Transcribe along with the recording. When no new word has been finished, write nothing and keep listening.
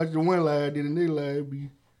Watch the one live, then the next live be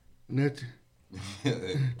nothing.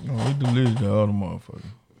 No, we delete the other motherfucker.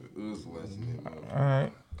 It was watching it.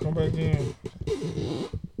 Alright, come back in.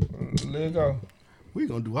 Let it go. We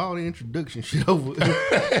gonna do all the introduction shit over.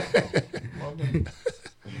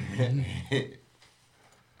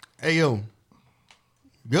 Hey yo.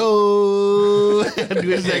 Yo,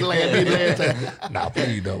 do exactly like I did last time. Nah,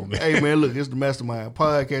 please don't, man. Hey man, look, it's the Mastermind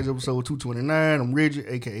Podcast, episode 229. I'm Reggie,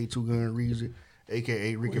 aka Two Gun Reezy,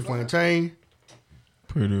 aka Ricky Fontaine.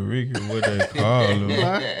 Pretty Ricky, what they call him.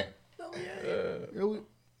 Yeah, hold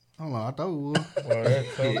on, I thought we was. Well,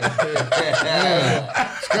 that's so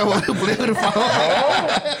Skywalker play with the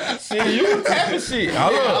phone. See, you was tapping shit. I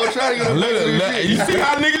was trying to get a You see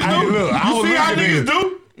how niggas do? look, I You was see how looking niggas at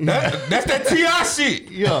do? That's that T.I. shit.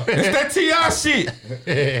 Yeah. That's that T.I. shit.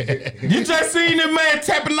 You just seen that man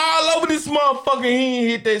tapping all over this motherfucker. He ain't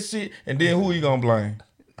hit that shit. And then who you gonna blame?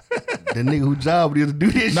 The nigga whose job it is to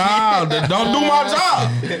do this Nah, don't do my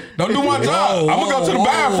job. Don't do my job. I'm gonna go to the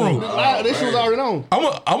bathroom. shit. This shit was already on.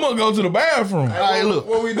 I'm gonna go to the bathroom. All right, look.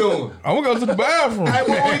 What we doing? I'm gonna go to the bathroom. What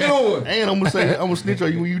we doing? And I'm gonna snitch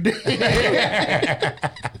on you when you dead.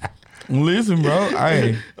 Listen, bro.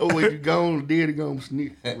 Hey, Oh, when you gone, dead, you gonna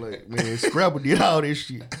snitch. Like, man, Scrapper did all this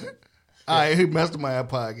shit. All right, here, Mastermind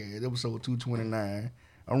Podcast, episode 229.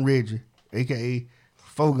 I'm Reggie, a.k.a.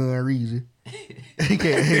 Four Gun Reezy,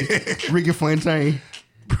 a.k.a. Ricky Fontaine.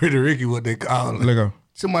 Pretty Ricky, what they call him. let go.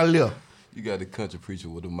 To my left, You got the country preacher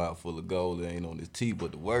with a mouth full of gold that ain't on his teeth,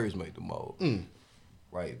 but the words make the mold.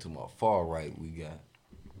 Right to my far right, we got.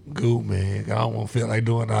 Good, man. I don't want to feel like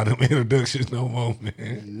doing all them introductions no more, man.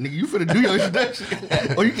 nigga, you finna do your introduction.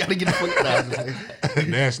 Or you gotta get the fuck out of here.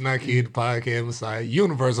 National Kid Podcast Messiah,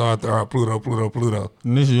 Universe Arthur, Pluto.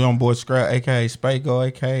 And this is your young boy Scrap, a.k.a. Spaco,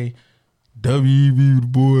 a.k.a. WEB the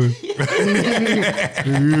boy.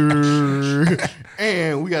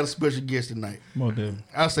 And we got a special guest tonight. More than-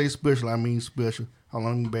 I say special, I mean special. How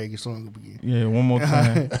long you bag your song up again? Yeah, one more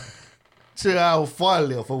time. To our far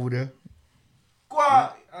left over there.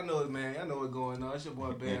 Squad. I know it, man. I know what's going on. It's your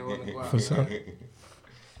boy Ben on the squad. For sure.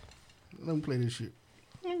 Let me play this shit.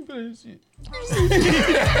 Let me play this shit.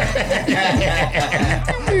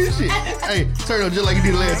 This shit. Hey, turn up just like you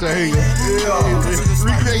did last time. Here you go.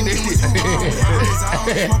 Recreate that shit.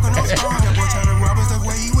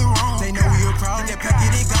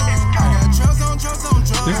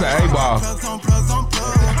 This is an A-ball.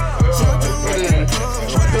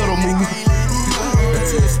 Pedal move.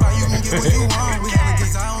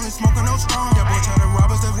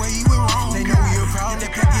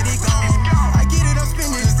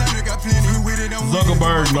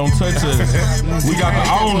 Zuckerberg, don't touch us. We got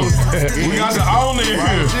the owner. We got the owner in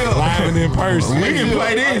here. Live and in person. We can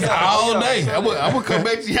play this all day. I'm gonna come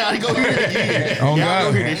back to y'all and go hear it again. Oh, Y'all God.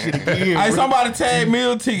 go hear that shit again. Hey, bro. somebody tag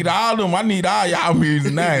Meal Ticket. All them. I need all y'all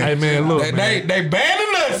music now. Hey, man, look, They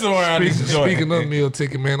banning us around this joint. Speaking of meal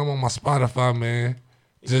ticket, man, I'm on my Spotify, man.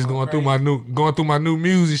 Just going through my new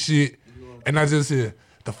music shit, and I just hear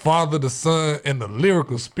the Father, the Son, and the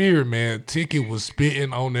lyrical spirit, man. Ticket was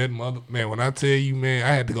spitting on that mother, man. When I tell you, man, I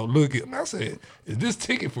had to go look at him. I said, "Is this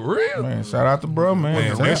Ticket for real?" Man, shout out to bro, man.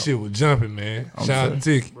 Man, that shit was jumping, man. Shout out to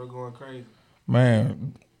Ticket. Bro going crazy.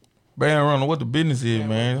 Man, running what the business is,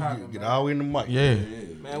 man. Get all in the mic. Yeah.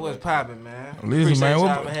 Man, what's poppin', man? Listen, Appreciate man, y'all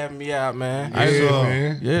what- for having me out, man. Yeah, so,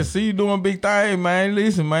 man. Yeah, see you doing big thing, man.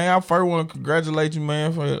 Listen, man, I first want to congratulate you,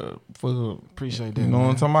 man, for Appreciate that. you know what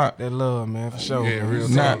I'm talking about. That love, man, for sure. Yeah, man. real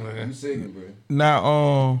Nah. talk, man. You singing, bro.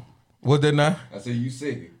 Now, what that now? I said you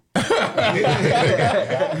singing.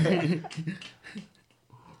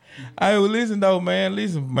 Hey, well, listen though, man.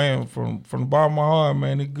 Listen, man, from the bottom of my heart,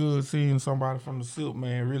 man, it's good seeing somebody from the SIP,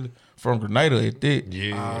 man, really from Grenada at that.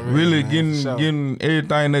 Yeah. Really man, for sure. getting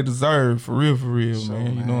everything they deserve for real,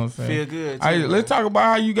 man. You know what I'm saying? Feel good, too, Hey, man. let's talk about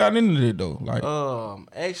how you got into it though. Like,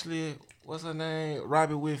 Actually, what's her name?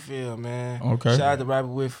 Robbie Whitfield, man. Okay. Shout out to Robbie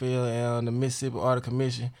Whitfield and the Mississippi Art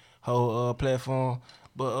Commission whole platform.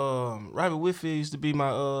 But Robbie Whitfield used to be my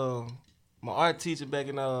art teacher back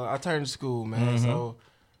in alternative school, man. So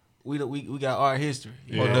we got art history.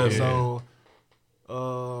 You know?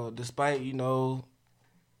 So despite you know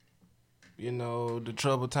the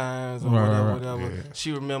troubled times or whatever,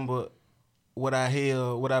 she remembered what I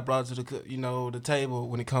held, what I brought to the table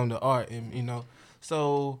when it come to art, and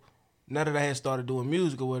so now that I had started doing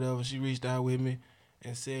music or whatever, she reached out with me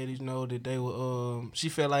and said that they were she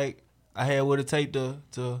felt like I had what it take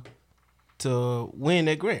to win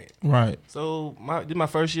that grant. right. So did my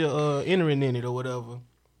first year entering in it or whatever,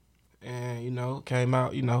 and came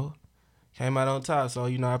out on top. So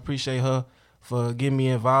I appreciate her for getting me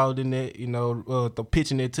involved in that, the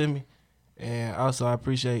pitching it to me, And also, I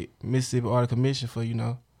appreciate Mississippi Art Commission for,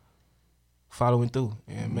 following through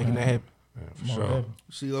and making that happen. Yeah, for sure.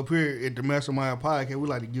 See, up here at the Mastermind Podcast, we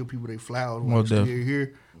like to give people their flowers when Most they're definitely.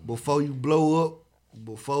 here. Before you blow up,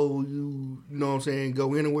 before you know what I'm saying,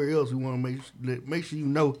 go anywhere else, we want to make sure you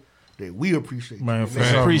know that we appreciate you. Man, for That's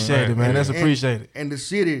sure, appreciated, man. That's And- appreciated. And the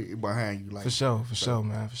city behind you. Like, For sure,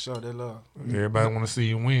 man. For sure, that love. Everybody want to see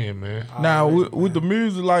you win, man. Now Already, with the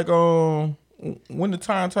music, like when the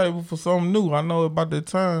timetable for something new, I know about that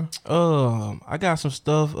time. I got some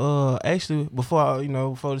stuff. Actually, before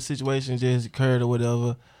the situation just occurred or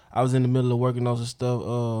whatever, I was in the middle of working on some stuff.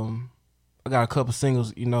 I got a couple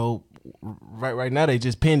singles. Right now they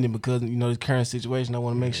just pending because the current situation. I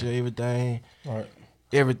want to make sure everything. Right.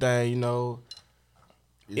 Anything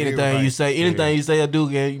everybody- you say or do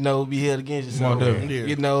can be held against you. So, Most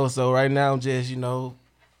definitely. so right now I'm just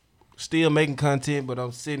still making content, but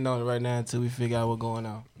I'm sitting on it right now until we figure out what's going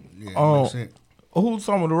on. Yeah, Oh. makes sense. Who's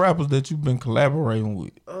some of the rappers that you've been collaborating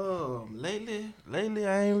with? Lately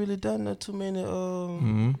I ain't really done too many.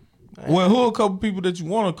 Well, who are a couple people that you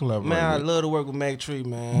want to collaborate Man, I with? love to work with Mac Tree,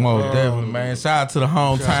 man. Most definitely, man. Shout out to the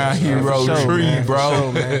hometown hero For sure, Tree, man. For bro.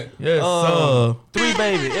 sure, man. Yes, sir. 3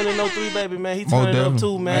 Baby, Illinois 3 Baby, man. He Most turned up definitely.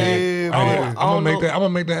 too, man. Yeah, I man. don't I'm gonna make know- that. I'm gonna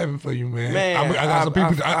make that happen for you, man. Man, I got some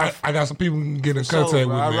people. I- I got some people who can get in For sure, contact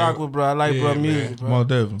bro. with. I man. rock with bro. I like Yeah, bro man. music, bro. Most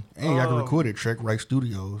definitely. And y'all can record at Trek Right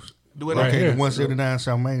Studios. Do it Right Okay, here. 179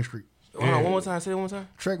 South Main Street. Hold on, one more time. Say it one more time.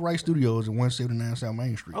 Trek Right Studios at 179 South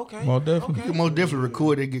Main Street. Okay. Most definitely. You can most definitely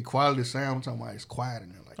record it, get quality sound. I'm talking about it's quiet in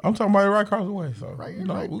there. Like, I'm talking about it right across the way. So right, you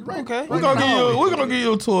know, right, we, right. Okay. we're gonna give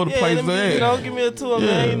you a tour of the Yeah, place let me, there. give me a tour,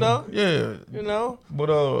 man. Yeah.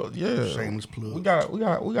 But yeah. shameless plug. We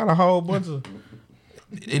got a whole bunch of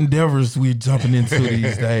endeavors we jumping into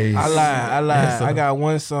these days. I lied. Yes, sir. I got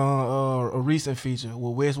one song, a recent feature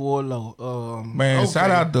with West Warlow. Man, Okay.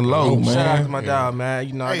 shout out to Low, man. Shout out to my dog, man.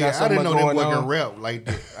 I Hey, got I something didn't know that going boy on. can rap like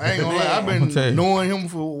that. I ain't gonna lie. I've I'ma tell you. been knowing him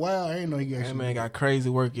for a while. I ain't know he got That some. man got crazy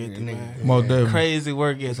work ethic, nigga. man. Most definitely. Crazy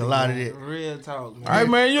work ethic. a lot of man. that. Real talk, man. All right,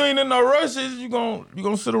 man, you ain't in no rushes. You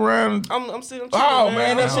gonna sit around. I'm sitting. Oh,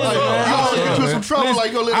 man, that's I'm what's chilling, up. man. You Oh, gonna get yeah. into some trouble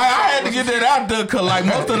like yo. I had to get that out there because, like,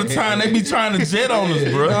 most of the time they be trying to jet on us,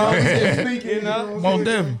 bro. Most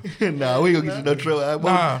definitely. Nah, we ain't gonna get you no trouble.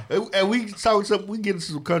 Nah. And we talk something. We get into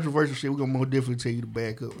some controversial shit. We gonna more definitely tell you to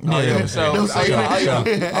back up. Oh, yeah, Yeah. for sure. Don't say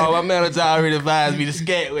that. Oh, my manager already advised me to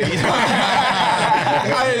scat with you.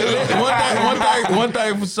 Hey, one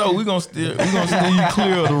thing for sure, we gonna steer you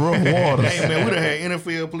clear of the rough waters. Hey man, we done had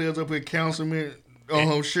NFL players up here, councilmen,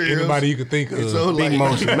 sheriffs. Anybody you could think of. So, Big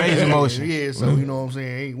motion, major motion. Yeah, so you know what I'm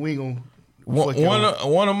saying. We ain't gonna. fuck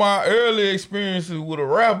y'all. One of my early experiences with a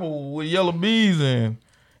rapper with Yellow Bees, and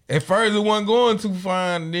at first it wasn't going too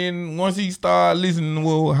fine. Then once he started listening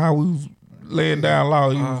to how we was laying down law,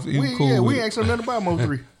 he was cool. Yeah, with we it. ain't asked him nothing about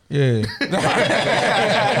Mo3. Yeah.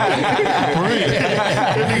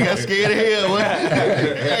 That nigga got scared of hell.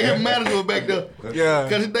 Yeah, his manager was back there. Yeah.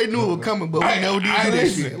 Because they knew it was coming, but we never did I do that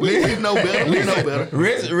listen, shit. We didn't know better. We know better.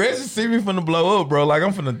 Reggie see me finna blow up, bro. Like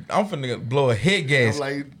I'm finna blow a head gas.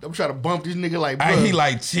 I'm trying to bump this nigga like, bro. He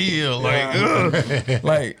like chill, like, ugh.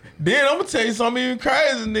 Like then I'm gonna tell you something even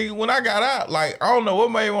crazy, nigga. When I got out, like I don't know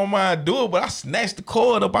what made my mind do it, but I snatched the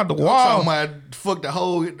cord up out the I'm wall. talking about fuck the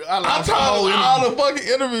whole. I I'm lost the whole talking interview. all the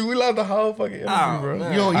fucking interview. We lost the whole fucking interview, Oh, bro.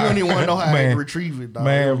 man. You don't even want to know how Man. to retrieve it, dog.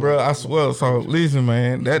 Man, bro, I swear. So listen,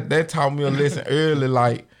 man, that taught me a lesson early.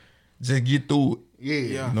 Like, just get through it.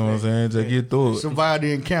 Yeah. You know what I'm saying? Just get through it. Survive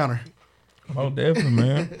the encounter. Oh, definitely,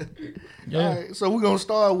 man. Yeah, All right, so we're gonna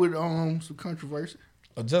start with some controversy.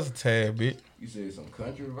 just a tad bit. You said some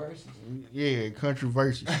controversies? Yeah,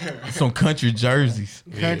 controversy. Some country jerseys.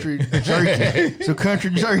 Country jerky. Some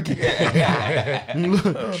country jerky.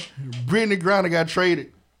 Look, Brittany Griner got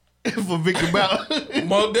traded for Victor Bauer.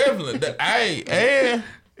 Most definitely. Hey, and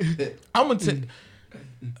I'm gonna tell.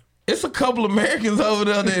 It's a couple Americans over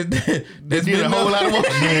there that's Did a been whole lot of work.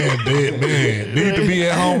 Man, they need to be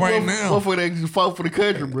at home right now. Motherfucker, they just fought for the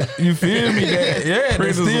country, bro. You feel me? Yeah, they're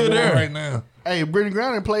Prisoners still of war there. right now. Hey, Brittany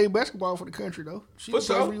Griner played basketball for the country though. She For was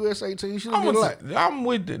sure. for the USA team. She I'm, did a lot. I'm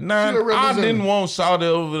with it. Now, She a I representative. didn't want Shawty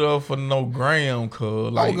over there for no gram, cuz.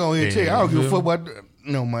 I Like, was going to tell you, I don't give a fuck about that.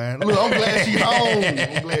 No, man. Look, I'm glad she home.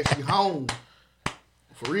 I'm glad she home.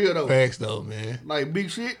 For real, though. Facts though, man. Like,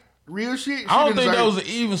 big shit, real shit. She I don't didn't think that deserve was an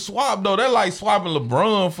even swap, though. That like swapping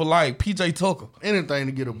LeBron for like PJ Tucker. anything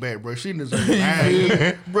to get her back, bro. She deserves 9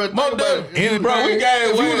 years. Bro, think Mo, about that- it. bro, we got it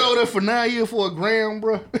If you way- was over there for 9 years for a gram,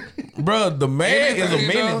 bro. Bruh, the man is a Anything,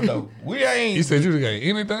 menace, though. We ain't. You said you got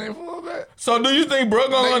anything for that? So do you think bro They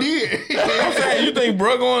going? did. I'm saying you think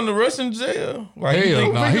bro going to Russian jail? Like you Hell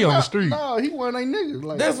think, no, he on the street. No, he wasn't a nigga.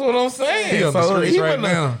 Like, that's what I'm saying. He on the so streets he right finna,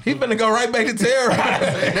 now. he finna go right back to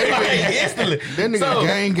terrorizing like, instantly. that nigga So-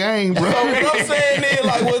 gang, bro. So what I'm saying is,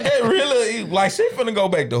 like, was that really like she finna go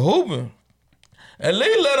back to hooping? At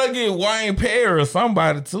least let her get Wayne Perry or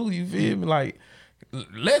somebody too. You feel me? Like,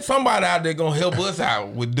 let somebody out there gonna help us out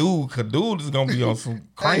with dude, cause dude is gonna be on some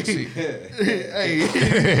crank shit. Hey, you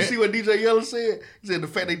see what DJ Yellow said? He said the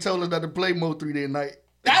fact they told us not to play Mo 3 that night.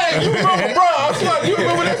 Hey, you remember, bro? I'm sorry, you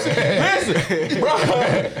remember that shit? Listen, bro.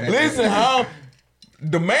 Listen, how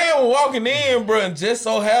the man was walking in, bro, and just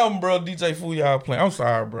so happened, bro, DJ Fu y'all playing. I'm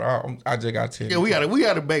sorry, bro. I just got to tell you. Yeah, we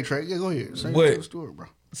gotta backtrack. Yeah, go ahead. Say What? the story, bro.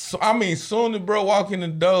 So, I mean, soon as bro walk in the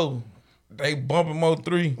door, they bumping Mo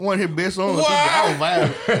 3. One of his best songs. What? I was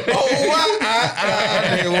vibing. Oh, what?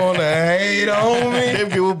 I didn't want to hate on me. Them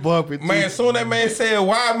people bumping. too. Man, soon that man said,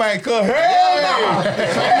 why, man? Cause hell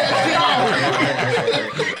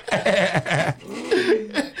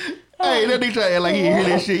Hey, that nigga try to act like he didn't hear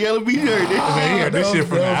that shit. Yellow B, you heard that. Man, he heard this shit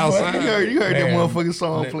from the outside. You heard that Man. motherfucking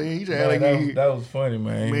song playing. He tried to act no. like he. That was funny,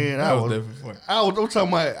 man. Man, that was definitely funny. I'm talking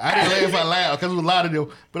about. I didn't laugh out loud because it was a lot of them,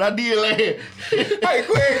 but I did laugh. Hey,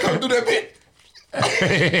 go ahead, come do that bit.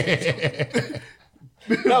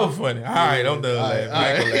 That was funny. All right, I'm done laughing.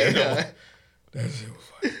 I ain't gonna laugh. That shit was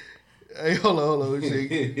funny. Hey, hold on.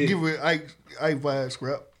 Give it Ike vibes,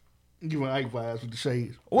 scrap. Give it Ike vibes with the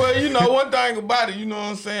shades. Well, you know, one thing about it, you know what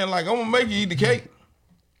I'm saying? Like, I'm gonna make you eat the cake.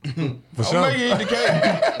 For I'm sure. gonna make you eat the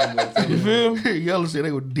cake. You feel me? Yellow said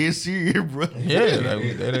they were dead serious, bro. Yeah,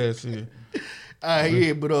 that ass is.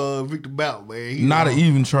 Yeah, but Victor Bout, man. he- Not an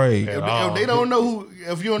even trade. If they don't know who,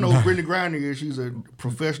 if you don't know who Brittany Griner is, she's a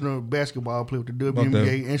professional basketball player with the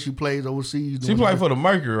WNBA, and she plays overseas. She played for the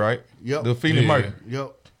Mercury, right? Yep. The Phoenix Yeah. Mercury.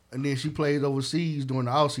 Yep. And then she plays overseas during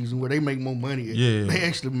the off season where they make more money. Yeah. They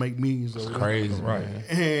actually make millions over there. Crazy, Right. man.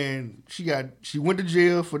 And she went to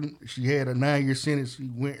jail she had a 9-year sentence. She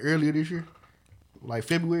went earlier this year. Like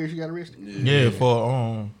February she got arrested. Yeah,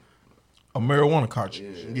 for a marijuana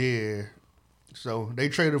cartridge. Yeah. So they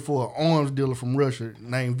traded for an arms dealer from Russia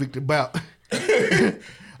named Victor Bout.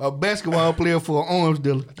 A basketball player for an arms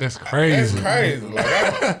dealer. That's crazy. That's crazy.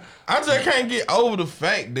 Like, I just can't get over the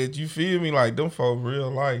fact that you feel me like them for real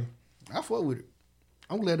life. I fuck with it.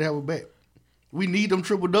 I'm glad to have her back. We need them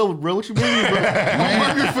triple doubles, bro. What you mean, bro? I'm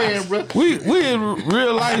a Mercury fan, bro. We in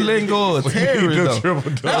real life letting go of terrorists though.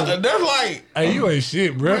 Triple-double. That's like Hey, you ain't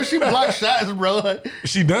shit, bro. She blocked shots, bro.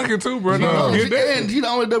 She dunking too, bro. She, Don't she, forget that. and she the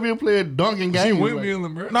only WNBA player dunking She games. Like,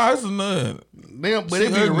 windmilling, bro. nah, it's a none. but She they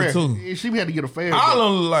be ugly, rare. too. She had to get a fair. I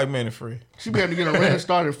don't look like Manny Free. She had to get a rare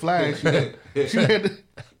start and fly. She had to.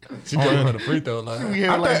 She jumping on the free throw line. We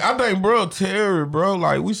had like I think, bro, Terry, bro,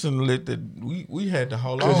 like we shouldn't let that. We had to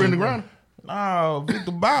hold on. Brittany Griner. Nah, Victor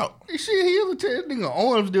Bout. Shit, he is a Terry nigga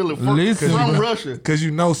arms dealer Listen, from bro. Russia. Cause you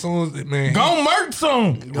know, soon as man, Go murk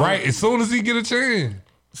some. right, as soon as he get a chance,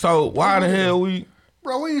 So why the hell we?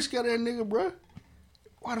 Bro, we ain't scared of that nigga, bro.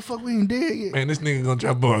 Why the fuck we ain't dead yet? man, this nigga gonna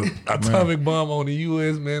drop an atomic bomb on the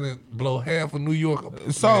U.S. man and blow half of New York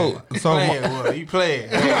up. So Playing, what? You playing.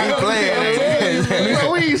 You playing.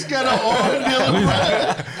 Bro, we ain't scared of arms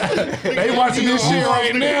dealer, bro. They watching this shit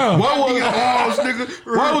right now. what was Arms nigga.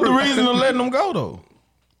 what was the reason of letting them go though?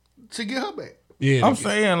 To get her back. Yeah, I'm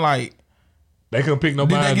saying like, they couldn't pick did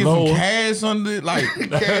they nobody get some lower. cash on the like?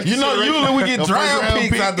 Cash You know, usually we a get first draft round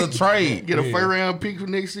picks pick. out the trade. Get a first round pick for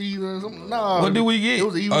next season or something. Nah. What did we get? It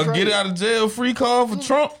was an even A trade. get out of jail free card for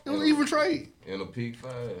Trump? It was an even trade. In a peak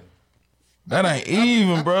 5. That ain't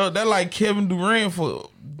even, bro. That like Kevin Durant for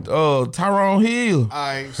Tyrone Hill. All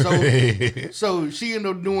right, so she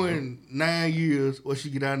ended up doing 9 years, or she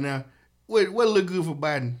get out now. What look good for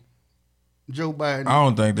Biden? Joe Biden. I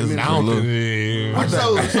don't think this is I a don't look.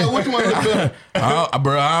 think- So which one look better?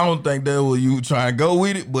 Bro, I don't think that was you trying to go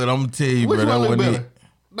with it, but I'm gonna tell you, Which bro, that one look wasn't better? it.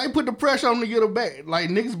 They put the pressure on to get her back. Like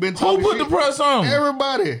niggas been Who talking put shit. the press on?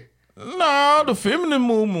 Everybody. No, the feminine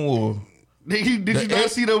movement was. Did you not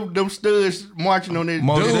see them studs marching on that?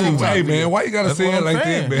 Most dude? definitely. Hey man, why you gotta That's say what it I'm like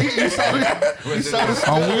saying. that, man? You saw the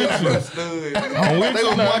I'm with you. I'm with They you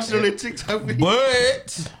were now. marching on that TikTok video.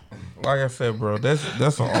 But like I said, bro, that's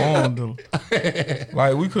an on them.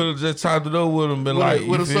 Like we could have just chopped it over with them, been like, with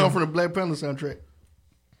you a feel song me? from the Black Panther soundtrack.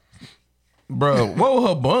 Bro, what was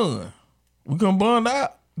her bun? We couldn't bun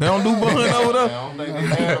out. They don't do bun over there. I don't think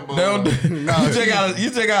they had a They don't do, you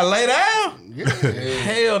just gotta lay down. Yeah,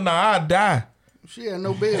 Hell no, I'd die. she had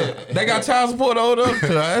no bail. They got child support over there. 'Cause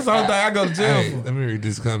that's the only thing I go to jail Hey, for. let me read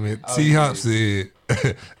this comment. T Hop said,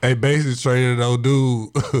 "Hey, basically traded old dude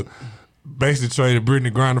basically traded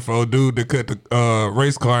Brittany Griner for a dude that cut the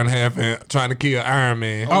race car in half and trying to kill Iron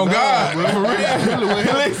Man. Oh God, bro, for real.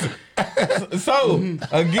 Listen. So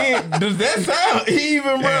again, does that sound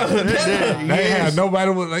even, bro? They had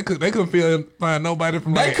nobody. They couldn't find nobody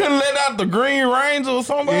from. They couldn't let out the Green Ranger or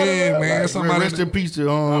somebody. Yeah, man. Somebody. Rest in peace to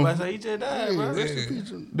I'm about to say he just died, bro. rest in peace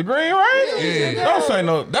to The Green Ranger? Yeah. Don't say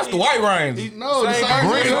no. That's the White Ranger. no the Same same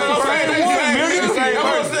Green person. Ranger, Same the one, person. nigga. Same You know what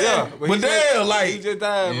I'm person. saying? Yeah, But he damn, he like, just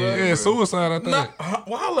died, bro. Yeah, suicide. I think.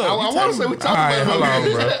 hold up. I want to say we talked Alright, about hold on,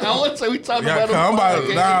 him. bro. I want to say we talked Yeah, about him. I'm about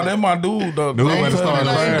to, nah, that's my dude, though. Dude, Don't better tell start me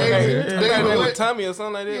lying. that. David, His David, name was what? Tommy or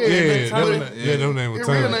something like that. Yeah, Yeah, them name was His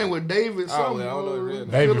real Tommy. name was David. Oh, Something. yeah, I don't know his real name.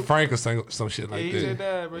 David Frank or some shit Yeah, like he just that.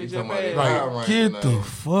 died, bro. He just talking about passed. that Like, Power Ranger Get name. the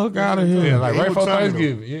fuck out of Yeah, here. like He right was before Tommy,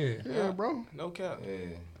 Thanksgiving. Yeah. Yeah, bro. No cap. Yeah.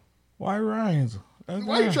 White Ranger. That's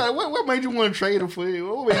Why you right. trying? What made you want to trade him for him?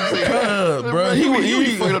 What made you say? Bro, he was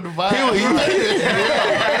he fucking up the vibe.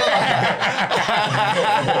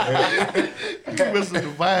 He messing with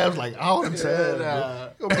the vibes like all the time. Bro.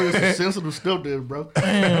 Gonna put some sensitive stuff there, bro.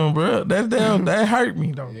 Damn, bro. That hurt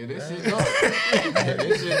me, though. Yeah, this shit dark.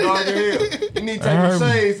 This shit dark as hell. You need to take your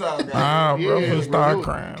shades off, guys. Nah, bro, I'm Yeah, gonna start bro.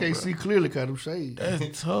 crying. Can't Bro. see clearly, cut them shades.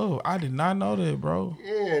 That's tough. I did not know that, bro.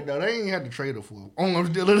 Yeah, no, they ain't had to trade her for him. I'm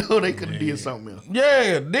still know they could have did something else.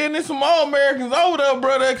 Yeah, then there's some all Americans over there,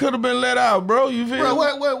 bro, that could have been let out, bro. You feel Bro, me?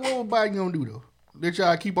 what was Biden gonna do though? Let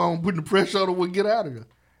y'all keep on putting the pressure on them and get out of there.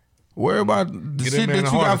 Worry about the Get shit that man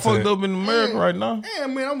that a you heart got fucked attack. up in America right now. Yeah,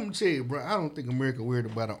 man, I'm gonna tell you, bro. I don't think America worried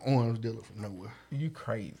about an arms dealer from nowhere. You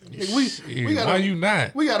crazy. Nigga, we Shit, got why you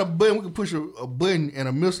not? We got a button. We can push a button and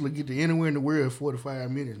a missile to get to anywhere in the world in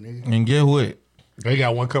 45 minutes, nigga. And get what? They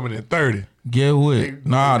got one coming in 30. Get what? They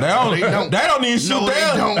don't even shoot No, they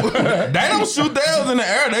theirs. don't. They don't shoot theirs in the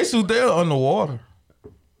air. They shoot theirs on the water.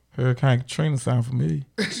 Hurricane Katrina sound familiar.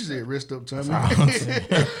 She said, "Rest up, Tommy." That's all I'm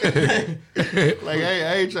saying. Like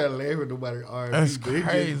I ain't trying to laugh at nobody. That's It's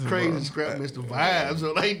crazy, just crazy. bro. Scrap Mr. Vibes,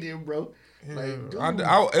 so they did, bro. Like, dude.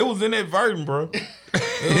 It was inadvertent, bro. It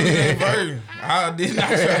was inadvertent.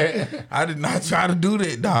 I did not try to do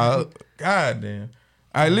that, dog. God damn.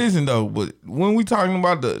 All right, listen though, but when we talking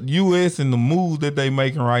about the U.S. and the moves that they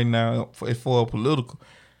making right now for political,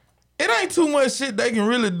 it ain't too much shit they can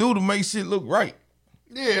really do to make shit look right.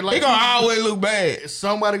 Yeah, like It gonna always look bad.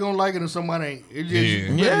 somebody gonna like it and somebody ain't. It just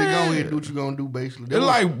Yeah. you better go ahead and do what you gonna do, basically. It's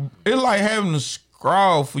like having a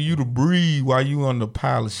scrawl for you to breathe while you on the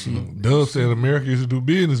pile of shit. Doug said America used to do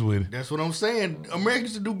business with it. That's what I'm saying. America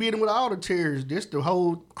used to do business with all the terrorists. That's the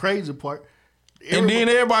whole crazy part. And then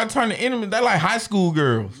everybody turn the enemy. They like high school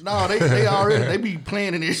girls. No, they already they be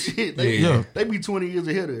planning this shit. Yeah. They be 20 years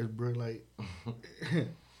ahead of us, bro. Like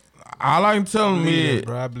All I can tell them is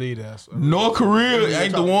Bro, I believe that. North Korea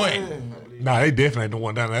ain't the one. Nah, they definitely ain't the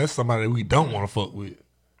one down there. That's somebody that we don't want to fuck with.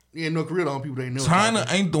 yeah, North Korea, the only people they know. China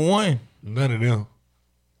ain't the one. None of them.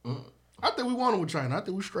 I think we want them with China. I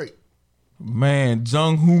think we straight. Man,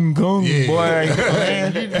 Jung Hoon Gung, Yeah. boy.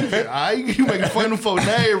 Man. You making fun of folk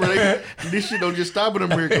name, bro. This shit don't just stop in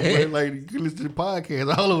America, bro. Like you can listen to the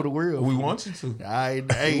podcast all over the world. We want you to. I'm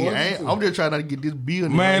just trying not to get this bill.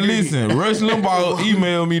 Man, listen, Rush Limbaugh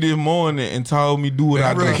emailed me this morning and told me do what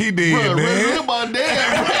I Bro, do. he did, Bro, man. about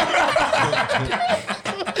damn, bro.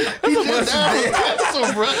 He just died.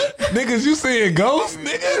 So, bro. Niggas, you seeing ghosts,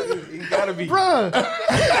 nigga? He gotta be. Bro.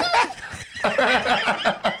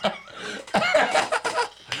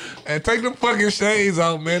 And take them fucking shades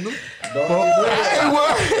off, man. Them- Hey,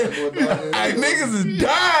 what? Hey, niggas is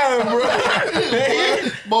dying, bro.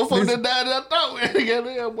 Motherfucker that died that I thought.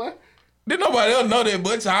 Goddamn, boy. Didn't nobody else know that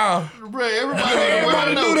but y'all. Bro, everybody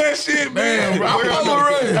Everybody know. do that shit, man. Bro, I'm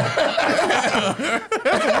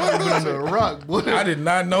On the rock, boy. I did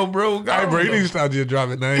not know, bro. Hey, bro, you need to stop just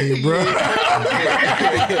dropping names, bro.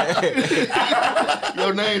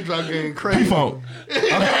 Your name drop getting crazy. P-Funk. Them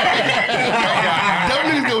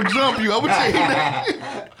niggas gonna jump you. I'm gonna tell you that.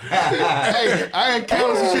 Hey, I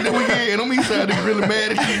encountered some shit that weekend, and them east side niggas really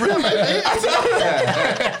mad at you, bro. Like,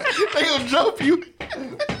 they gonna jump you.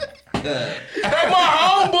 They my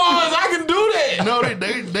homeboys. I can do that. No,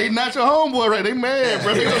 they not your homeboy, right? They mad,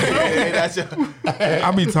 bro. They gonna jump you. Hey, that's your.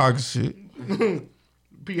 I be talking shit.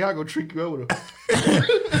 P, I gonna trick you over there.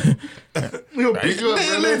 He'll pick you up,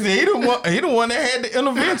 bro. Listen, he the one that had the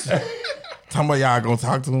intervention. Talking about y'all gonna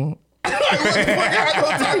talk to him.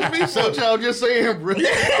 So what y'all just saying, bro.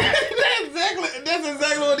 That's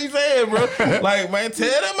exactly what he said, bro. Like, man, tell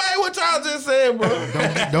them man what y'all just said, bro.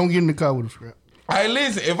 Don't get in the car with a scrap. Hey,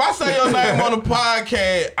 listen, if I say your name on the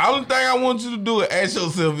podcast, only thing I want you to do is ask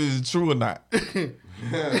yourself is it true or not. That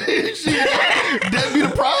be the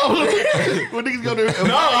problem. When niggas go to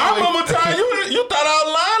No, I remember time you thought I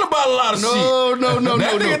was lying about a lot lot of shit. No.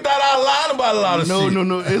 That nigga thought I lied about a lot of shit.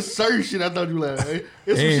 No. It's certain shit I thought you lied.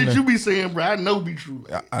 It's some Ain't shit you be saying, bro. I know be true.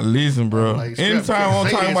 I listen, bro. Like, Scrap, Anytime I'm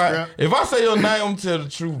say talking it, about, Scrap. if I say your name, I'm tell the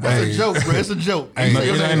truth, bro. It's a joke, bro. It's a joke. Hey, You say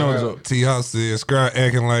it your ain't no name, joke. T.I. said, Scrap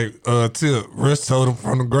acting like Tip. Rush told him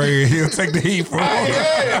from the grave he'll take the heat from him.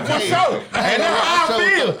 Yeah, for sure. And that's how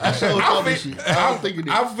I feel. I showed thought this shit. I don't think it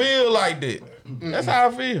is. I feel like that. That's how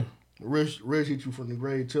I feel. Rush hit you from the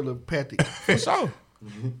grave telepathic. For sure.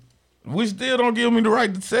 We still don't give me the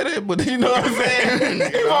right to say that, but you know what I'm saying?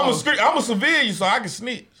 If I'm a civilian, so I can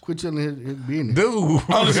snitch. Quit telling his business. Dude.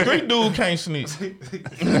 Oh, the street dude can't snitch.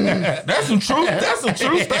 That's some truth. That's some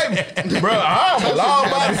true statement, bro. I'm a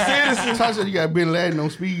law-abiding citizen. Tasha said you got Bin Laden on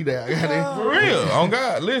speed dial. For real, on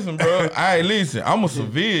God. Listen, bro. Listen. I'm a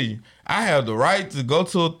civilian. I have the right to go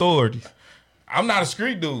to authorities. I'm not a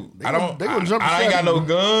street dude. They gonna jump I ain't the got no shot,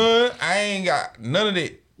 gun. I ain't got none of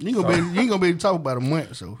that. You ain't gonna be able to talk about a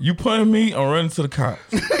month, so You punch me, I'm running to the cops.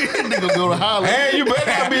 they gonna go to holler. And you better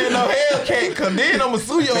not be in no Hellcat, cause then I'ma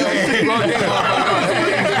sue your ass.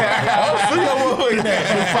 I'ma sue your motherfucking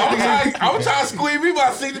ass. I'm trying to squeeze me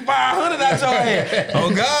about 6,500 out your ass. Oh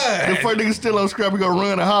The God. first nigga still on scrap, he gonna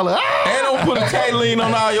run and holler. Ah! And I'm put a K-lean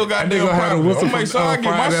on all your They goddamn gonna have to property. whistle I'm make sure I from get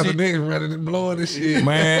my Friday after shit. next rather than blowing this shit.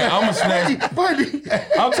 Man, I'ma snatch. Buddy.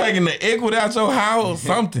 I'm taking the equity out your house.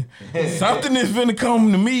 Something is finna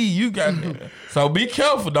come to me. You got so be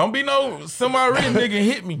careful. Don't be no semi-rich nigga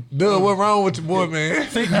hit me. Dude, what wrong with your boy, man?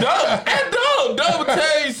 See, Doug will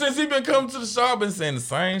tell you since he been coming to the shop been saying the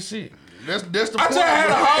same shit. That's the I point. just had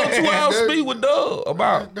a bro. whole 2 hour That's- speak with Doug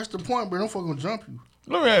about. That's the point, bro. Don't fucking jump you.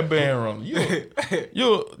 Let me have band run. You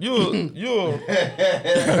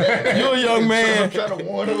a young man. Try to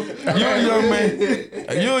warn him. You a young man.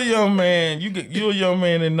 You a young man. You a young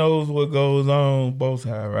man that knows what goes on both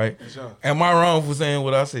sides, right? Sure. Am I wrong for saying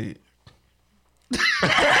what I said?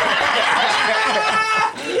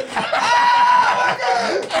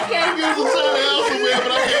 I can't give him something else, man,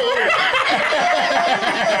 but I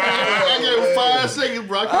gave him 5 seconds,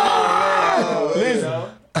 bro.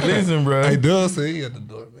 Listen, bro. Hey, Doug said he at the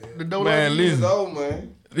door, man. The door Man, listen. old,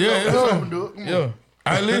 man. Yeah, it's Open on. the door. Come on. Yeah.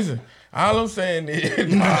 I listen. All I'm saying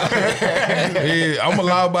is, I'm a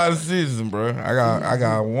law-abiding citizen, bro. I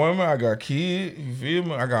got a woman, I got kids, you feel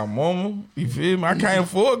me? I got mama, you feel me? I can't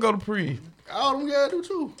afford to go to prison. All them guys do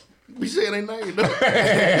too. Be saying their name, though.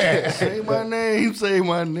 Say my name, say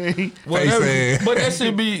my name. Well, Face ass. but that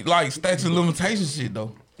should be like statute of limitation shit,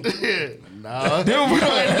 though. Nah, you know how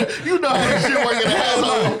this shit work in the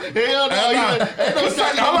household. Hell no, you ain't no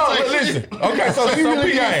statute of Hold on, limitation. listen. Okay, so You really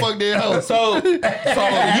we can't fuck that hoe. So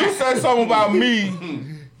you say something about me.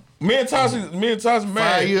 Me and Tasha married.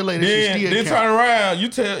 5 years later, she then still then count. turn around.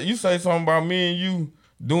 You say something about me and you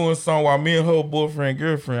doing something while me and her boyfriend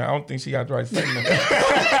girlfriend. I don't think she got the right to say nothing.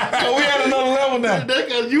 So we at another level now. That's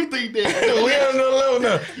because you think that. We at another level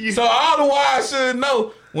now. So all the wives should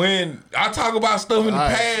know when I talk about stuff in the All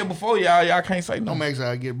right. past before y'all can't say I'm no. asking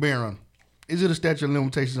how I get bear on. Is it a statute of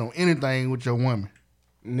limitations on anything with your woman?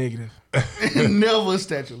 Negative. Never a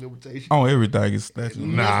statute of limitations. On everything is statute.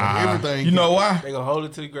 Nah. Everything. You know why? They gonna hold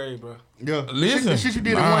it to the grave, bro. Yeah. Listen, The shit you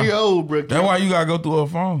did nah. at 1 year old, bro. That's why you gotta go through her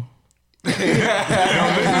phone. You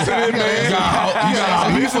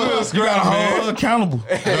gotta hold her accountable.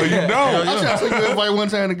 No, you I don't. tried to tell you everybody one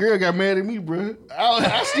time the girl got mad at me, bro.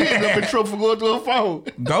 I still ended up in trouble for going through her phone.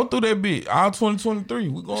 Go through that bit. All 2023.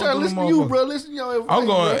 We going Trying to through listen the to you, motherfucker. bro. Listen to y'all. I'm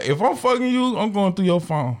going. Bro. If I'm fucking you, I'm going through your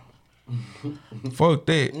phone. Fuck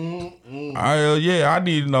that. I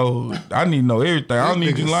need to know. I need to know everything. I don't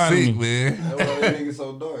need you Nigga lying sick, to me. man. That's why that nigga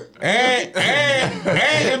so dark. And if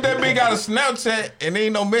that bitch got a Snapchat and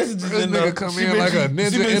ain't no messages This in there, nigga come she in been- like a she ninja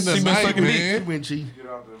been- in the she been night, sucking dick. You man. been cheating.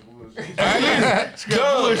 Hey, listen,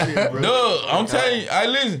 bullshit, bro. Doug, I'm telling you, hey,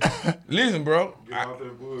 listen, bro.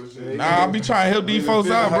 I be trying to help these folks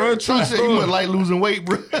out, bro. True Trump said you story. must like losing weight,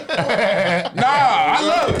 bro. Nah, I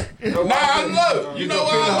love it. Nah, I love it. You know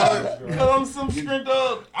why I love it? Because I'm some strength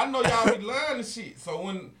up. I know y'all be lying and shit. So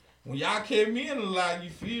when y'all carry me in the lie, you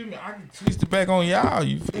feel me? I can twist it back on y'all.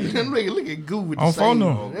 You feel me? That nigga look at Goo with the I'm same. phone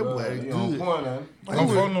them. That boy You on good. point, man. I'm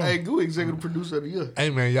phone them. Hey, Goo executive producer of the year.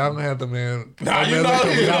 Hey, man, y'all gonna have to, man. Nah, you know,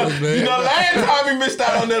 last time he missed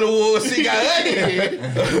out on that award, she got ugly.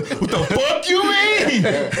 What the fuck you mean?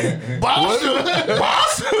 Boss?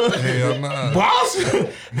 Hell nah. Boss?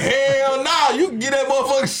 Hell nah. You can get that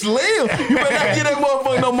motherfucker slim. You better not get that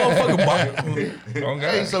motherfucker no motherfucking boss. Oh,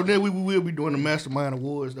 Hey, God. so then we will be doing the Mastermind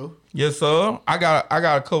Awards, though. Yes, sir. I got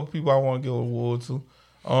a couple people I want to give an award to.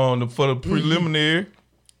 For the preliminary.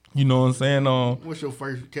 You know what I'm saying? What's your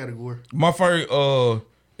first category? My first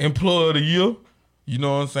employee of the year. You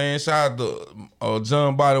know what I'm saying? Shout out to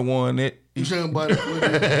John Body won it. You shouldn't buy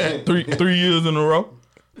it. 3 years in a row.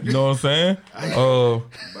 You know what I'm saying?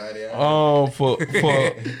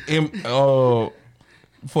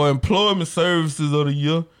 For employment services of the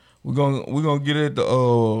year, we're gonna get it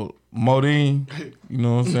to Modine. You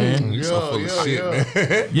know what I'm saying? You so full of shit,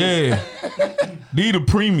 man. Yeah. These the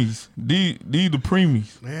preemies. These the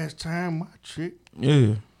preemies. Last time my chick.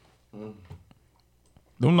 Yeah.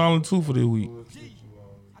 Them not only 2 for this week.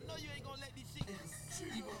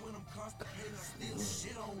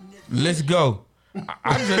 Let's go.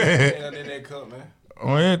 I just that cup, man.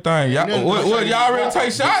 on everything. Y'all, what y'all ready to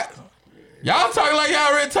take shots? Y'all talking like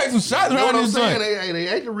y'all ready to take some shots You know around what I'm this saying? joint. They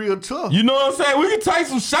acting real tough. You know what I'm saying? We can take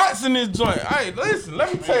some shots in this joint. Hey, listen,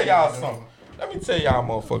 let me tell y'all something. Let me tell y'all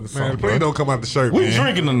motherfuckers Man, something. please bro. don't come out the shirt, We man.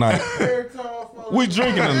 drinking tonight. We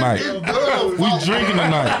drinking tonight. We drinking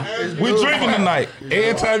tonight. We drinking tonight.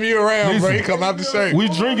 Every time you around, bro, Listen. you come out the shirt. We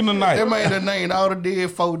drinking That tonight. man that named all the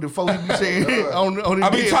dead folk, the folk he be saying on the I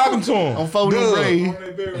be dead talking to on him. folk them grave.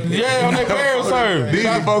 Yeah, on that burial service. These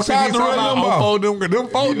the folks Shout that out be to talking Ray about, Limbaugh. them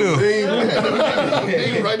folk them.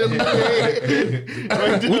 He right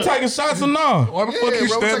there. We taking shots or nah? Why the fuck Yeah, you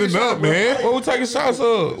bro, standing take a shot, up, bro. man? What we taking shots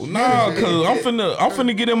of? Nah, cause I'm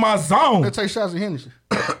finna get in my zone. Let's take shots of Hennessy.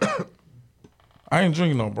 I ain't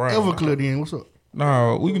drinking no brown. Everclear then. What's up?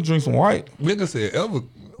 Nah, we can drink some white. Nigga said ever.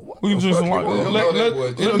 We can drink some white.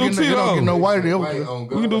 Let's They don't do get no Tito. white in Right Everclear. on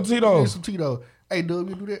We can do God. Tito. Get some Tito. Hey, Doug,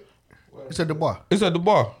 you do that? It's at the bar. It's at the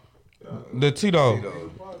bar. The Tito.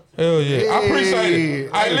 Hell yeah. I appreciate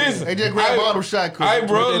it. Hey, listen. Hey, just grab bottle shot cup. Hey,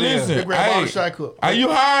 bro, Just listen. grab bottle Hey, shot cup. are you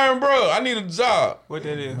hiring, bro? I need a job. What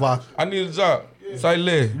that is? Vodka. I need a job. Say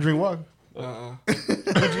less. You drink water?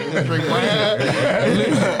 Drink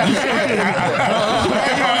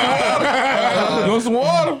You want some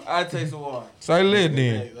water? I take some water. Say less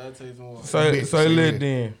then. I take some water. Say less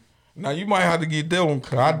then. Now you might have to get that one,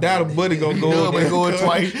 cause I doubt a buddy gonna go. Doug been going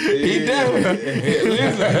twice. He definitely.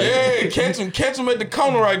 Listen, yeah, catch him at the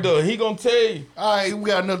corner right there. He gonna tell you. All right, we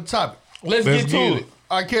got another topic. Let's Let's get to get it. it.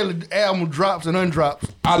 R. Kelly album drops and undrops.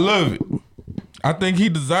 I love it. I think he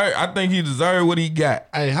deserved what he got.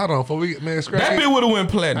 Hey, hold on, before we man, scratch That it. bitch would have went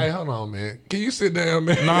Hey, platinum. hold on, man. Can you sit down,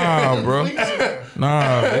 man? Nah, bro.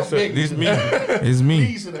 Nah, it's me. It's me.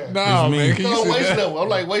 Please sit down. Nah, It's me. man. Can No, you waist sit down? level. I'm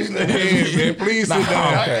like waist level. Yeah, man. Please sit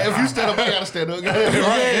down. okay. If you stand up, I gotta stand up. Yeah, everybody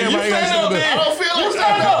you gotta stand up, stand man. I don't feel like You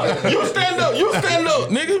stand up. You stand up. You stand up,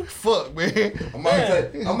 nigga. Fuck, man.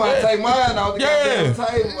 I might take mine off the Yeah. goddamn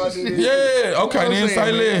table. I do this. Yeah, okay, then I'm say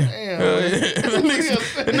saying, less. man. Hell yeah.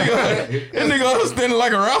 That nigga standing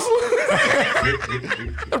like a wrestler.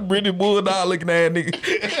 That British bulldog looking at nigga.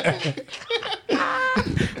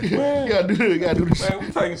 You gotta do this. Man,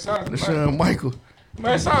 we taking shots. Man. Shawn Michael.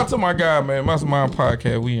 Man, shout out to my guy, man. Mastermind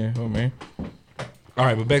Podcast. We in here, man. All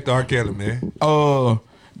right, but back to R. Kelly, man.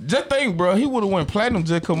 Just think, bro. He would have went platinum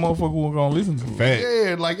just cause motherfucker was gonna listen to him. Fact.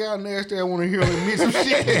 Yeah, like y'all nasty. I want to hear him admit some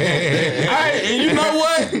shit. Hey, and you know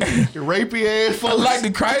what? The rapey ass folks. Like the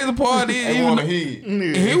crazy part is, They want to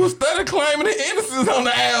hear. he was studying claiming the innocence on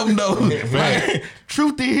the album, though. Like,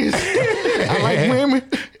 Truth is, I like women,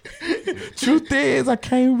 truth is, I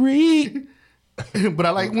can't read. but I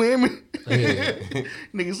like women.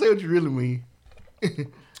 Nigga, say what you really mean.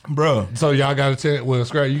 Bro, So y'all got a chance. Well,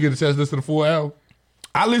 Scrap, you get a chance to listen to the full album.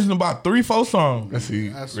 I listened to about 3-4 songs. Let's see.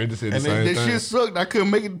 Reggie said the And same that thing. shit sucked. I couldn't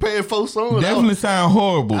make it past 4 songs. Definitely sound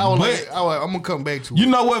horrible. I was but like, I'm gonna come back to you it.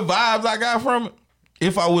 know what vibes I got from it?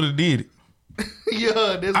 If I would have did it.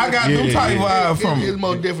 Yeah, that's I got them type vibes from It's it.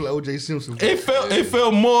 more definitely O.J. Simpson.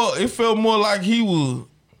 It felt more like he was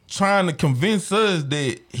trying to convince us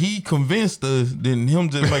that he convinced us than him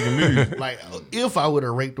just making music. Like, if I would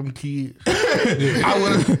have raped them kids, I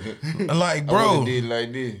would have, like, I bro. would've did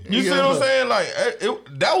like this. You see what I'm saying? Like,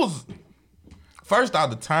 that was first out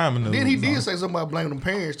the timing. then he did say something about blaming them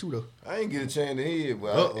parents too, though. I ain't get a chance to hear it,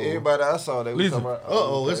 but everybody I saw, they was Listen. talking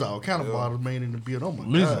about. It's all kind of bottles made in the beard. Oh my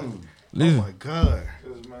Listen, god. listen, Oh my god.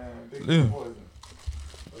 listen.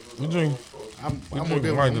 We drink. I'm We gonna drinking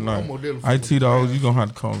definitely. right I'm tonight. gonna definitely. IT dogs, you gonna have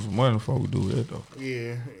to call some money before we do that though.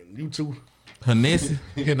 Yeah, you too. Hennessy,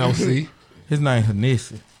 You know, see. his name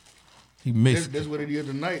Hennessy. He missed. That's what it is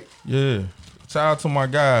tonight. Yeah. Shout out to my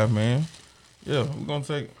guy, man. Yeah, we're gonna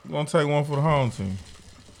take one for the home team.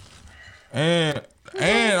 And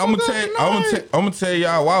I'm gonna tell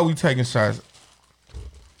y'all why we taking shots.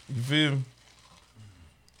 You feel me?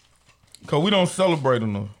 Cause we don't celebrate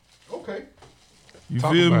enough. Okay. You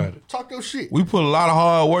Talk feel about me? it. Talk your shit. We put a lot of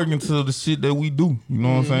hard work into the shit that we do. You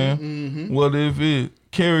know what I'm saying? Whether if it's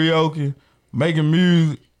karaoke, making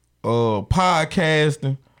music,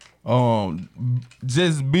 podcasting,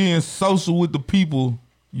 just being social with the people.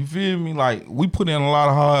 You feel me? Like we put in a lot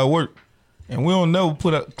of hard work, and we don't never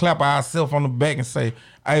clap ourselves on the back and say,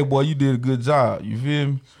 "Hey, boy, you did a good job." You feel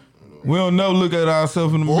me? We don't never look at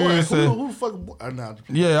ourselves in the mirror and say, who the fuck?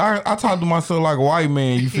 Yeah, I talk to myself like a white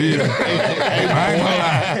man. You feel me? I ain't gonna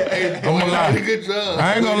lie. I'm gonna lie. Good job.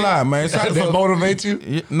 I ain't gonna lie, man. Does that motivate you?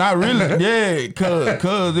 Yeah, not really. Yeah,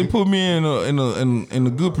 cause it put me in a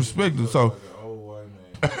good perspective. So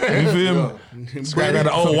you feel me? Scrap got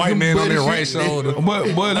an old white man on their right shoulder. But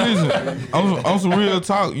listen, on some real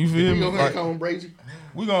talk. You feel me? Like,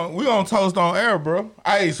 we gonna toast on air, bro.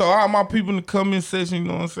 Hey, so all my people in the comment section, you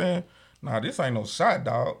know what I'm saying? Nah, this ain't no shot,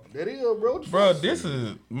 dog. That is, bro. Bro, this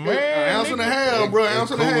is, man. An ounce and a half, bro.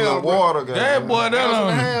 Ounce and a half, water, bro. That boy, that Ounce and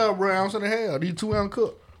a half, bro. Ounce and a half. These 2 ounce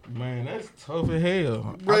cup. Man, that's tough as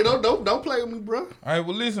hell. Bro, don't play with me, bro. All right,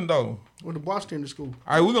 well, listen, though. With the Boston school.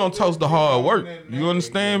 All right, we're going to toast the hard work. You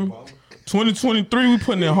understand me? 2023, we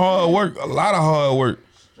putting in hard work. A lot of hard work.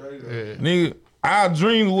 Yeah. Nigga, our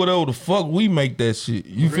dreams, whatever the fuck, we make that shit.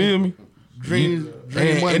 You feel me? Dreams.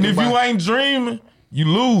 And if you ain't dreaming, you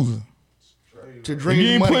losing. To dream, if you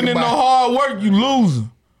ain't putting in no hard work, you losing.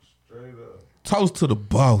 Toast to the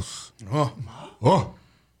boss.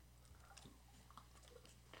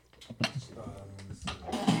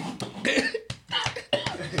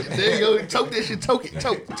 There you go. Choke that shit. Choke it.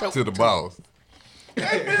 Choke. To the boss.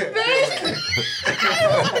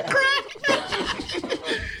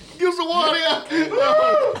 Give some water out.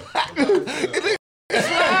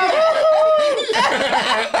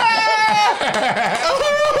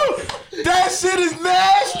 That shit is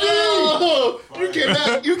nasty.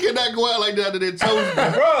 You cannot go out like that to that toast,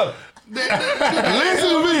 bro. Listen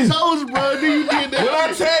to me. Toast, bro. You did that. When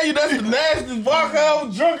I tell you that's the nastiest vodka I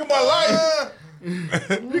ever drunk in my life.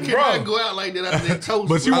 You cannot go out like that after that toast.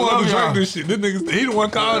 But you I want love to drink y'all. this shit. This nigga, he the one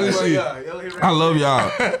called this shit. I love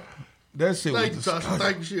y'all. That shit Thank you, was Tasha.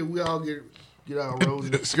 Thank you, shit. We all get our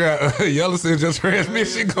roses. Scrap, Yellow said just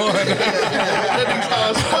transmission going. That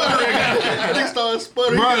nigga started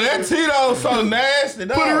sputtering. Bro, that Tito's so nasty.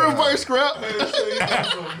 Put it real first, Scrap.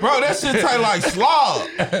 Bro, that shit taste like slob.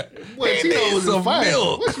 Boy, Tito was some fire.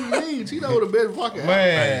 milk. What you mean? Tito the best fucking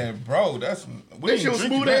Man, bro, that's... We That ain't shit was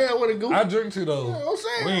drinking smooth that. ass with a goose. I drink too though. You know what I'm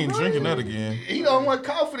saying? We ain't bro? drinking that again. He don't want to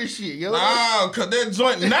call for this shit, yo. Nah, cause that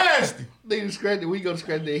joint nasty. They just scratch it. We gonna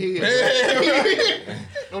scratch their head. Yeah.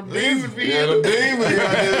 Them demons be Yeah, here. the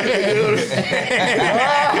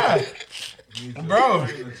demon. Bro,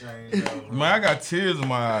 man, I got tears in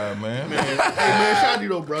my eye, man. Hey man, shout out to you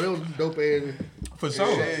though, bro. That was dope ass. For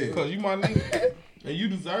sure. Cause you my nigga. And you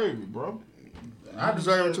deserve it, bro. I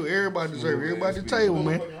deserve it too. Everybody deserve it. Everybody at the table,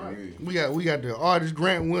 man. We got the artist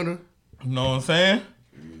grant winner. You know what I'm saying?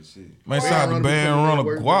 Man, shout out to Band Runner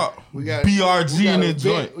Guap. We got BRG in that vet.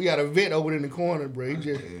 joint. We got a vet over in the corner, bro. He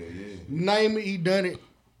just name it. He done it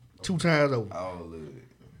 2 times over.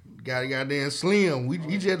 Got goddamn Slim.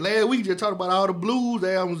 He just last week just talked about all the blues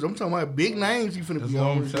albums. I'm talking about big names. He finna That's be what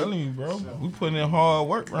on. I'm telling you, bro. We putting in hard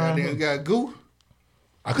work right Goddamn now. got Goo.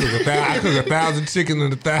 I cook 1,000 chicken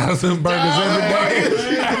and 1,000 burgers every day.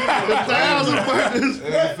 1,000 burgers.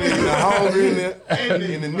 The hungry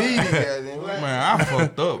and the needy, goddamn. Man, I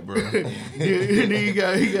fucked up, bro. And then he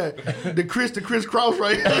got the Chris Cross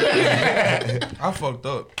right here. I fucked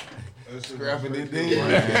up. Scrapping the demon.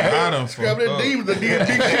 Man, I done fucked Scrapping them up. demons that did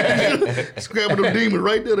big shit. Scrapping them demons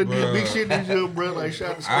right there that did big shit this year, bro. Like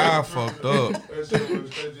shot the I scrap. fucked up.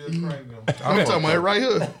 I'm talking about it right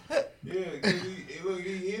here. Shit,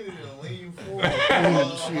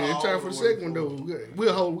 it's time for the second one though. We're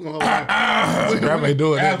gonna hold on. Scrap ain't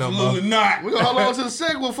doing that no more. Absolutely not. We're gonna hold on to the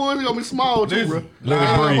second one for it's gonna be small too, bro. Let it I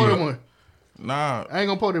ain't gonna breathe. pour that one. Nah, I ain't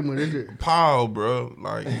gonna pour that one. That's it. Paul, bro.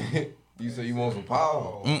 Like, You say you want some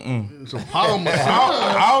power? Some Palmer.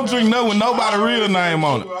 I don't drink nothing with nobody real name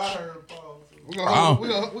on it. We're gonna hold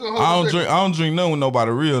I don't drink nothing with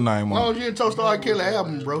nobody real name Why on it. don't you didn't toast the R. Kelly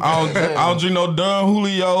album, bro? I don't drink no Don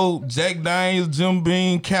Julio, Jack Daniels, Jim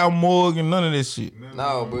Beam, Cal Morgan, none of that shit.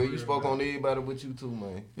 No, bro, you spoke on everybody with you too,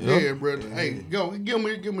 man. Yeah, bro. Hey, go give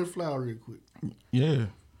me the flower real quick. Yeah.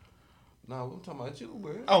 No, I'm talking about you,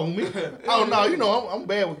 bro. Oh me? Oh no, you know I'm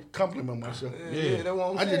bad with complimenting myself. Yeah, that's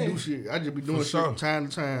what I'm I just saying. do shit. I just be doing For shit sure. from time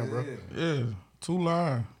to time, bro. Yeah. 2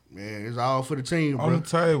 line. Man, it's all for the team, On the bro.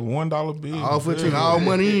 table, $1 bill. All for the team. All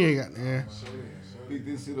money in. Goddamn. Pick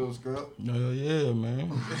this shit up, scrap. Yeah,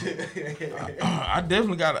 man. I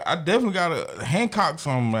definitely got a Hancock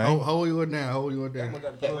something, man. Hold yours down. Hold yours down. That one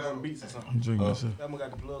got the plug on the beats or something. I'm drinking that shit. That one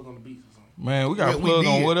got the plug on the beats or something. Man, we got Yeah, a plug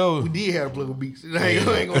on whatever. We did have a plug of beats. I ain't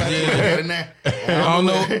gonna have to look at it now. I don't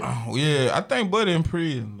know. Yeah, I think Buddy in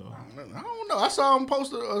prison though. I don't No, I saw him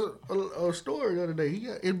post a story the other day. He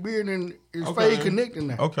got his beard and his fade connecting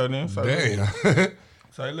now. Okay, then. Damn.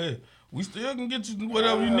 Say less. We still can get you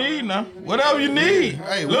whatever you need now. Whatever you need.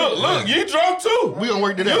 Hey, look, you drunk too. We gonna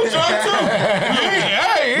work that out. You drunk too.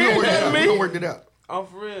 We gonna work that out. me. We gonna work that out. I'm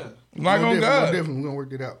for real. Like on God. Definitely, we gonna work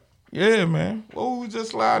that out. Yeah, man. Well, we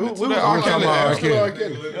just sliding into We that gonna R. Kelly. R. Kelly. R. R.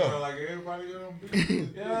 Kelly. Like everybody got them beats. We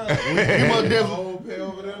most definitely.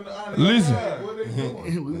 Over there in the audience. Listen. What they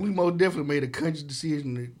doing? We most definitely made a conscious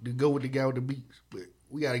decision to go with the guy with the beats, but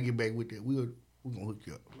we gotta get back with that. We gonna hook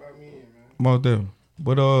you up. Most definitely.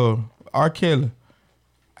 But R. Kelly,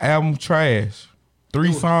 album trash.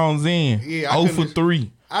 3 songs in. Yeah, I 0 couldn't for listen.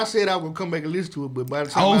 3. I said I would come back and listen to it, but by the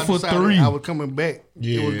time Oh I for decided 3. I was coming back,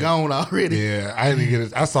 it was Yeah. gone already. Yeah, I didn't get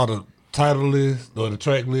it. I saw the title list or the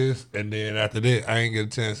track list, and then after that, I ain't get a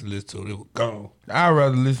chance to listen to it. It was gone. I'd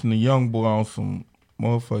rather listen to Young Boy on some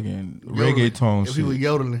motherfucking reggaeton If he was shit.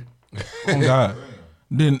 yodeling. Oh, God.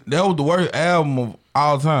 Then that was the worst album of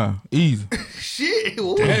all time. Easy. Shit.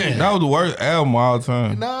 That was the worst album of all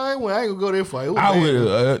time. Nah, I ain't gonna go there for it. It was I bad.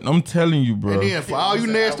 would. I'm telling you, bro. And then for all you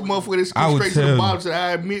nasty motherfuckers I that would straight to tell the you. bottom, so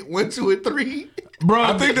I admit 1, 2, and 3. Bro,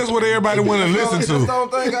 I think that's what everybody want to listen That's to. the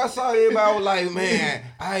only thing I saw. Everybody was like, man,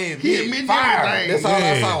 I He admit admitted fire. everything. That's all I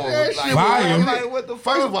Yeah. saw. That Was shit like, Fire. I'm like, what the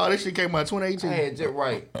fuck? First of all, this shit came out 2018. I had just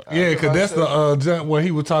right. Yeah, because that's the junk where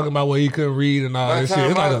he was talking about where he couldn't read and all By that the shit.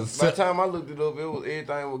 It's like time, a by the time I looked it up, it was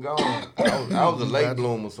everything was gone. I was a late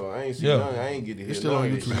bloomer, so I ain't see Yeah. nothing. I ain't get to hear It's still on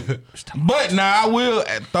none of YouTube. this shit. but now I will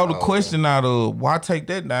throw the question out of why take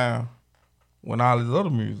that down when all his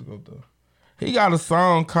other music up there. He got a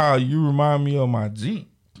song called "You Remind Me of My Jeep."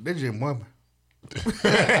 That's just bumping. I think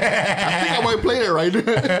I might play that right now.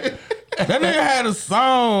 That nigga had a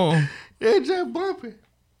song. That's just bumping.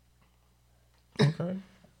 Okay.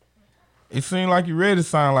 It seemed like you read it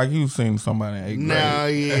sound like he was singing to somebody in 8th grade. Nah,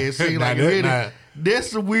 yeah, it seems Nah, like that- really. nah.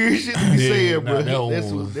 That's some weird shit to be Yeah, saying, nah, bro.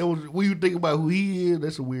 that That was when you think about who he is.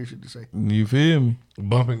 That's some weird shit to say. You feel me?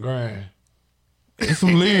 bump and grind. It's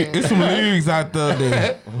some lyrics out there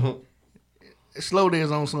that Slow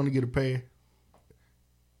dance on something to get a pass.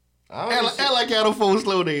 I don't Act like y'all don't folks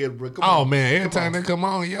slow dance, bro. Come Oh on, man, every time they come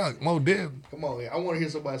on, y'all more dead. come on. I want to hear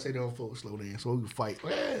somebody say they don't folks slow dance so we can fight.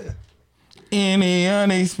 any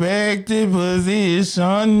unexpected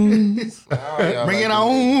positions Bring it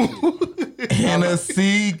on. in a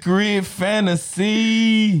secret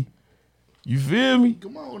fantasy. You feel me?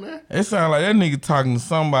 Come on now. It sound like that nigga talking to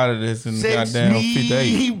somebody that's in the Sex goddamn me,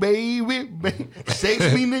 58. baby. Sex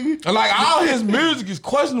me, nigga. Like all his music is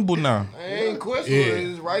questionable now. I ain't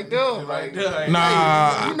questioning. It's right there. Like,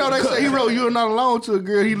 Nah, You know they say he wrote "You're Not Alone" to a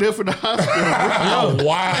girl he left in the hospital. Oh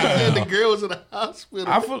wow! And the girl was in the hospital.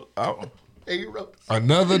 I feel, And he wrote,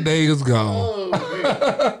 Another day is gone. oh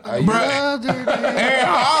man. bruh. Other day. Aaron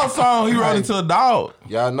Hall song he wrote it to a dog.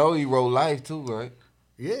 y'all know he wrote Life too, right?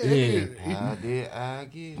 Yeah. How did I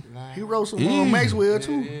get life? He wrote some Yeah. Maxwell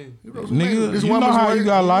too. Yeah. He wrote some Nigga, Maxwell. This you know woman's how you work.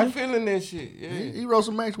 got I'm life. feeling that shit. Yeah. He wrote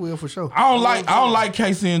some Maxwell for sure. I don't like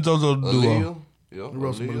Casey and JoJo duo. Aaliyah. Yeah, He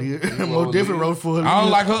wrote some Aaliyah. Aaliyah. Most different wrote for Aaliyah. I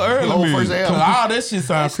don't like her early Whole music. first album. Cause all that shit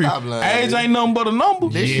sound Hey, creepy. stop lying, Age man. ain't nothing but a number.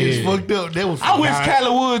 That shit's fucked up. That was I wish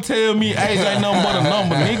Callie would tell me age ain't nothing but a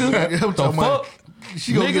number, nigga. I'm The talking about- fuck?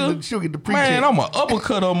 She gonna Nigga, she'll get the pre Man, I'm a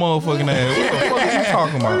uppercut her motherfucking ass. What the fuck you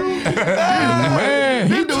talking about? Man,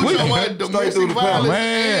 he This dude talking tweaking. about domestic the violence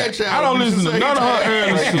Man, and child I don't abuse listen to at the none of her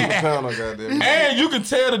same early time. shit. Pound, goddamn. And you can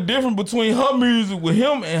tell the difference between her music with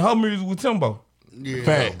him and her music with Timbo. Yeah.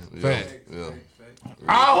 Fact. Yeah.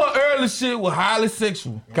 All her early shit was highly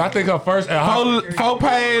sexual. I think her first album. Four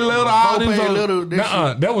paid little, all Don't these pay a other- little. That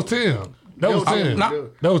Nuh-uh, that was Tim. That was Tim. nah.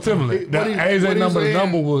 That was Timberlake. What That he- AJ what he number. The saying?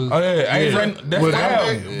 number was. Oh yeah, Age ain't- that's Well, the that-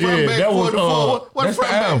 album. Front back, that was, 4 to 4. What that's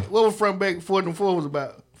front the album. back? What was front back 4 to 4 was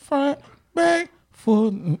about? Front, back,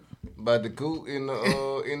 foot. By the coot in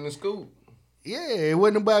the scoop. Yeah, it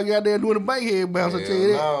wasn't about goddamn doing the bankhead bounce. I tell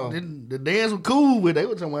you that. Hell no. The dance was cool, but they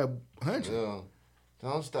were talking about 100. Yeah.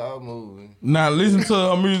 Don't stop moving. Now listen to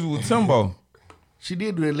her music with Timbo. She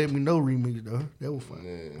did do that "Let Me Know" remix though. That was fun.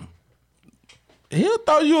 Yeah. He'll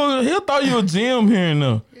throw you a gem here and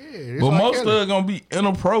there. Yeah, it's But like most of Kelly. it gonna be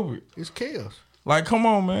inappropriate. It's chaos. Like, come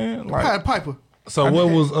on, man. Like, Pied Piper. So what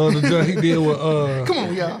was the jump he did with Come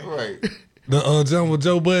on, y'all. Right. the jump with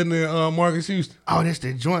Joe Budden and Marcus Houston? Oh, that's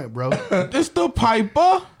that joint, bro. this the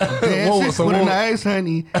Piper. Dancing so with a what- nice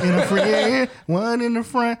honey and a friend, one in the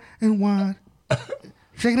front and one.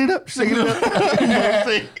 Shaking it up, shaking it up. You know what I'm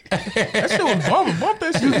saying? That shit was bumping. Bump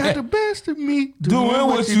that You shit. got the best of me. Doing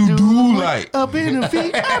what you do like. Up in the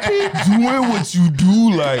VIP. Doing what you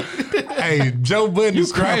do like. Hey, Joe Budden You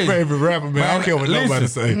is my crazy. favorite rapper, man. I don't care what nobody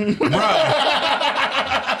say. Bruh.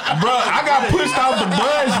 I got pushed off the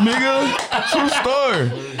bus, nigga. True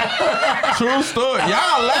story.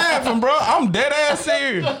 Y'all laughing, bro. I'm dead ass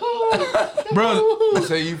serious, bro.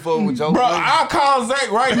 Say you fuck with Joe. Bro, I'll call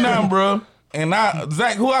Zach right now, bro. And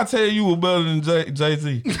Zach, who I tell you was better than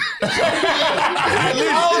Jay-Z? Those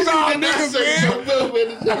all niggas, man.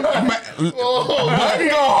 Button go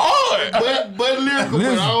hard. But lyrical,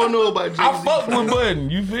 but I don't know about Jay-Z. I fuck with Button,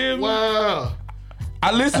 you feel me? Wow.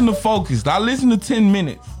 I listen to Focused. I listen to 10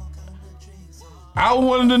 Minutes. I was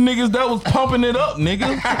one of the niggas that was pumping it up,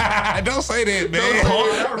 nigga. Don't say that, man.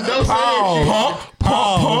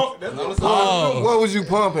 Pump. What was you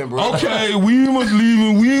pumping, bro? Okay, we was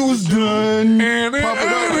leaving. We was done. Y'all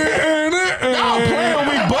playing with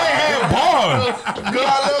me, but had bars. God,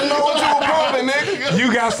 let them know what you were pumping, nigga.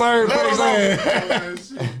 You got served, Let face them ass.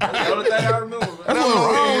 That's the only thing I remember. Let them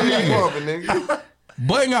know what you pumping, nigga.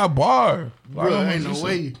 But got bars. Bro, ain't no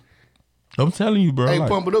way. I'm telling you, bro. Hey, like,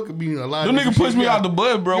 pump it up could be a lot them of niggas push me out the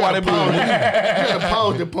bus, bro. Why they be pause. like, You gotta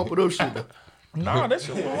pause that pump it up shit though. nah, that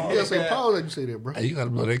shit was You hard. gotta say pause that you say that, bro. Hey, you gotta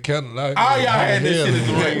blow that candle out. All y'all had that shit as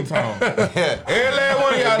a ringtone. Every last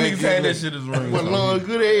one of y'all niggas had that shit as a But ringtone. long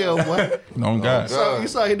good hell, boy. No, God. You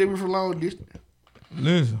saw hit that from long distance.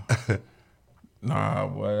 Listen. Nah,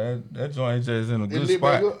 boy, that joint just in a It good lit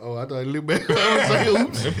back spot. up. Oh, I thought it lit back up. I was like,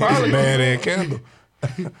 oops. It probably Bad ass candle.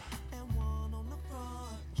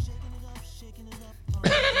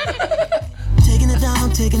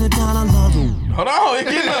 Taking it down, I love you. Hold on, it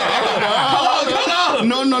get up. Hold on.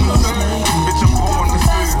 No. Man,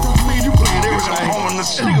 you playing everything. That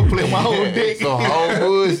nigga play my whole deck. The whole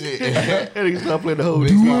bullshit. That nigga start playing the whole deck.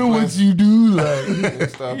 Doing what you do, like.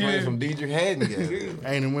 Start playing some Deidre Haddon again.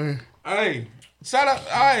 Ain't it, man? Hey, shout out.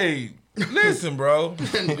 Hey, listen, bro.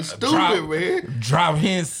 Stupid, man. Drop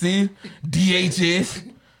Hennessy, DHS.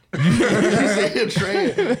 He said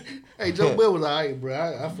trash. Hey, Joe Bell was alright, bro.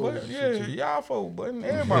 I fuck But with yeah, that shit. y'all fuck with Button.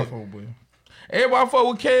 Everybody fuck with Button. Everybody fuck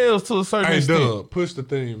with Kels to a certain Hey, extent. Doug, push the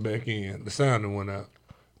thing back in. The sound that went out.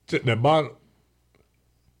 That bottom.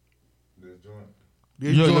 This joint.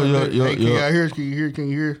 This Yeah, joint, yeah, hey, yeah, can yeah. y'all hear? Can you hear? Can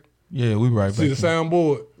you hear? Yeah, we right See back. the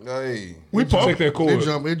soundboard? Hey, We Check pumping. that It chord.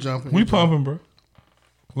 jumping. We pumping, bro.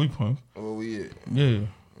 We pumping. where we at? Yeah.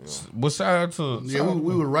 But shout out to Yeah,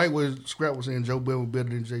 we were right where Scrap was saying Joe Bell was better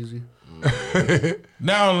than Jay-Z.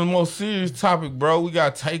 now on the most serious topic, bro. We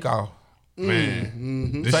got Takeoff.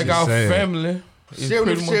 Man. This shit Takeoff sad. family. is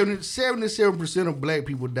pretty much- 77% of black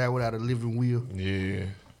people die without a living will. Yeah.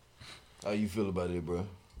 How you feel about it, bro? Man,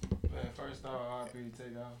 first off, RP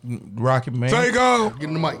take off. Rocket Man. Take off. Get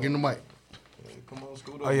in the mic. Get in the mic. Come on,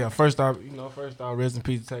 scoot Oh yeah, first off, rest in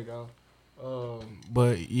peace, take off.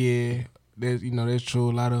 But yeah, that's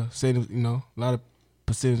true. A lot of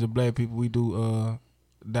percentage of black people we do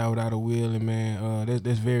die without a will, and man,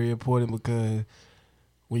 that's very important because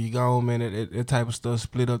when you gone, man, that type of stuff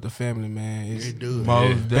split up the family, man. It's It does.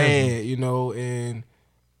 Most definitely. bad, and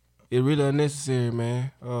it really unnecessary,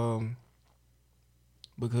 man.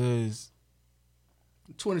 Because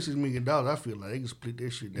 $26 million, I feel like they can split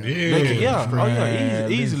that shit down. Yeah.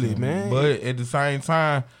 easily, listen, man. But at the same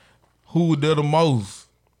time, who did the most?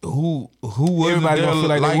 Who wasn't Everybody there gonna feel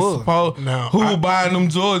like they was. supposed? Now, Who buying them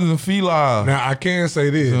Jordans and Fila? Now, I can say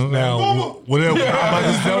this. Now, whatever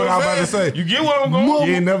I'm about to say. You get what I'm going?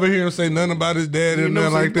 You ain't never hear him say nothing about his dad You and never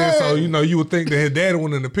nothing like say that. So, dad. you would think that his dad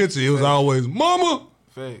went in the picture. It was always, Mama.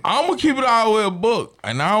 I'm gonna keep it all the way a book,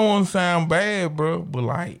 and I don't want to sound bad, bro, but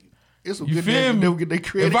like. It's some You good feel dads that me? never get their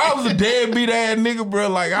credit. If I was a deadbeat ass nigga, bro,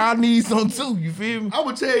 like I need some too. You feel me? I'm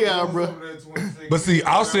gonna tell y'all, bro. But see,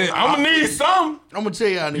 I said, I'm gonna need some. I'm gonna tell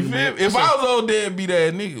y'all, You nigga, feel man. me? If I was old deadbeat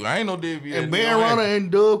ass nigga, I ain't no deadbeat ass And nigga. Ben Runner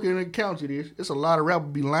and Doug can account to this. It's a lot of rappers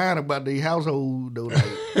be lying about their household though. Like,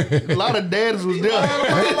 a lot of daddies was there. A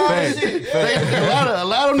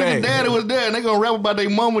lot of niggas daddy was there, and they gonna rap about their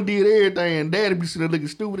mama did everything, and daddy be sitting there looking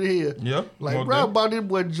stupid as hell. Yeah. Like, bro, I bought this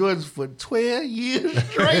boy Jordans for 12 years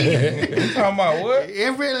straight. You talking about what?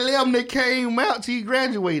 Every album that came out till he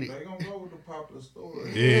graduated. They gonna go with the popular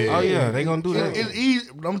story. yeah. Oh yeah, they gonna do that. It's easy.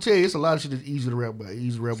 I'm gonna tell you, it's a lot of shit that's easy to rap about.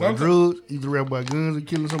 Easy to rap about Sometimes- drugs, easy to rap about guns and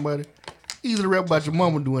killing somebody. Easy to rap about your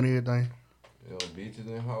mama doing everything. Yo, bitches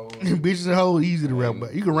and hoes. Bitches and hoes, easy to rap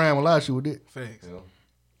about. You can rhyme a lot of shit with that. Facts. Yo.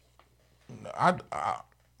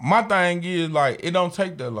 My thing is like it don't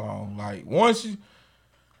take that long. Like once you,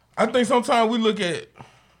 I think sometimes we look at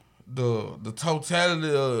the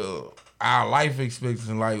totality of our life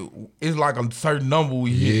expectancy. Like it's like a certain number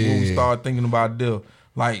we hit when we Yeah. start thinking about death.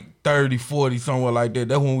 Like 30, 40, somewhere like that.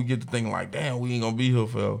 That's when we get to thinking like, damn, we ain't gonna be here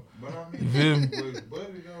forever. But I You feel me? mean, but Buddy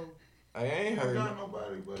though, I ain't he heard. got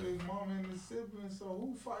nobody but his mama and his siblings, so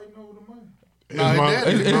who fighting over the money? Nah,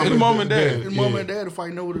 His mom and dad. His mom and dad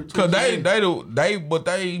fighting over the Cause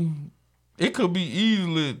it could be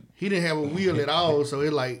easily. He didn't have a will at all, so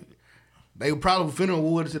it like they probably finna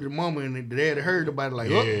award it to the mama, and the dad heard about it like,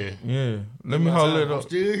 oh, Yeah. Let me hold it I'm up.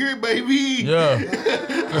 still here, baby. Yeah.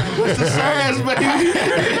 What's the signs, baby?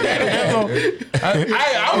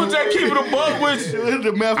 I was just keeping a buck with you. The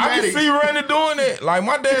I can mathematics. see Randy doing it. Like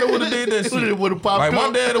my dad would have did that shit. Would've popped Like my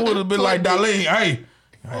up. dad would have been like, Darlene, hey,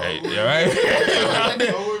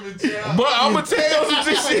 but I'm gonna tell you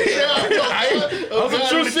some shit. Some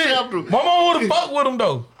true shit. My mom would have fucked with him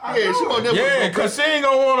though. Yeah, she won't never. Yeah, cause she ain't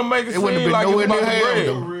gonna want to make it It wouldn't seem have like been it's nowhere about near the half bread.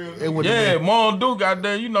 though. It wouldn't Yeah, have Mom Duke got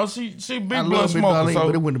there. You know, she been. big I blood love Miss smoker. Darlene, So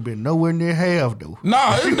but it wouldn't have been nowhere near half though.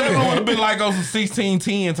 nah, it definitely would have been like on some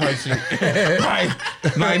 16-10 type shit.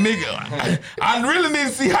 like nigga, I really need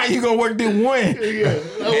to see how you gonna work this one. Yeah,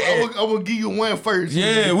 I'm gonna give you one first.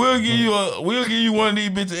 Yeah, we'll give you one of these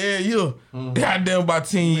bitches every year. Goddamn, about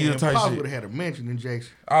 10 years type Pops shit. would have had a mansion in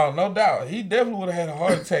Jackson. Oh, no doubt. He definitely would have had a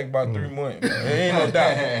heart attack about 3 months. Man. Ain't no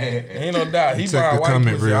doubt. Ain't no doubt. He Check buying the white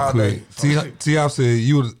comment pussy real all quick. day. T.I. said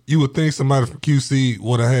you would think somebody from QC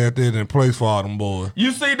would have had that in place for all them boys.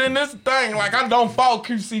 You see, then this thing, like, I don't fault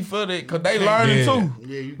QC for that because they learning Yeah. too.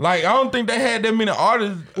 Yeah, Like, I don't think they had that many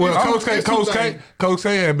artists. Well, I'm- Coach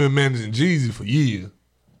K had been managing Jeezy for years,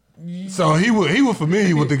 so he was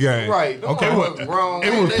familiar with the game. Right. Okay. It was wrong.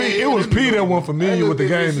 It was P that wasn't familiar with the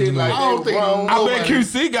game. Shit like I don't think wrong. I bet nobody-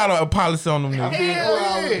 QC got a policy on them niggas.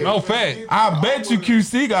 Hell yeah. No fact. I bet you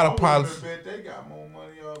QC got a policy. bet they got more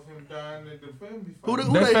money off him dying than the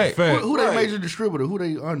family. That's fact. Who they major distributor? Who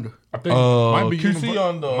they under? I think QC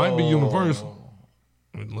on the might be Universal.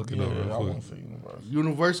 Look it up Yeah, real I quick. want to see Universal.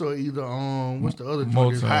 Universal or either what's the other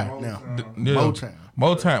joint that's Motown. hot now? Yeah. Motown.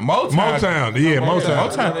 Motown.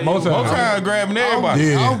 Motown. Motown grabbing everybody.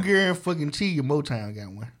 Yeah. I don't guarantee you Motown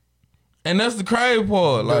got one. And that's the crazy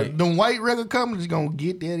part. Like, Them white record companies gonna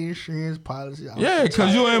get that insurance policy. yeah,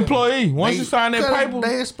 because you're an employee. Once you sign that 'cause paper,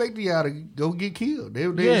 they expecting y'all to go get killed. They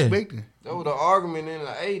Yeah. expecting. That was the argument in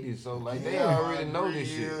the 80s, so like they already know this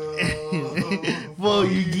shit. Before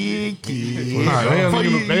you get killed. Nah,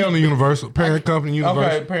 they on the Universal parent company.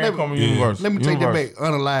 Universal. okay, parent company Yeah. Universal. Let me take that Universal.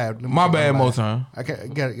 back. Unalived. Let me My take bad, unalived. Motown. I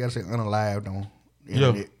gotta say unalived on the Yeah.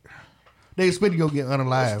 internet. They expect you to go get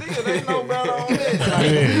unalived. Still, they know about all that.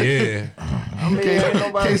 Yeah. I mean, ain't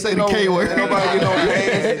nobody Can't say the K word. Ain't nobody get no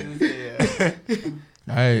passes.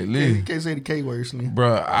 Hey, You Lee, can't say the K word, Slim.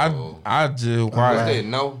 bro, I just What's watched. that?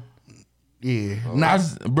 No. Yeah.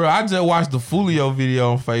 I just watched the Fulio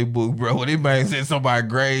video on Facebook, bro. Where they man said somebody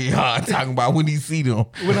grade talking about when he see them.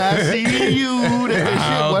 When I see you, that's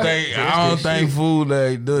that shit, boy. I don't think fool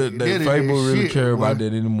that That is Facebook that really shit, care about boy.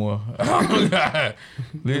 that anymore.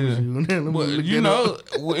 Listen, but you know,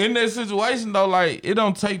 in that situation though, like it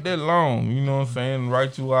don't take that long. You know what I'm saying?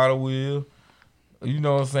 Write you out a will. You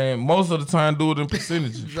know what I'm saying? Most of the time, do it in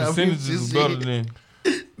percentages. Percentages is better than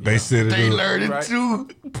They set it They up. learned it too.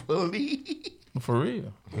 Police. for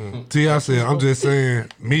real. T.I. said, I'm just saying,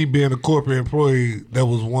 me being a corporate employee, that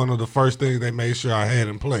was one of the first things they made sure I had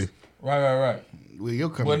in place. Right. Well, your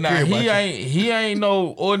But company now care about he ain't no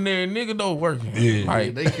ordinary nigga though working. Yeah.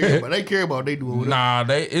 Like, They care about they do whatever. nah,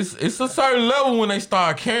 it's a certain level when they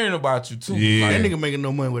start caring about you too. Yeah. That nigga making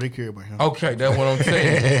no money, but they care about him. Okay, that's what I'm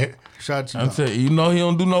saying. Shout out to I'm you. saying, you know he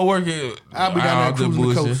don't do no work. I'll be down there just cruising the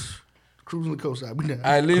bullshit. coast. Cruising the coast, I'll be down.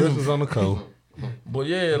 I listen, Christmas on the coast. but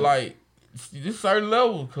yeah, like this certain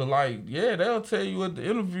level, cause like yeah, they'll tell you at the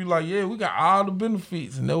interview like yeah, we got all the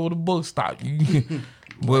benefits, and that where the book stop.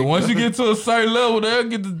 But once you get to a certain level, they'll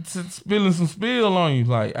get to spilling some spill on you.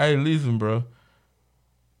 Like, hey, listen, bro,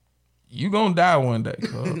 you gonna die one day.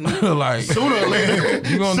 Cuz. Like Sooner or later.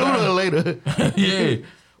 you gonna Sooner die. or later. Yeah,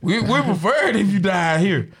 we prefer it if you die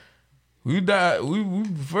here. We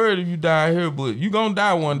prefer it if you die here, but you gonna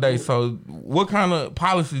die one day. So what kind of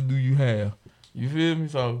policies do you have? You feel me?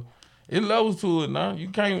 So it levels to it now. You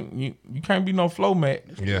can't be no flow mat.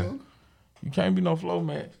 Yeah. You can't be no flow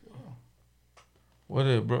mat. What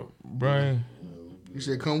is it, bro? Brian? You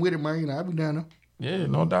said, come with it, man. You know, I'll be down there. Yeah,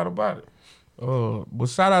 no doubt about it. But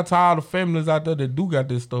shout out to all the families out there that do got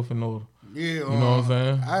this stuff in order. Yeah, You know what I'm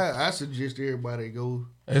saying? I suggest everybody go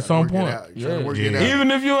At some try to work point, it out. Try to work Yeah. it out.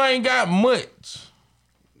 Even if you ain't got much,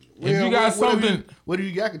 if Well, you got something, whatever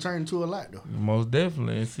you got can turn into a lot though. most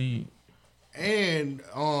definitely. And see, And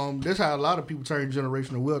that's how a lot of people turn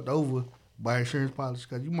generational wealth over by insurance policy.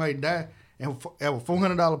 Because you might die and have a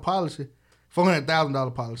 $400 policy,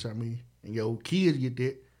 $400,000 policy. I mean, and your kids get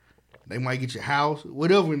that. They might get your house,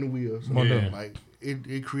 whatever in the wheels. So, Yeah. like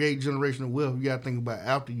it creates generational wealth. You got to think about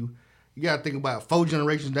after you. You got to think about 4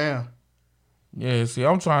 generations down. Yeah, see,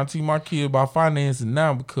 I'm trying to teach my kids about financing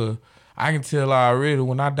now because I can tell already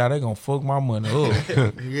when I die, they gonna fuck my money up.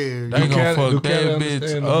 Yeah, They gonna fuck that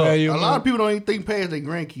bitch up. a lot of people don't even think past their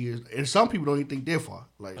grandkids, and some people don't even think that far.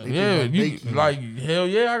 Like, they Yeah, think you they kids. like hell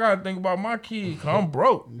yeah, I gotta think about my kids. 'Cause I'm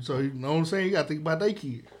broke. So you know what I'm saying? You gotta think about their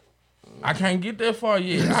kids. I can't get that far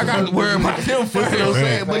yet. I got to worry about them first. You know what I'm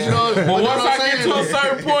saying? But you know, But but once I get to a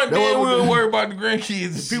certain point, That's then what we'll worry about the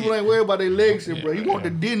grandkids. And people shit. ain't worried about their legacy, bro. You want the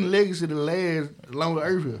Denton legacy to last along the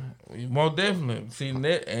earth here. Most definitely. See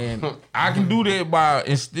that, and I can do that by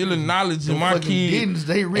instilling knowledge in my fucking kids, Dentons,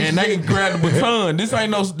 they rich and they as can grab the baton. This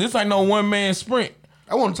ain't no one man sprint.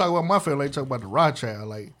 I want to talk about my family. Like talk about the Rothschild.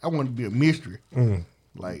 Like I want to be a mystery.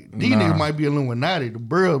 Like these niggas might be Illuminati. The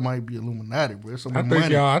Burrows might be Illuminati, bro. So I much think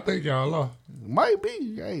money y'all are. might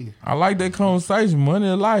be. Hey, I like that conversation. Money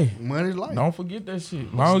is life. money's life. Don't forget that shit.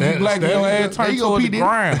 As long as you Stand- black, your stand- ass there turn you go, toward P. the Diddy.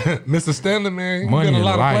 grind. Mr. Stanley, man, you Money been a is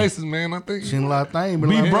lot life. of places, man. I think. Seen a lot of things.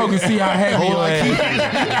 Be broke and see how happy your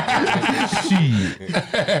ass.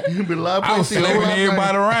 Shit. Been a lot of I was places. slapping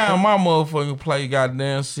everybody around my motherfucking play,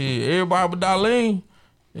 goddamn shit. Everybody but Darlene.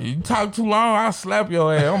 You talk too long, I'll slap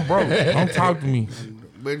your ass. I'm broke. Don't talk to me.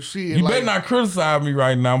 But shit, You like, better not criticize me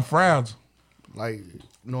right now. I'm fragile. like,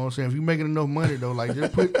 you know what I'm saying? If you making enough money though, like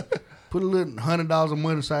just put a little $100 a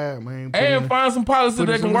month aside, man. Put And in- find some policy put in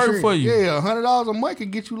that can some work insurance. for you. Yeah, $100 a month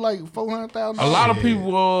can get you like $400,000. A lot of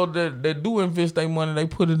people that do invest their money, they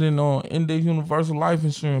put it in index universal life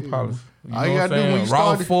insurance policy. You All know you what I'm gotta do when saying? you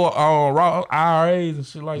started- Raw IRAs and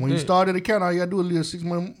shit like When that. you start an account, all you gotta do is live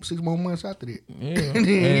 6 more months after that. Yeah. And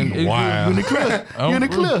then And Wow. you in the clear. You in the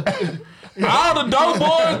clear. all the dope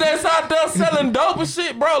boys that's out there selling dope and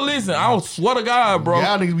shit, bro. Listen, I swear to God, bro.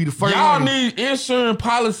 Y'all niggas be the first Y'all one. need insurance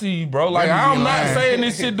policy, bro. Like Y'all I'm be not lying. saying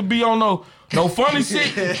this shit to be on no funny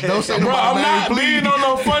shit. Don't say Bro, I'm nobody not name, being please. on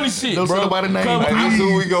no funny shit, Don't say bro. nobody name, 'Cause please. I- That's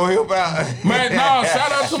who we gonna help out. Man, no,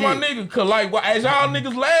 shout out to my nigga. Cause like as y'all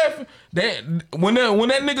niggas laughing, that when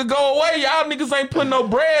that nigga go away, y'all niggas ain't putting no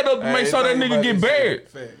bread up to make sure that nigga get buried.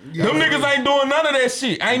 Them niggas ain't doing none of that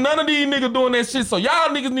shit. Ain't none of these niggas doing that shit. So y'all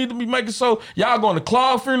niggas need to be making sure y'all going to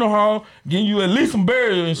Clark Funeral Home, getting you at least some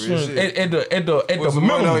burial insurance shit. at the Put some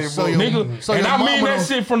money minimum, on your book. nigga. so and your I mean mama that don't-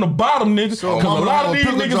 shit from the bottom, nigga. So Cause a mama lot don't of these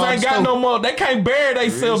pick a niggas job ain't got stove. no more. They can't bury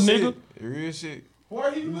themselves, nigga. Real shit. Why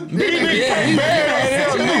he looking These niggas can't bury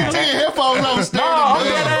themselves, nigga. Take your headphones off, No, I'm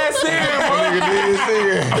dead ass serious, bro.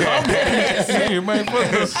 I'm dead ass serious, man.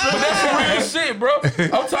 Fuck this. But that's some real shit, bro.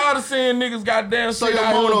 I'm tired of seeing niggas goddamn So shit your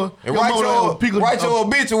out here. mama, And write your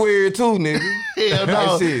obituary too, nigga. hell no.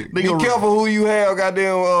 Like shit. Be Nigga, careful who you have,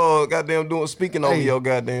 goddamn doing speaking over Hey, your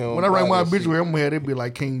goddamn. when I write my body and shit. obituary, I'm gonna have it be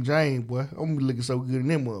like King James, boy. I'm gonna be looking so good in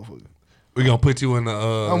them motherfuckers. We gonna put you in the.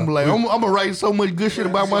 I'm like, I'm gonna write so much good shit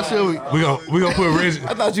about myself. we gonna put Reggie.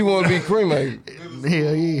 I thought you want to be cremated.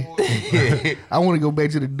 Hell yeah. I want to go back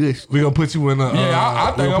to the dust. We gonna put you in the. Yeah,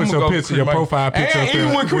 I we think gonna I'm put gonna your go picture, your cremation. profile picture. And up there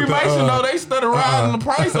even with the, cremation, though, they started riding the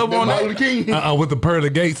price up on Martin that. Luther King. with the pearly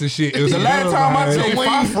gates and shit. It was The last time I checked,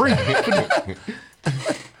 Wayne. 5 free.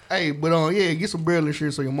 Hey, but yeah, get some burial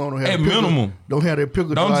insurance so your mom don't have At that pickle, minimum. Don't have that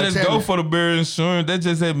pickle Don't jar just go talent. for the burial insurance. That's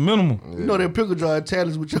just at minimum. You know that pickle jar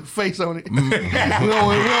talents with your face on it. we don't want to do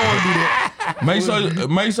that.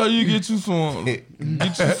 Make sure you get you something to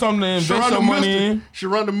invest your money in.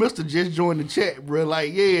 Sharonda Mister just joined the chat, bro.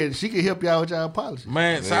 Like, yeah, she can help y'all with y'all policy.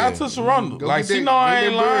 Man, shout out to Sharonda. Go Like get she that- know I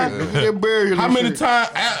get ain't that lying. burial- get that burial How many insurance.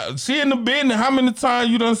 times she in the business? How many times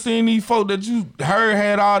you done seen these folk that you heard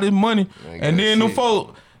had all this money, and then them shit.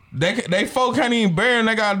 folk they folk can't even bury, and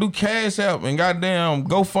they gotta do cash out and goddamn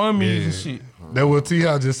GoFundMe's and shit. That what T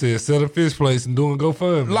Hop just said. Sell a fish place and doing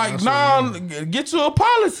GoFundMe. Like, nah, get you a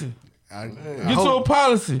policy. Get you a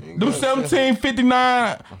policy. Them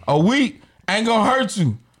 $17.59 a week ain't gonna hurt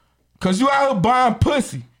you, cause you out here buying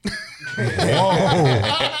pussy. Put a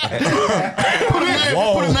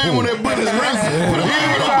name on that business.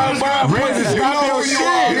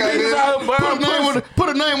 Put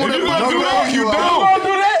a name on that business. You don't do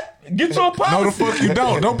that. Get your policy. No, the fuck you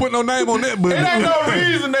don't. Don't put no name on that. But It ain't no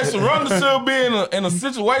reason that Sharonda should be in a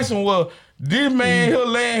situation where this man here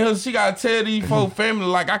laying here, she gotta tell these folk family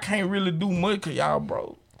like I can't really do much cause y'all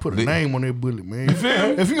broke. Put a name on that bullet, man.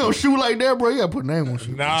 feel me? If you gonna shoot like that, bro, you gotta put a name on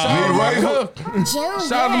shit. Shout out to my cousin.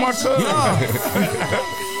 Shout out to my cousin.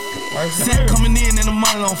 Set coming in and the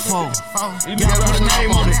money on fold. He gotta put a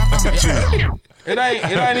name on it. It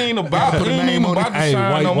ain't even about it. Ain't even about the hey,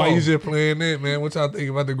 shine no why more. you just playing that, man? What y'all think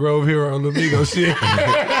about the Grove Hero Lamigo shit?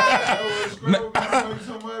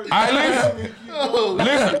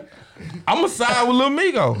 Listen, I'ma side with Lil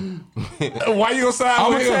Migo. Why you gonna side I'ma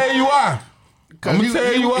with him? tell you why. I'ma he-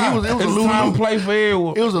 tell he- you why. it was a It's lose-lose. time to play for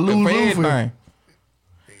everyone. It was a lose-lose for him.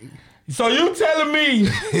 So you telling me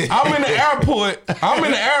I'm in the airport,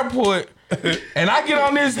 and I get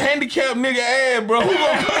on this handicapped nigga ass, bro. Who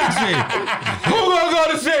gonna go to jail? Who gonna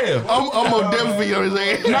go to jail? I'm gonna definitely on his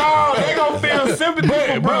ass. No, they gonna feel sympathy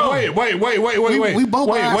for bro. Wait. We both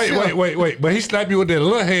by ourselves. Wait. But he slapped you with that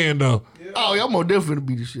little hand though. Oh, y'all more definitely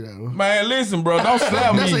beat the shit out of him. Man, listen, bro, don't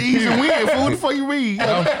slap me. That's an easy win, fool. What the fuck you mean? You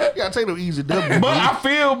gotta take them easy W. But I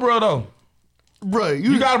feel, bro, though, bro,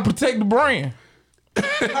 you gotta protect the brand.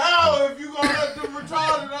 How if you gonna let them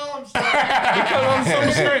retarded arms Because on some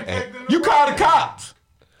shit, you call the cops.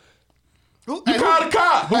 You call the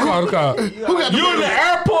cops. Who called the cop? Who got You in the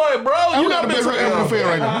airport, bro. You got the best record in the NFL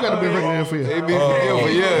right now. You got the best record in the NFL. They be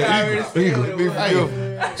forgiven, Eagles be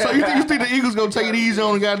forgiven. So you think the Eagles gonna take it easy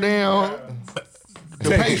on the goddamn the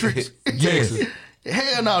Patriots? Yes.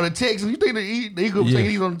 Hell no, the Texans. You think the Eagles take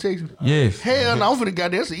it easy on the Texans? Yes. Hell no, I'm finna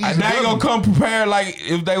goddamn. That's an easy. They ain't gonna come prepared like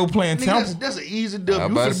if they were playing Nigga, Temple. that's an easy W. I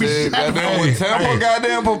You about to finna be say, shot. goddamn, with Temple,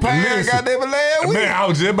 goddamn prepared, Listen. goddamn last week. Man, I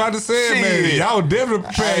was just about to say it, man. Shit. Y'all definitely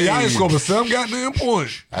prepared. Y'all ain't Hey. scored some goddamn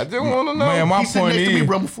points. I just want to know. Man, my He sitting point next to me, is,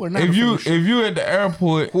 bro, before now, if you before if you at the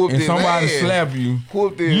airport Whooped and his somebody ass. slap you,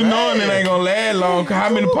 Whooped his you knowing it ass. ain't gonna last long. 'Cause how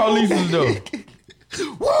many police is there?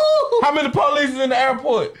 How many police is in the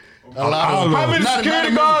airport? A lot of them. How many Not security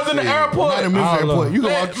in guards in the Memphis. airport? Not in Memphis All of airport. them. You go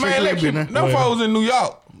out Man, straight let to keep, them folks in New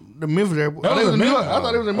York. the Memphis airport. That Oh, they was was in in New York. Memphis. I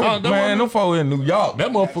thought it was in Memphis. Man, them folks in New York. That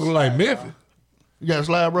motherfucker like Memphis. You got to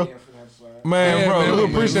slide, bro. Man, Yeah, bro. man, we look,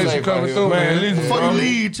 appreciate you coming through, Man, man. listen, Before bro. you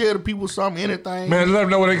leave, tell the people something, anything. Man, let them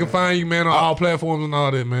know where they can find you, man, on all platforms and all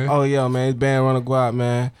that, man. Oh yeah, man, it's Band Runner Guap,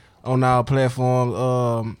 man. On our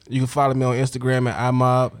platforms, you can follow me on Instagram at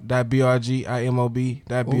imob.brg,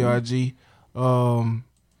 imob.brg.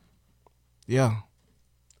 Yeah.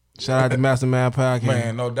 Shout out to Mastermind Podcast.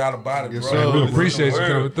 Man, no doubt about it, bro. sir. We appreciate you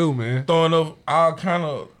coming through, man. Throwing up all kind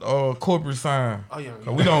of corporate sign. Oh yeah.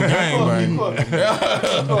 'Cause we don't game, man.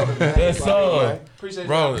 Yes, sir. Appreciate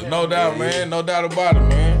Bro, no doubt, man. No doubt about it,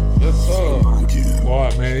 man. Yes, sir. Boy,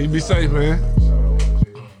 man, you be safe, man.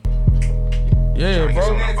 Yeah,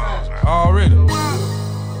 bro. Already.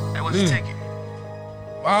 Listen.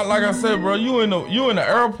 Like I said, bro, you in the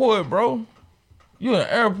airport, bro. You in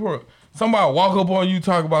the airport. Somebody walk up on you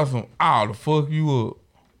talk about some, the fuck you up.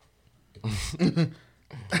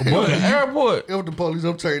 But in the airport. If the police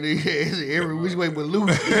up turn their heads every which way but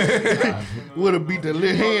loose, would have beat the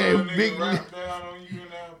little hand big.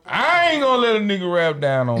 I ain't gonna let a nigga rap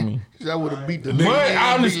down on me. I would have beat the. But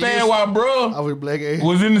I understand why, I bro, was black ass.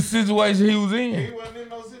 was in the situation he was He in. wasn't in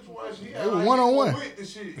no situation. He It was one-on-one. with the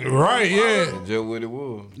shit. Right, yeah. Just what it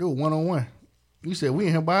was. It was 1-on-1. You said we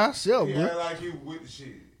in here by ourselves, He bro. act like he was with the shit.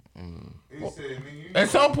 He said, nigga, you At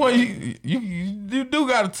some point, you do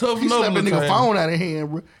gotta toughen He up. slapped a the little nigga time. phone out of hand,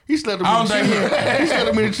 bro. He slapped him I in the don't chin. think- He slapped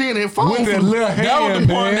him in the chin and phone. With that flew. little That was hand,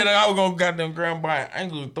 the point man. that I was gonna goddamn grab by an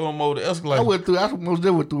ankle and throw him over the I escalator. went through. I most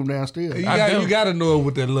never threw him downstairs. You gotta know it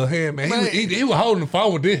with that little hand, man. He was holding the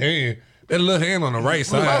phone with this hand. That little hand on the right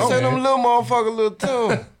side. I said them man. little motherfucker little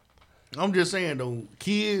too. I'm just saying though,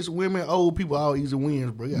 kids, women, old people, all easy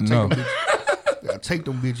wins, bro. You gotta take No. them bitches. You gotta take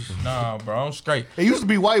them bitches. Nah, bro, I'm straight. It used to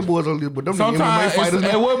be white boys on this, but them niggas MMA Sometimes fighters.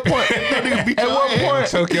 at what point? nigga beat At your what ass. point?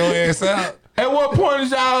 Choke your ass out. At what point is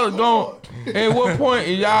y'all going? At what point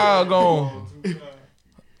is y'all going?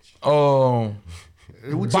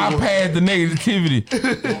 Bypass the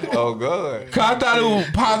negativity. Oh God. Cause I thought it was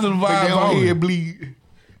positive They vibes on only. head bleed.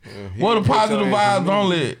 What the positive vibes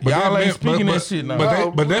only? Y'all ain't that- speaking but- that shit now.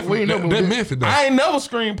 But that We ain't never that been- Memphis though. I ain't never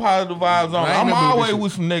screamed positive vibes on. I ain't I'm never always been-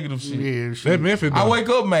 with some negative shit. Yeah, That shit. Memphis I though. wake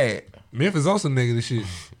up mad. Memphis on some negative shit.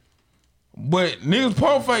 But niggas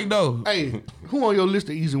pump fake though. Hey, who on your list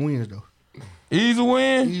of easy wins though? Easy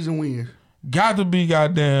win. Easy wins. Got to be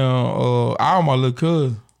goddamn all my little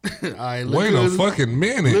cousins. All right, look Wait a fucking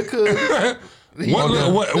minute. Look,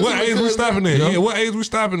 What age we stopping at? Yeah, what age we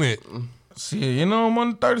stopping at? Shit, you know I'm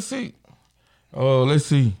on the 36. Let's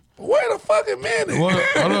see. Wait a fucking minute. Hold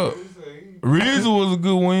up. Reezy was a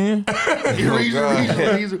good win.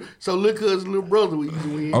 Reason. So look, cuz little brother was easy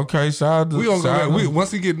win. Okay, shout out to We gonna go shout back. out to- Once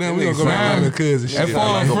he get down, we gonna go back to the cousin And shit. for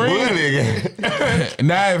a friend, Nigga.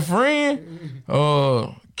 now a friend,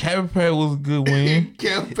 Cabin Pat was a good win.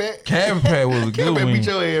 Cap Pat. Cabin Pat was a Cap good Pat win. beat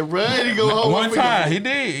your ass, bro. He go home. One time, he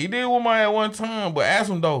did with my ass one time, but ask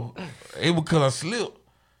him though, it was because I slipped.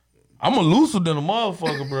 I'm a looser than a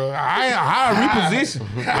motherfucker, bro. I reposition.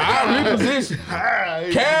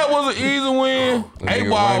 Cab was an easy win. Nigga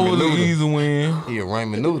A-Ball Raymond was an Luda. easy win. He a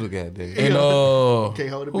Raymond Noodle goddamn. And Can't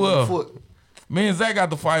hold it who with the else? foot. Me and Zach got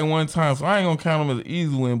to fight one time, so I ain't gonna count them as an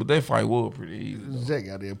easy win, but that fight was pretty easy. Zach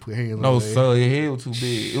got there put hands on No, his sir, his head was too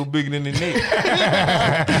big. It was bigger than the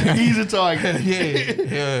neck. Easy target.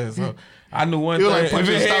 yeah. So I knew one It thing. was like If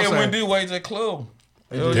punching his a stop head sign. went this way, just club. him.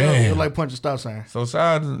 It was like punching stop sign. So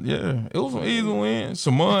shout out to, it was an easy win.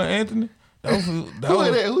 Shamon Anthony. That was Who is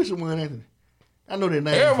that? Who's Shamon Anthony? I know that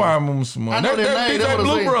name. Everybody remember Shamon. I know That that name, DJ that's what I'm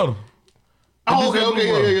Blue saying. brother. Oh, DJ Blue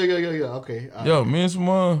brother. okay, yeah. Okay. All right. Yo, me and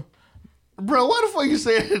Shamon. Bro, why the fuck you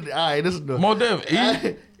said? All right, this is the. More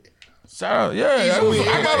Devin. Shout out. Yeah. Easy win.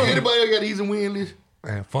 I got him. Anybody else got an easy win list?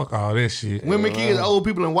 Man, fuck all that shit. Women, kids, old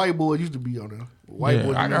people, and white boys used to be on there. White Yeah,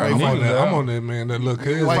 boys. I got white a boys. I'm on niggas that. out. I'm on that, man. That little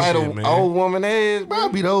cousin Fight shit, a man. old woman ass, Bro, I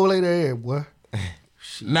beat the old lady ass, boy.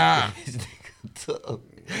 Nah.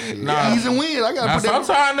 Easy wins. I got Now, to put that.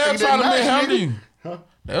 sometimes they'll take try to that notch, mishandle nigga. you.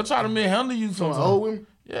 They'll try to mishandle you Old sometimes. women.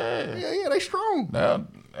 Yeah. Yeah, they strong.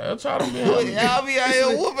 They'll try to mishandle you. Y'all be out here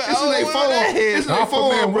whooping This is old they women phone. ass. This is they I'm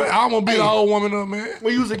phone, bro. gonna beat Hey, the old woman up, man.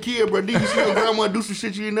 when you was a kid, bro, did you see your grandma do some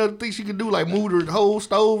shit you didn't never think she could do, like move the whole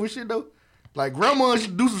stove and shit though? Like grandma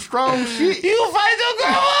should do some strong shit. You fight your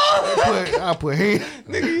grandma? I put hand.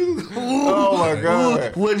 Oh my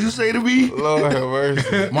God. What'd you say to me? Lord have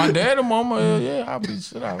mercy. My dad and mama, yeah, I beat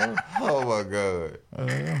shit out of her. Oh my God. Y'all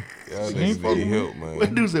ain't niggas fucking need help, man.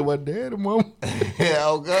 What dude say? My dad and mom. Yeah,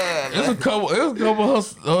 oh God. It's a couple of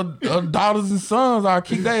her daughters and sons. I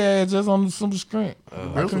kick their ass just on some screen.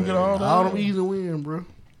 I couldn't get all that. All them easy win, bro.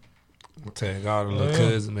 Tag all the little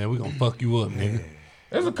cousins, man. We gonna fuck you up, nigga.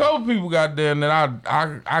 There's a couple people got there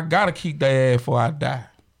that I gotta kick their ass before I die.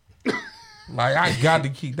 Like I got to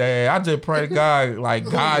kick their ass. I just pray to God, like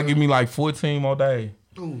God give me like 14 more days.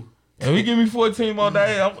 If he give me 14 more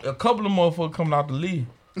days, a couple of motherfuckers coming out the league.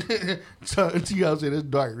 T.I. said it's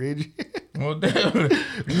dark, Reggie. Well, damn.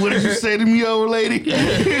 What did you say to me, old lady?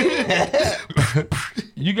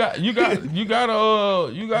 You got to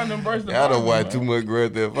embrace the. Y'all don't vibe, watch man. too much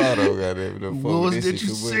Grand Theft Auto, goddamn. What was that you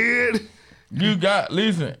said? You got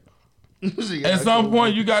listen. At some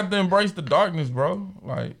point, you got to embrace the darkness, bro.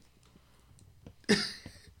 Like,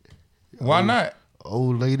 why not?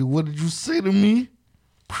 Old lady, what did you say to me?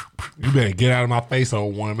 You better get out of my face,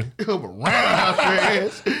 old woman. I'm around your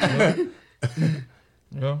ass.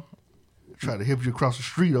 Yeah, Try to help you across the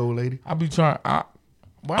street, old lady. I be trying. Old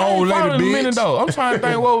Old lady, lady, in a minute bitch. though. I'm trying to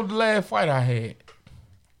think what was the last fight I had.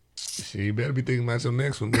 Shit, you better be thinking about your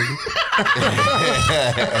next one, nigga.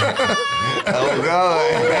 Oh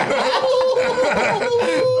God.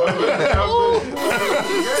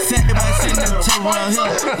 Send by send them to around here.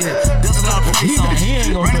 Yeah, this is all the He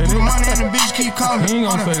ain't gonna say Running through that. money and the bitch keep calling. He ain't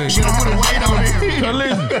gonna say that. She gonna put a weight on it. Cause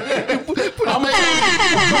listen,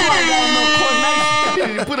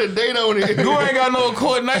 Put a date on it. you ain't got no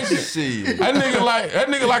coordination. Shit. That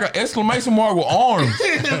nigga like an exclamation mark with arms.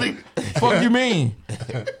 Fuck you mean?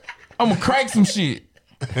 I'ma crack some shit.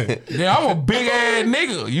 Yeah, I'm a big ass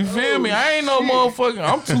nigga. You feel me? I ain't no motherfucker.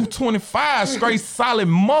 I'm 225 straight solid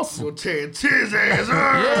muscle. Gonna tear his ass.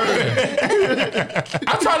 I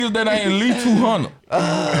try to get that ain't at least 200.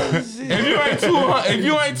 If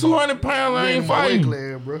you ain't 200 pounds, I ain't fighting.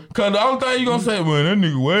 Bro. Cause the only thing you gonna say, man, that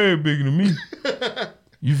nigga way bigger than me.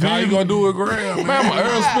 You feel How me? you gonna do it, Graham? Man, I'm an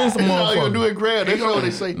Earl Spencer That's all you gonna do motherfucker. it, grab. That's all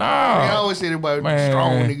they say. Nah. They always say about Man.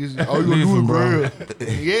 strong niggas. All you gonna Listen, do bro. is grab.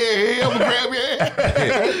 Yeah, I'm gonna grab your ass.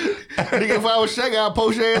 Nigga, if I was shaking, I'd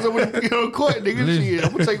post your ass over the court, nigga. Listen. Shit,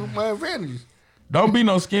 I'm gonna take my advantages. Don't be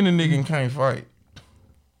no skinny nigga and can't fight.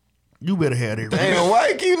 You better have that. Damn, why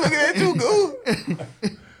you keep looking at you, Goo?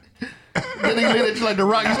 That nigga look at you like the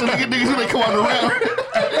Rock. You still look at niggas when they come out the ramp.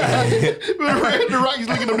 The Rock used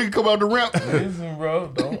to look at them niggas come out the ramp. Listen, bro.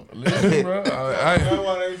 Don't listen, bro. That's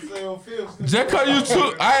why they say on film. Just cause you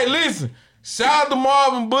took, hey, listen. Shout out to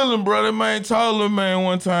Marvin Bullen, bro. That man told him, man,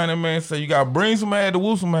 one time, that man said, you gotta bring some ass to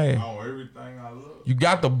whoop some ass. On everything I love. You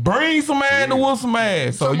got to bring some ass to whoop some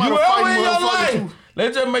ass. So Somebody you fight ever in your motherfucker, life, too.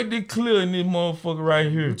 let's just make this clear in this motherfucker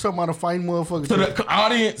right here. Talking about a fighting motherfucker. To the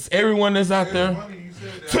audience, everyone that's out there, Funny you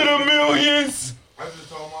said that. to the millions. I just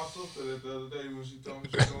told my sister that the other day when she told me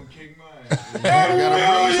she was gonna kick mine. You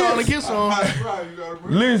gotta bring something to kiss on. That's right, you gotta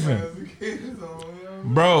bring Listen. some ass to kiss on, you know?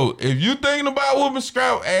 Bro, if you thinking about whooping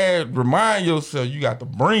scrap ass, remind yourself you got to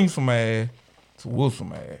bring some ass to whoop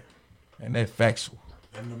some ass. And that's factual.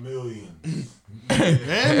 And the millions. And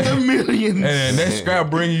the millions. And that scrap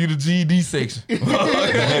bringing you to GED section.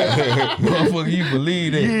 Motherfucker, you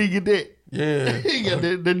believe You that. didn't get that. Yeah. You got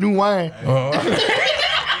the new wine.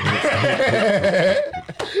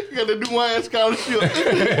 You got the new wine scholarship.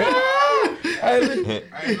 I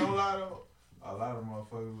ain't no lie though. A lot of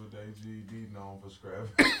motherfuckers with that AGD known for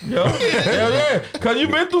scrapping. Yeah. Cause you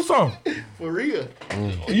been through something. For real.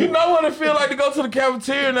 You know what it feel like to go to the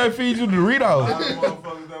cafeteria and they feed you Doritos.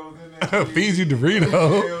 Motherfuckers that was in there. Feeds you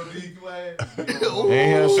Dorito. LD class.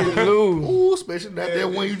 Ain't have shit to lose. Ooh, especially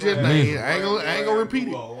that one you just named. I ain't gonna repeat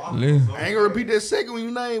it. Listen, I ain't gonna repeat that second one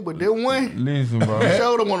you named, but that one, listen, bro. I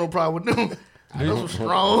sure don't want no problem with them. Those were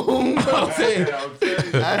strong. I'm telling you.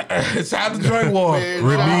 Shout out to drink water. Man,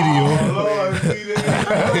 Remedial. Lord, see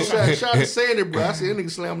that? Shout out to Sandy, bro. I said that nigga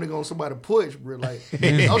slammed nigga on somebody's porch, bro. Like,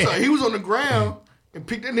 I'm sorry, he was on the ground and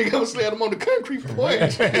picked that nigga up and slammed him on the concrete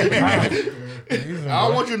porch. I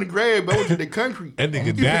don't want you in the grave, but I want you in the concrete. That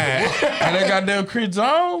nigga died. And that goddamn Chris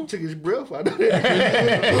Jones. Took his breath. I know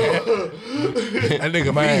that. That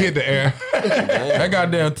nigga feet hit the air. That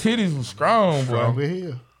goddamn titties was strong, bro. Over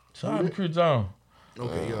here. Shout out to Chris Jones.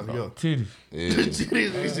 Okay, yo. Titties. Yeah,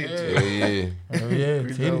 Titties. yeah. Oh, yeah,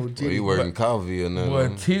 titties. Well, you working coffee or nothing?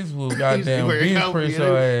 Boy, tits was goddamn He's bench out press there.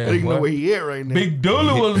 your I ass. don't even know boy. where he at right now. Big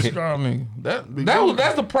Dooley was a strong nigga.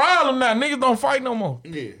 That's the problem now. Niggas don't fight no more.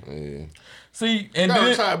 Yeah. Yeah. See, and Gotta then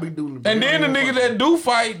retire Big Dooley. and then the niggas that do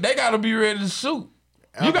fight, they gotta be ready to shoot.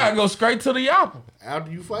 You gotta go straight to the yapper.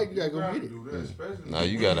 After you fight, you gotta go get it. Now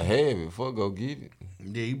you gotta have it before go get it.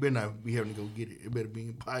 Yeah, you better not be having to go get it. It better be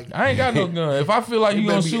in pocket. I ain't got no gun. If I feel like you You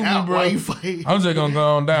gonna better be shoot me, out bro, while you fight. I'm just gonna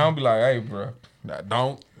go on down. I'll be like, hey, bro, nah,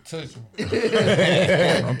 don't touch me.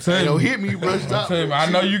 I'm telling Don't you. hit me, bro. Stop. Tell me, I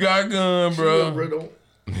know you got a gun, Bro, bro. don't.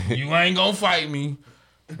 You ain't gonna fight me.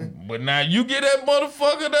 But now you get that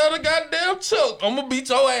motherfucker the other goddamn choke. I'm gonna beat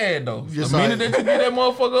your ass though. The Just minute like- that you get that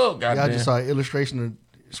motherfucker up, Y'all goddamn. just saw an illustration of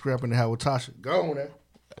scrapping the house with Tasha. Go on there.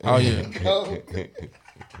 Oh yeah. Go.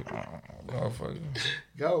 Motherfucker.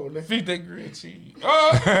 Go on there. Feed that green cheese.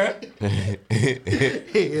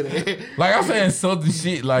 Like I'm saying something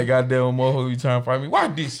shit like goddamn motherfucker you trying to fight me.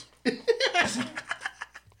 Watch this.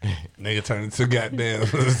 Nigga turned into goddamn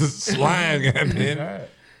slime, goddamn.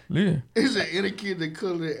 Yeah. He said, any kid that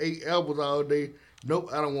could have ate apples all day, nope,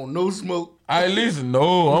 I don't want no smoke. Hey, listen,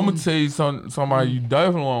 no, I'm gonna tell you somebody you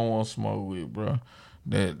definitely don't want to smoke with, bro.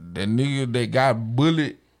 That nigga that got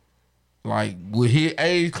bullied, like with his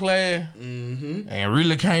age class, and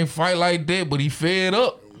really can't fight like that, but he fed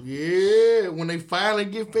up. Yeah, when they finally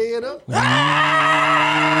get fed up. You fed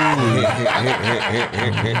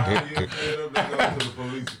up, they go to the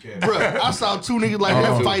police academy. Bruh, I saw two niggas like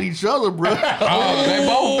that fight each other, bruh. Oh, they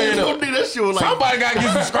both fed up. That shit was like, Somebody gotta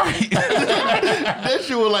get some straight. that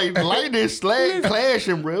shit was like lightning slag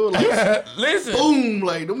clashing, bro. Like, Listen, boom,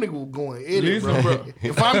 like them niggas were going at it, Listen, bro. bro.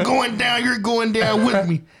 If I'm going down, you're going down with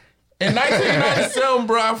me. in 1997,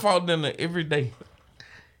 bro, I fought them every day.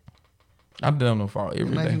 I damn fought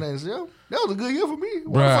every day. 1997, that was a good year for me.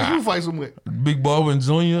 Why the Bruh. fuck you fight so much? Big Bob and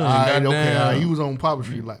Junior. And Alright, okay, goddamn- you was on Papa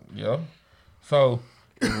Street, like. Yeah. So,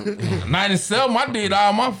 97, I did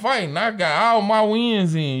all my fighting. I got all my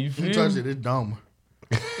wins in. You You feel touched me? it, it's dumb.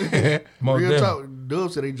 Most Real definitely. talk,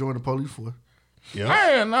 Dub said they joined the police for.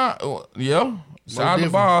 I ain't not. Yeah. Shout out to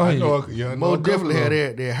different. ball I head. know, yeah, I know Mo a couple definitely of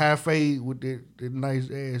had that high fade with that nice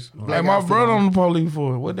ass. Like black my outfit brother on. on the police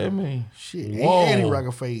for it. What that mean? Shit. Whoa. And he rock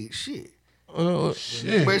a fade. Shit.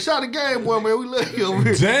 shit. Man, shout the game, boy, man. We love you over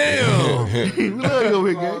here. Damn. We love you over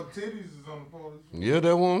here, Oh, gang. titties is on the police. Yeah,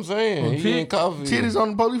 that's what I'm saying. He in coffee. Titties on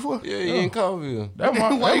the police for? Yeah, he in coffee. That's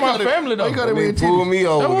my, Why that's you my call it- family why though. you call it They man pulled titties? me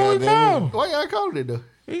That's over, what we goddamn. call him. Why y'all calling it though?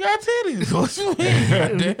 He got titties. What you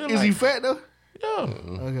mean? Goddamn, Is he fat though? Yeah.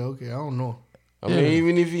 Okay, I don't know. I mean,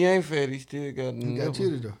 even if he ain't fat, he still got He got nipples.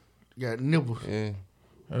 titties though. He got nipples. Yeah.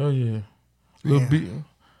 Oh yeah. Little B.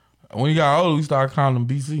 When he got older, we started calling him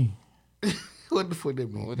BC. What the fuck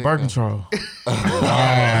that mean? What they Birth call- control.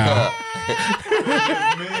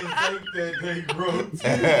 Men think that they grow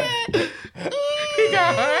titties.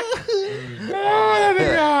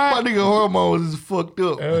 My nigga hormones is fucked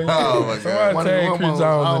up. Oh my God. My Somebody nigga tag Chris hormones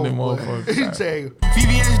Jones in them out, boy. motherfuckers. He tag.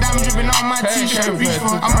 VVS diamond dripping on my t-shirt. Reach for,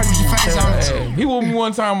 I'm put your face on it. He whooped me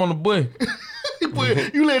one time on the butt.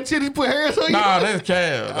 You let titties put hands on you? Nah, that's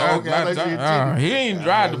Cal. Oh, okay, I thought you said He ain't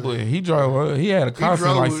drive the butt. He drove. He had a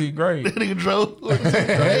constant like drove it. sixth grade. That nigga drove. That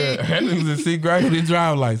nigga was in sixth grade with his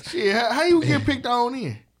drive license. Shit, how you get picked on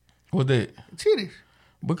in? What that? Titties.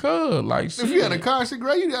 Because like If you had a car in sixth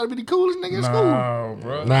grade, you gotta be the coolest nigga in school. Nah,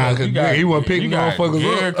 bro. Nah, 'cause You got- he wasn't picking you got motherfuckers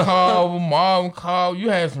Gary up. Carver, Marvin Carver. You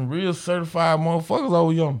had some real certified motherfuckers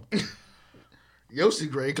over young. Your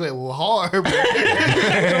sixth grade class was hard, bro.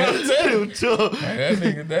 It was tough.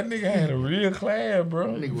 That nigga had a real class, bro.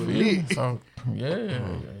 Nigga was You feel me? lit. So yeah.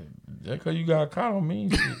 Just cause you got caught on me,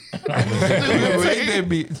 shit. Take that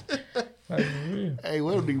bitch. Like, for real. Hey,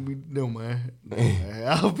 what nigga be no man?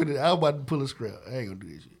 I was about to pull a scrap. I ain't gonna do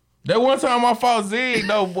this shit. That one time I fought Zig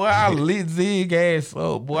though, boy, I lit Zig ass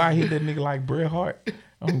up. Boy, I hit that nigga like Bret Hart.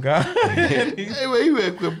 Oh God. Hey man, you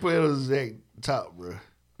better quit playing with Zach top, bro.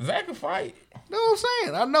 Zach can fight. Know what I'm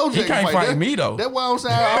saying? I know He Zach can't fight me though. That's why I'm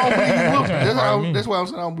saying I don't believe you whooped him. Fight me. That's why I'm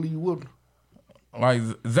saying I don't believe you whooped him. Like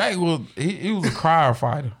Zach was, he was a crier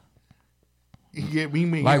fighter. He get me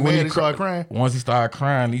mad Like when and he started crying. Once he started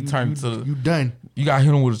crying, he turned to. You done. You got to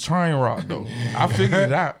hit him with a train rock though. I figured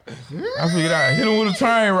it out. Hit him with a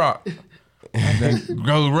train rock. And then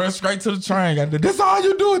go run straight to the train. That's all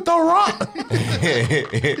you do is throw rock.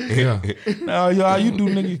 Yeah. No, y'all, you do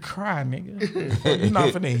nigga cry, nigga. You not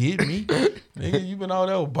finna hit me. Nigga, you been all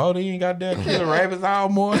there with Bodie and goddamn killing rabbits all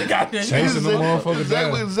morning. Goddamn Chasing the motherfucker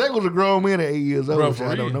down. Zach was a grown man at 8 years old. Bro, so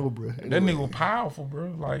I don't know, bro. That nigga was powerful,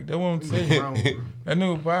 bro. Like, that what I'm saying. Wrong, bro. That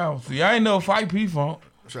nigga was powerful. See, I ain't never fight P-Funk.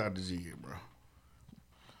 Shout out to Z, bro.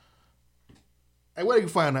 Hey, where you can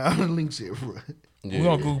find out the links here, bro? We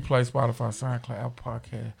on Google Play, Spotify, SoundCloud, Apple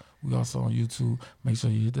Podcast. We also on YouTube. Make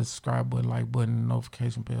sure you hit the subscribe button, like button, and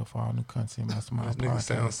notification bell for all new content. Mastermind This nigga Podcast.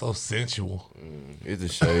 sounds so sensual. It's the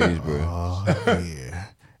shades, bro. Oh, yeah.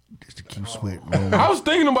 Just to keep sweat rolling. I was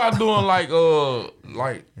thinking about doing like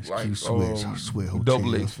Keep sweat hotel.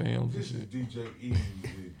 double X films and shit. DJ Easy.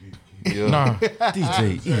 Yeah. Nah,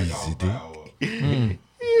 DJ Easy, dude.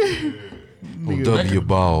 On Nigga, W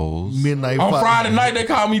balls. Midnight on Fox. Friday night they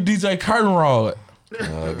called me DJ Curtain Rod.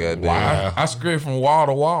 Oh, goddamn. I script from wall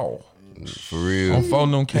to wall. For real. I'm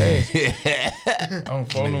phoning them cash. I'm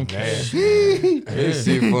phoning them cash. That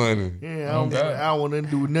shit funny. Yeah, I Oh, don't, God. I don't want to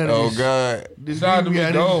do none of Oh, this. God. This Shout out to we me,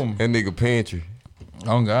 out Dome. That nigga pantry.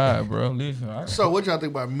 Oh God, bro. Listen, So what y'all think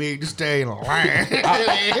about Meg Thee Stallion lying?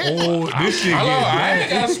 Oh, this shit hello, I get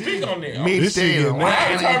ain't gotta speak on that. Meg Thee This shit Stallion get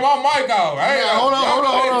I ain't lying. turn my mic off. I ain't Yeah, hold on, y'all hold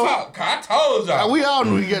on, go ahead and hold on. talk, 'cause I told y'all. We all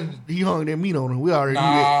knew he hung that meat on him. We already knew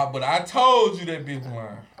that. Nah, but I told you that bitch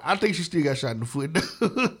lying. I think she still got shot in the foot.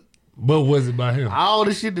 But was it by him? All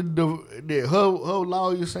the shit that her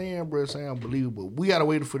lawyer saying, bro, sound believable. We gotta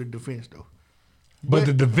wait for the defense though. But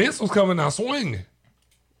the defense was coming out swinging.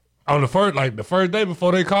 On the first day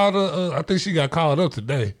before they called her, I think she got called up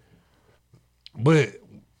today. But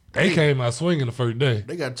they came out swinging the first day.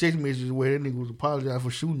 They got text messages where that nigga was apologizing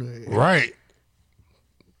for shooting her, Right.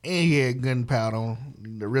 and he had gunpowder on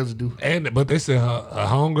the residue. But they said her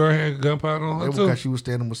homegirl had gunpowder on That her was too. because she was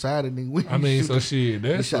standing beside it. Nigga. I mean, so shit, He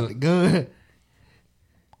that's shot the gun.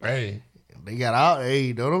 hey. They got out. Hey,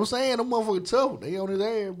 you know what I'm saying? Them motherfuckers tough. They on his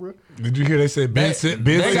ass, bro. Did you hear they said Ben Simmons?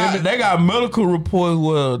 They got medical reports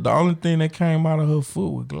where the only thing that came out of her foot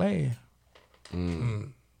was glass.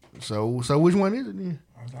 So which one is it then?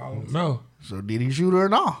 No, So did he shoot her or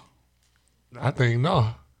not? I think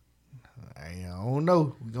no. I don't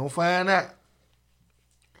know. We gonna find out.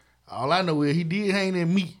 All I know is he did hang that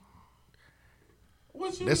meat.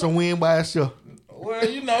 What you That's a win by itself. Well,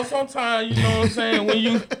 you know, sometimes, you know what I'm saying, when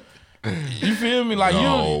you feel me, like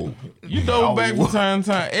you double back from time to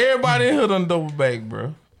time. Everybody in here done double back,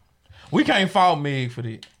 bro. We can't fault Meg for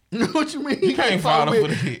that. What you mean? You can't fault her for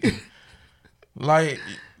that. Like,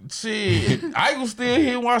 shit, I was still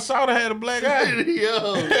here when I saw her had a black eye.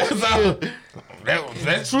 Yo. So,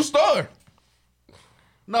 that's true story.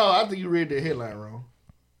 No, I think you read that headline wrong.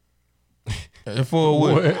 And for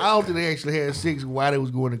what? I don't think they actually had sex while they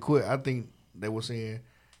was going to court. I think they were saying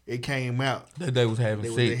it came out. That they was having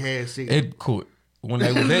sex. They had sex. At court. When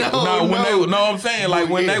they was at, No, no. I'm saying, like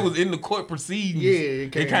when Yeah. they was in the court proceedings,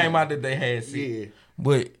 Yeah, it came out that they had sex. Yeah.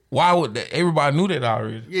 But why would that? Everybody knew that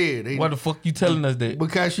already. Yeah, they, Why the fuck you telling us that?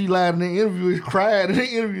 because she lied in the interview, cried in the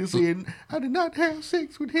interview, saying, I did not have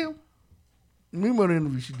sex with him. Remember the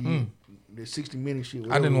interview she did? The 60 minute shit.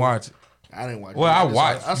 I didn't watch it. I didn't watch it. Well, I just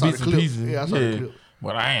watched saw bits the and clip. pieces. Yeah, I saw the clip.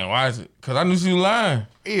 But I ain't watch it because I knew she was lying.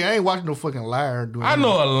 Yeah, I ain't watching no fucking liar doing I that.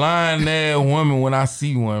 know a lying ass woman when I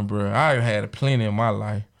see one, bro. I had plenty in my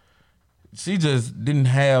life. She just didn't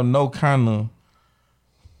have no kind of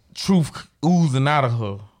truth oozing out of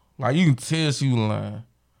her. Like, you can tell she was lying.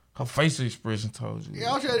 Her facial expression told you.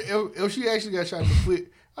 Yeah, if she actually got shot in the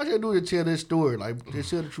foot, all she had to do is tell that story. Like, they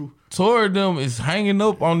tell the truth. Tori them is hanging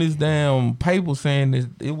up on this damn paper saying that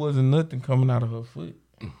it wasn't nothing coming out of her foot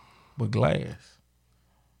but glass.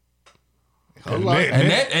 Her lawyer,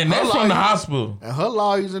 And that's from the lawyer- hospital. And her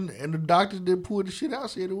lawyers and the doctors that pulled the shit out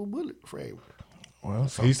said it was bullet fragment. Well,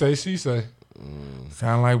 so He say, she say.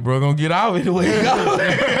 sound like bro gonna get out anyway.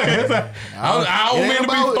 I don't mean to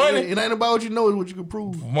be funny. It ain't about what you know, it's what you can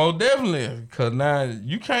prove. Most definitely. Cause now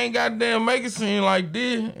you can't goddamn make it seem like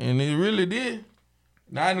this, and it really did.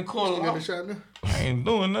 Now in the court, You got the shot now? I ain't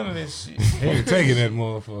doing none of that shit. He ain't taking that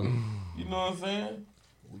motherfucker. You know what I'm saying?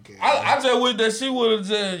 I just wish that she would have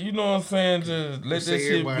just, you know what I'm saying, just let that Say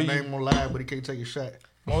shit everybody be. name on live, but he can't take a shot.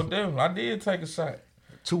 Most definitely. I did take a shot.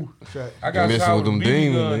 2 shots. I got messing shot with with a them BB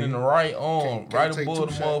demons, gun nigga. in the right arm, Can't right take above 2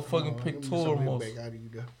 the shots. motherfucking Let me see pectoral some of muscle. that back out of you,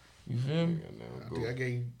 though. You feel me? I think I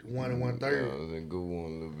gave you 1 and 1/3. That was a good one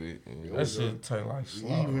a little bit. That shit take like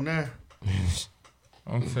slop. Even now.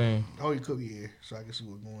 I'm saying, Oh, you cook yeah, so I can see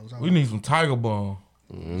what's going on. we need some Tiger Balm.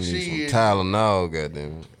 We need Shit. some Tylenol,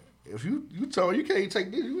 goddamn. If you told you can't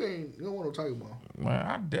take this, you don't want no Tiger Balm. Man,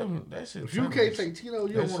 I definitely, that shit. If you taste can't like- take Tito,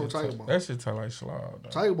 you don't want no Tiger Balm. That shit taste like slop.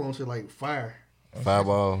 dog. Tiger Balm shit like fire.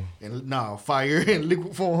 Fireball. And fire in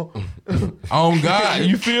liquid form. Oh God,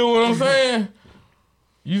 you feel what I'm saying?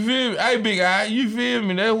 You feel me? Hey, big eye, you feel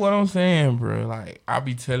me? That's what I'm saying, bro. Like, I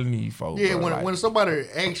be telling these folks. Yeah, bro, when like, when somebody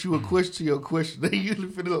asks you a question to your question, they usually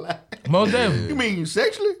finna lie. most definitely. You mean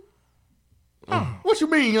sexually? What you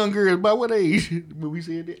mean, young girls? By what age? When we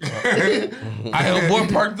said that, I had a boy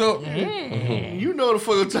perked up. you know the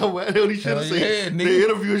fuck I'm talking about. What he should have Hell yeah, said. nigga. The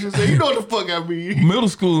interviewer should say, you know what the fuck I mean. Middle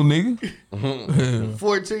school, nigga.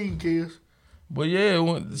 14 kids. But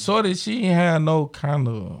yeah, shorty, she ain't had no kind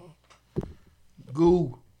of.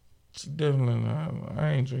 Goo. She definitely not.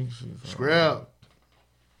 I ain't drinking shit. So. Scrap.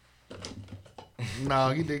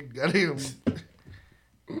 Nah, get that goddamn.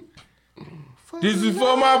 This is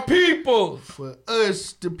for my people. For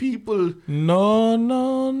us, the people. No,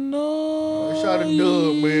 no, no. Shout out to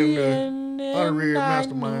Doug, man, the honorary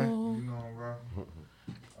mastermind. You know, bro.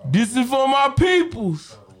 This is for my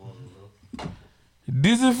peoples.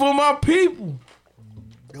 This is for my people.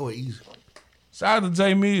 That was easy. Shout out to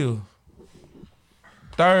Jay Mills.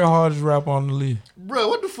 Third hardest rapper on the list. Bro,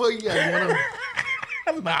 what the fuck you got going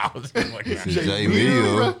on? Nah, I was just like, J. Mills,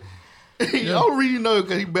 Mill. bro. I don't really know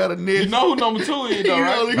because he better than this. you know who number 2 is, though,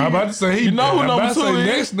 right? I'm about to say he. You know who I'm number about to two say is?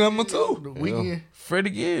 next number 2. The weekend. Freddie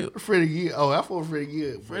Gill. Freddie Gill. Oh, I fought Freddie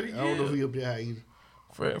Gill. Freddie I don't know if Gill. he up there high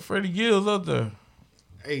either. Freddie Gill's up there.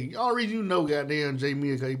 Hey, all reason you know goddamn J.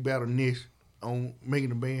 Mill because he battled Nish on making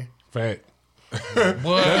the band. Fact.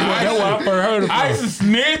 What? That's what I first heard of. Ice is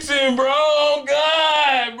snitching, bro. Oh,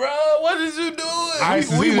 God, bro. What is you doing?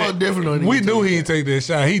 Ice We is- most definitely We need knew to he didn't take that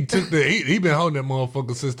shot. He took the. He been holding that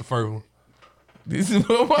motherfucker since the first one. This is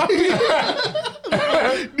for my people.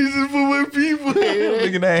 This is for my people.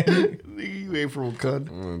 Look at that. Nigga, you ain't from Wakanda.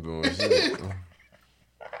 I'm doing shit.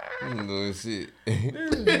 I'm doing shit.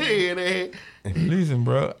 Yeah, that. Listen,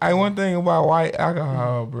 bro. One thing about white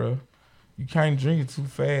alcohol, bro. You can't drink it too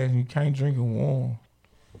fast. You can't drink it warm.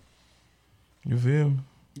 You feel me?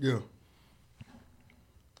 Yeah.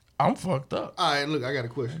 I'm fucked up. All right, look, I got a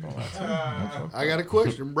question. I got a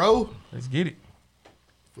question, bro. Let's get it.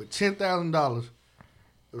 For $10,000,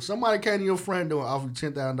 if somebody came to your front door and offered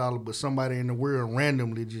you $10,000, but somebody in the world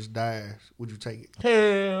randomly just dies, would you take it?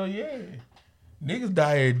 Hell yeah. Niggas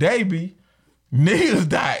die every day, B. Niggas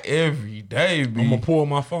die every day, B. I'm gonna pull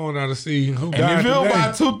my phone out to see who And died if it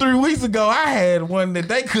was today. about 2-3 weeks ago, I had one that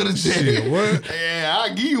they could have Shit, did. what? Yeah,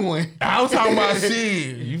 I'll give you one. I was talking about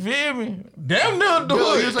shit. You feel me? Damn near do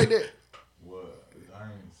No, it. just like that. What? I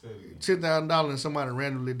ain't said it. $10,000 and somebody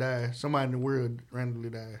randomly dies. Somebody in the world randomly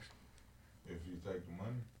dies. If you take the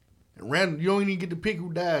money. And you don't even get to pick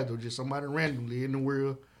who dies, though. Just somebody randomly in the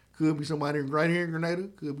world. Could be somebody right here in Grenada.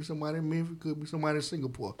 Could be somebody in Memphis. Could be somebody in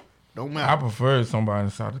Singapore. Don't I matter. prefer somebody in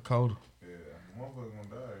South Dakota. Yeah, motherfucker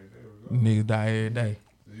gonna die every day. Niggas die every day.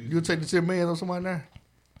 You'll take the 10 million on somebody now?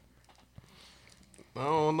 I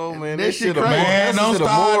don't know, man. That That shit shit a crazy. Man, don't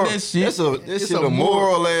start that shit. This It's shit a a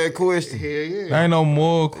moral ass question. Hell yeah. There ain't no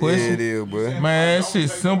more Yeah, question. it is, bro. Man, that shit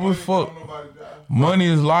simple as fuck. Money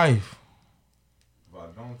is life.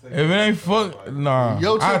 If it ain't fuck, nah.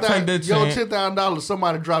 I take that Yo, chance. $10,000,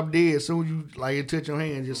 somebody drop dead. As soon as you like it touch your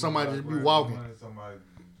hand, just somebody just be walking. Somebody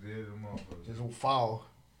dead the motherfucker. Just will fall.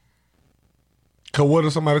 Cause what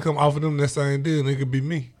if somebody come offer them that same deal? It could be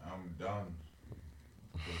me. I'm done.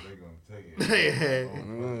 Cause they gonna take it. Yeah.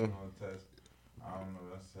 Gonna test. I don't know.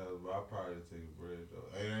 That's hell, but I probably take a bread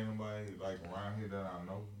though. It ain't nobody like around here that I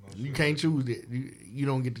know. No You shit. can't choose it. You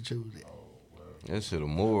don't get to choose it. That shit a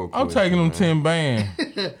moral I'm question. taking them man.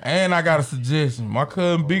 10 band. And I got a suggestion. My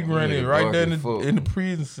cousin Big ran it nigga right there dark as fuck. in the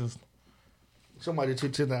prison system. Somebody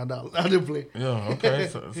took $10,000. I didn't play. Yeah, okay.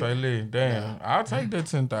 So say, listen, damn. I'll take that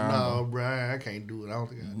 10,000. No, bro, I can't do it. I don't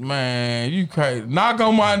think I do. Man, you crazy. Knock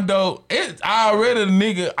on my door. It's already the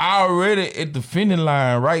nigga already at the finish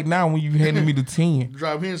line right now when you handing me the 10.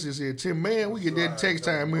 Drop Hennessy and said, 10 man, we get that text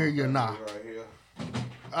time here. You're nah. Right here.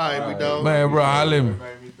 All right, big dog. Man, bro, I let me. It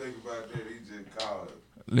made me think about that. He just called it.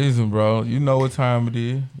 Listen, bro. You know what time it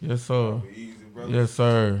is. Yes, sir. Easy, brother. Yes,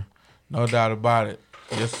 sir. No doubt about it.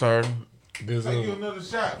 Yes, sir. This Take you another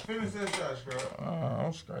shot. Finish that shot, Scrub.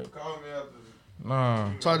 I'm straight. Call me after. Nah.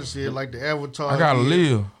 Tasha said like the Avatar. I gotta did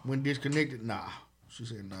live. when disconnected. Nah, she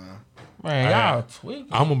said nah. Man, y'all tweaking.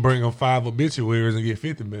 I'm gonna bring them 5 obituaries and get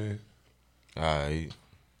 50, man. All right.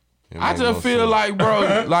 I just feel like,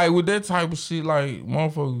 bro, like with that type of shit, like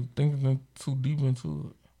motherfuckers thinking too deep into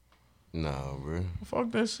it. Nah, bro.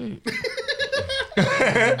 Fuck that shit.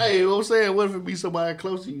 Hey, you know what I'm saying? What if it be somebody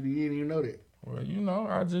close to you? You didn't even know that. Well, you know,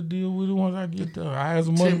 I just deal with it once I get there. I had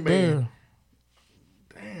some money Tin there. bag.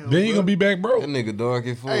 Damn. Then you gonna be back That broke. nigga dark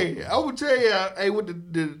as fuck. Hey, I would tell you, hey,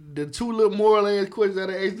 with the 2 little moral ass questions that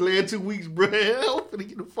I asked the last 2 weeks, bro. I'm finna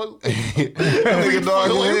get the fuck. That nigga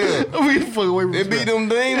dark as hell. I'm finna fuck away from They beat them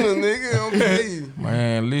demons, nigga. I'm telling you.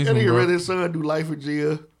 Man, That listen, nigga bro. ready his son do life in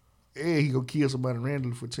jail. And he gonna kill somebody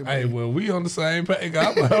randomly for 10 Hey, minutes. well, we on the same page.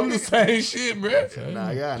 I'm the same shit, bro.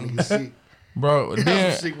 Nah, y'all niggas sick. Bro,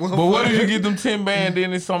 then, sick but what if motherfucker. you get them 10 band,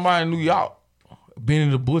 then it's somebody in New York?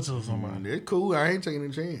 Benny the Butcher or somebody. That's cool. I ain't taking a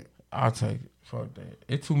chance. I'll take it. Fuck that.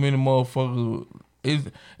 It's too many motherfuckers.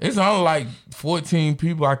 It's only like 14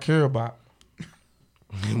 people I care about.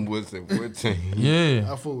 What's it? 14.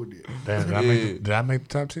 Yeah. I fuck with it. Damn, did I make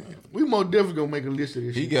the top 10? We most definitely gonna make a list of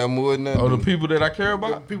this He shit. got more than that. Oh, the dude. people that I care The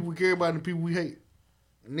about? people we care about and the people we hate.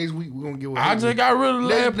 Next week we're gonna give a I hate just list. got rid of the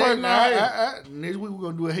last person I hate. Next week we're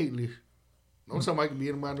gonna do a hate list. Don't somebody can be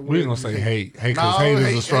anybody in the We world. ain't gonna say hate. Hate, Nah, because hate is a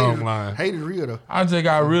hate strong is- line. Hate is real though. I just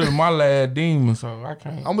got rid of my last demon, so I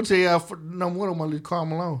can't. I'm gonna tell y'all number 1 on my list, Karl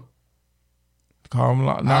Malone. Call him.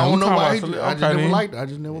 I don't know why. I just Okay, never then. liked it. I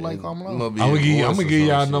just never liked Karl Malone. Must be I'm gonna his give voice or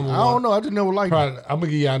y'all some number shit. I don't one. know. I just never liked it. Probably, I'm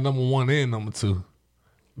gonna give y'all number 1 and number 2.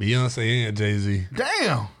 Beyonce and Jay-Z.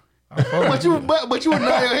 Damn. But you would nod your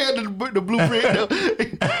head to the blueprint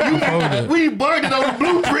though. We burned it on the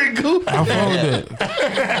blueprint, goof. I fuck with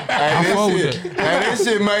that. I fuck with that. Hey, that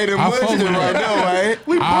shit made him I fuck mustard with right that. now, man.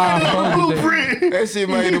 We burned I it on fuck the with that. blueprint. That shit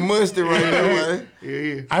made him mustard right now, man.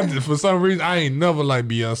 Yeah. I just, for some reason, I ain't never liked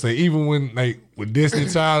Beyonce. Even when, like, with Destiny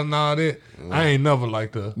Child and all that, I ain't never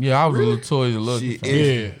liked her. Yeah, I was a little Toya Lucky She fan.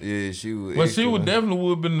 extra. Yeah, she was. But she extra. would definitely would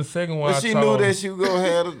have been the second one. But I she told. knew that she was gonna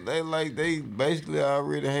have. They basically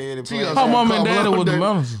already had it. planned. Her mom and Karl daddy Malone was the dirty.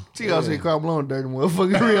 manager. T.I. said Karl Malone dirty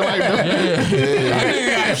motherfucker in real life though.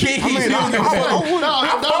 Yeah.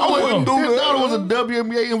 I wouldn't do His that. daughter was a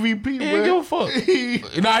WNBA MVP, He didn't give a fuck. He,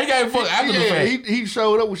 Nah, he gave a fuck after the yeah, fact. he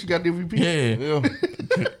showed up when she got the MVP. Yeah. Yeah.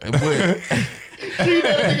 But She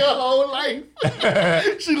that nigga her whole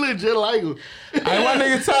life. She look just like him. hey, my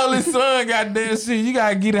nigga told his son, goddamn shit, you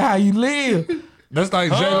gotta get it how you live. That's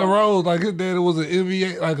like Jalen Rose. Like, his daddy was an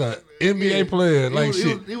NBA, like a NBA player. Like,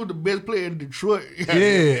 shit. He was the best player in Detroit. Yeah,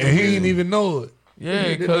 and he didn't even know it. Yeah, He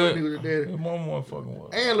didn't know cause that nigga was daddy. his mom wasn't fucking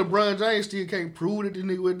with. And LeBron James still can't prove that the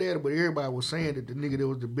nigga was daddy, but everybody was saying that the nigga that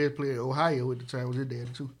was the best player in Ohio at the time was his daddy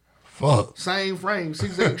too. Fuck. Same frame,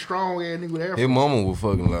 6'8", strong ass nigga with His Afro. mama was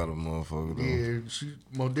fucking a lot of motherfuckers. Though. Yeah, she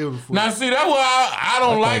most definitely. Now see, that's what I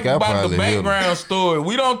don't I like think I about probably the hit him. background story.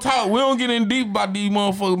 We don't get in deep about these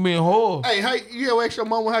motherfuckers being whores. Hey, how you ever ask your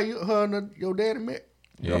mama how her and your daddy met?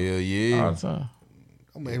 Yeah, All yeah. the time.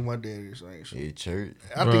 I'm asking my daddy the same shit. Yeah, church.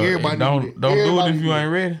 I Bruh, think everybody don't knew that. do it Everybody if you knew ain't that.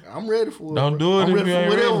 ready. I'm ready for it. Don't bro. do it I'm if ready you for ain't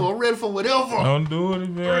whatever. ready. I'm ready for whatever. Don't do it if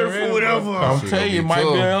you Ready ain't for ready. whatever. bro. I'm Shit telling you, it gonna might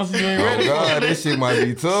be be tough. else you ain't Oh ready. God, this shit might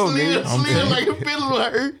be tough, Slim, nigga. slim like a fiddle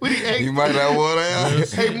hurt when he asked. You might not want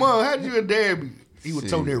to. Hey, mom, how'd you and dad be? He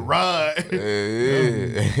was told that ride.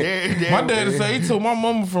 Yeah. My daddy said he took my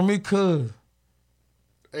mama from his cousin.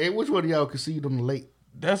 Hey, which one of y'all conceived on the lake?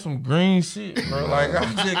 That's some green shit, bro. Like I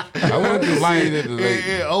just, I went to like, see it at the lake.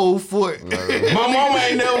 Yeah, old foot. my mama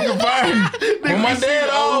ain't never confirmed. But my dad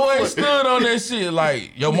always stood on that shit.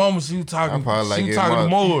 Like your mama, she was I talking, probably like she was in talking my,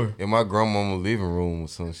 more. in my grandmama living room or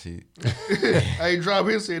some shit. Hey, drop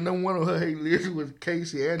his said number one on her hate list was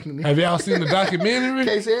Casey Anthony. Have y'all seen the documentary?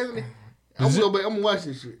 Casey Anthony? I'm gonna watch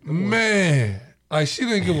this shit. Man, like, she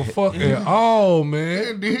didn't give a fuck at all,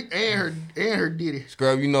 man. And her diddy.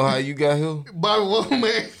 Scrap, you know how you got here? Bobby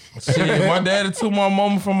Womack. Shit, my daddy took my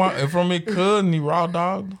mama from his cousin. He raw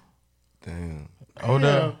dog. Damn. Oh,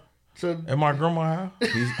 there. So At my grandma's house. They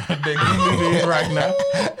give me this right now.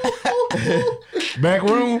 Back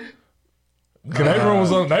room? Cause that room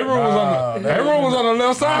was on the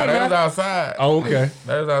left side, That was man. outside. Oh, okay.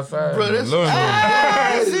 That was outside. Bro, that's- Living room.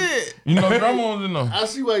 that's it. You know, grandma's in there. I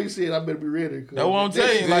see why you said I better be ready. That's what I'm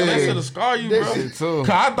telling you. Like, that should have scarred you, That bro. Shit too. Cause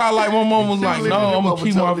I thought like my mom was like, Living no, in I'm your gonna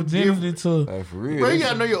keep my mama virginity to. Like, for real. Bro, you that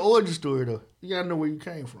gotta know shit- your origin story though. You gotta know where you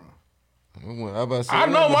came from. I about to say, I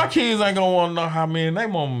know my kids ain't gonna want to know how many they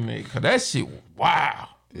mama met. Cause that shit, wow.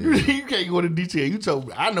 You can't go into detail. You told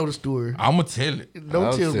me. I know the story. I'ma tell it. I Don't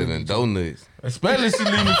was tell selling me. donuts. Especially she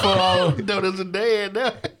leaving for You know, there's a dad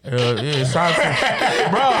now. yeah, shout out to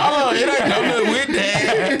bro. Hold on, it ain't no nothing with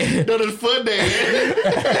that. You know, there's fun dad.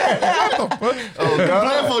 Oh God.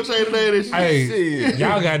 Black folks say today this shit. Hey,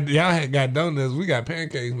 y'all got donuts. We got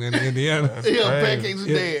pancakes, man, in Indiana. Yeah, pancakes and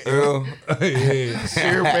dad. Yeah.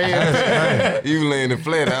 Syrup ass. You laying the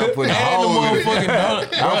flat. I put a And the hole in it. motherfucking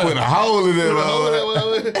donut. I put a hole in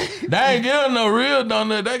it. They ain't getting no real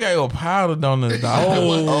donut. They got a powder donut, dog.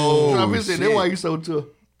 Oh, I said, shit. that's why you so tough.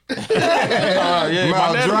 Yeah, my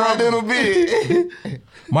Mouth dad dry broke- little bit.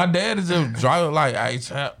 My dad is just driving like, hey,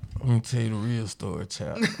 chap, let me tell you the real story,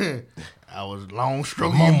 chap. I was long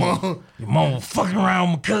stroking your mom. Your mama fucking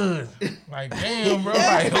around with my cousin. Like, damn, bro.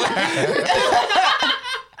 Like,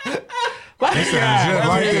 Just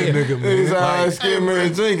like that nigga, It's man. Skip Mary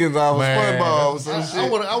Jenkins off of Man. SpongeBob or some shit.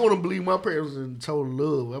 I want to believe my parents was in total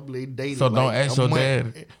love. I believe they dated. So don't like ask a your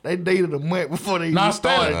month. dad. They dated a month before they Nah, even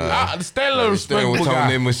started. Stanley Stanley respectful was talking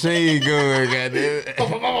guy. that machine gun, goddamn.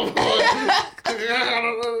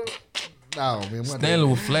 No, man, my Stanley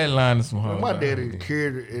was flatlining some hard. my daddy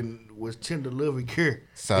cared and was tender, loving care.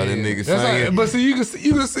 Saw that nigga That's singing. like, but see, you can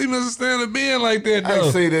see Mr. Stanley being like that I though.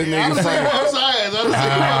 see that I nigga done seen singing. both sides.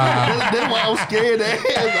 That's why I'm scared. I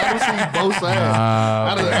done seen both sides.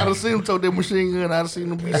 I done seen him tote that machine gun. I done seen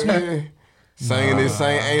him be sweet. Singing this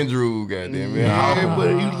St. Andrew, goddamn it. Yeah, but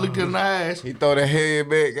he looked in the eyes. He throw the head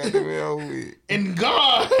back, goddamn it, over with. And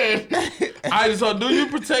God, So do you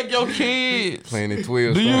protect your kids? Playing the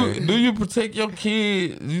 12 Do string. you protect your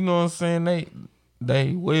kids? You know what I'm saying?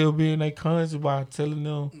 They well being they conscious by telling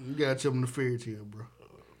them. you gotta tell him the fairy tale, bro.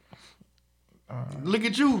 Look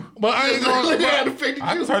at you. But I ain't gonna. Look at the affected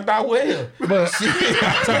I you. turned out well.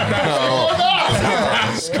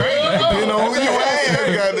 Depending on who you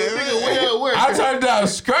at, goddamn it. Well, where? I turned out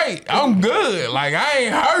straight. I'm good. Like I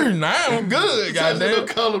ain't hurting. I'm good. Goddamn. Goddamn.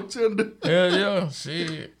 Call him tender. Yeah,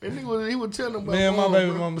 shit. And he was telling him about Man, my mom, baby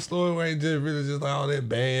bro. mama story ain't just really just all that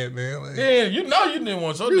bad, man. Like, Yeah, you know you didn't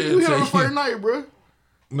want your You dad hit to on the take first you. night, bro.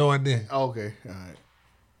 no, I didn't. Oh, okay, all right.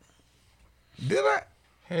 Did I?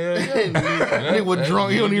 Hell yeah. Nigga was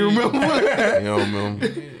drunk. He don't even remember what. You don't remember?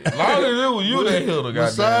 As long as it was you that hit her, goddamn.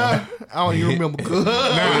 Side, I don't even remember. Nah,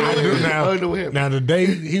 I do I now. don't know what happened. Now the day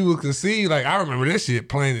he was conceived, like I remember that shit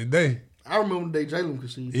plain today. I remember the day Jalen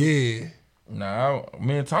conceived. Yeah. Nah,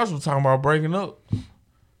 me and Tasha was talking about breaking up.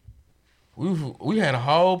 We had a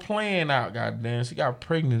whole plan out, goddamn. She got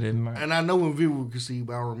pregnant that night. And I know when Viva conceived,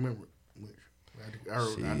 but I don't remember it.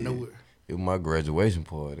 I know it. It was my graduation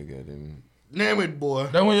party, goddamn. Name it, boy.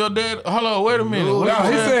 That when your dad. Hold on, wait a minute. No, What No,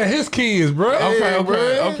 you he said his kids, bro.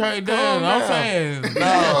 Okay, damn. I'm saying,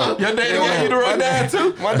 no. Your dad want you to run down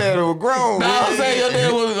too. My dad was grown. No, man. I'm saying your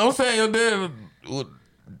dad was. I'm saying your dad.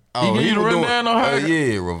 He give you the was rundown on her?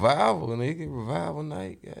 Yeah, revival, nigga. Revival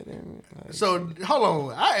night, goddamn it. Like, So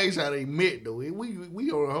hold on, I asked how they met though.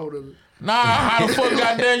 We on a whole other. Nah, how the fuck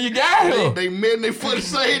goddamn you got here? They met and they for the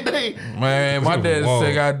same day. Man, my dad Whoa.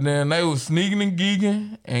 said goddamn they was sneaking and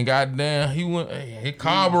geeking and goddamn his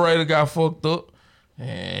carburetor got fucked up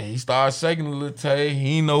and he started shaking the little tail.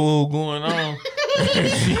 He didn't know what was going on.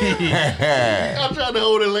 I'm trying to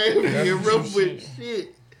hold it laughing and rough with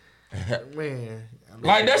shit. Man.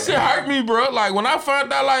 Like that shit hurt me, bro. Like when I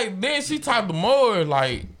found out, like then she talked to more.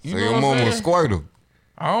 Like you so know your what mama I'm was saying? squirter.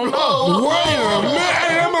 I don't know. Wait a minute.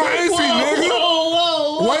 Hey, I'm an AC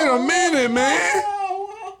nigga. Wait a minute, man.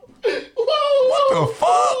 What the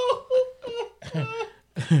fuck?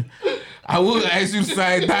 I would ask you the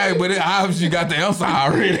same thing, but it obviously you got the answer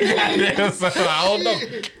already. Goddamn, so I don't know.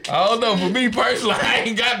 I don't know. For me personally, I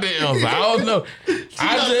ain't got the answer. I don't know.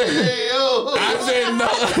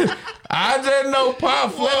 I just know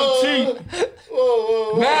Pop flip cheap.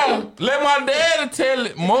 Now, let my daddy tell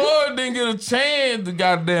it. More didn't get a chance to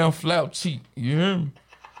goddamn flap cheap. You hear me?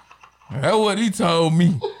 That's what he told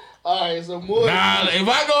me. All right, so more. Nah, if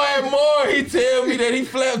I go at more, he tell me that he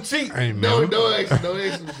flap cheap. Hey, man. Don't ask, bro.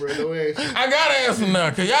 Don't ask. I gotta answer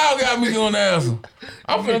now, cause y'all got me going to answer.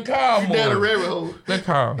 I'm finna call Down the more. rabbit hole. Let's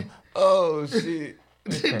call. Oh shit.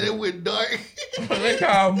 That went dark. Let's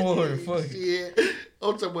call more. Fuck it. Yeah.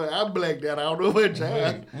 I'm talking about I blacked out. I don't know what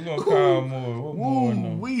time. We gonna call more. What more? Ooh, No?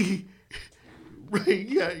 we. Right,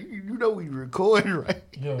 yeah, you know we recording, right?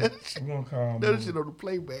 Yeah, we gonna call more. That shit on the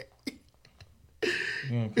playback. We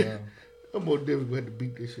gonna call. I'm more definitely gonna have to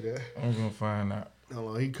beat this shit out. I'm gonna find out.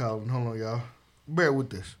 Hold on, he calling. Hold on, y'all. Bear with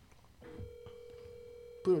this.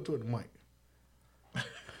 Put it toward the mic.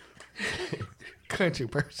 Country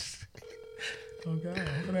person. Oh God,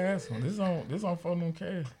 I'm gonna ask him. This on phone on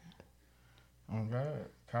cash. Oh God,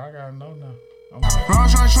 I gotta know now.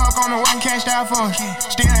 Rolls Royce truck on the way, cashed out for it.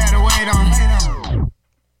 Still had to wait on it.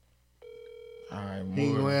 He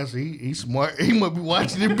ain't gonna answer. He smart. He must be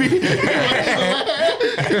watching it.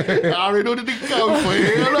 I already know the nigga coming for.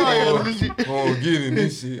 Hell no, this shit. Oh, get in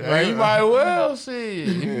this shit. Hey, you might well shit.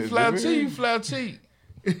 If you flap cheek, you flap cheek.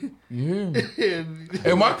 You hear me?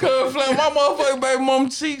 If my cousin flap my motherfucking baby mama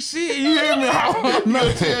cheek, shit, you hear me? I don't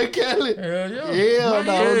know. Tell Kelly. Hell yeah. Hell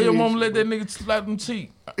no, Yeah, your nigga. mama let that nigga slap them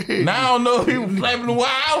cheek. Now I don't know if he was flapping them while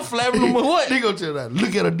I was flapping them or what. They gonna tell that.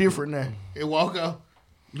 Look at her different now. And walk out.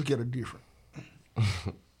 Look at her different.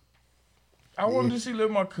 I wonder if she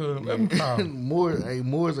let my cousin. Let me call.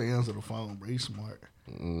 Moore's answer the phone, bro. He's smart.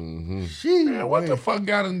 Mm-hmm. She, Man, what the fuck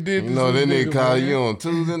got him did? You this know, little that nigga call man? you on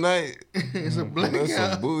Tuesday night. It's a blackout. That's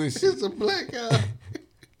some bullshit. It's a blackout.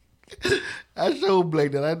 I showed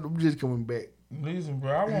Blake that I'm just coming back. Listen,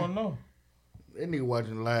 bro, I want to know. That nigga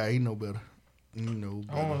watching live, he know better. He know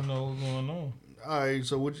I better. want to know what's going on. All right,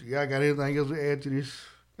 so y'all got anything else to add to this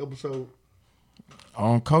episode?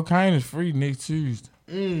 Cocaine is free next Tuesday.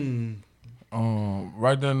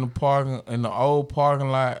 Right there in the old parking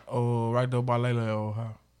lot, right there by Layla old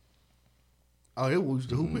house. Oh, it was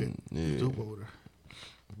the hoop at. Yeah. The hoop over there.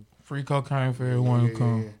 Free cocaine for everyone who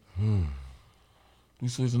come. We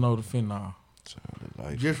switching over to fentanyl.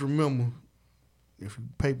 Like, Just remember, if you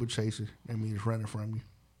paper chaser, that means it's running from you.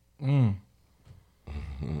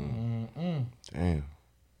 damn.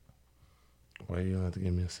 Wait, you have to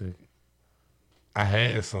give me a second. I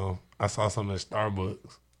had some. I saw some at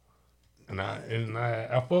Starbucks, and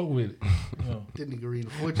I fuck with it. That nigga reading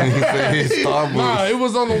the fortune. He said his Starbucks. Nah, it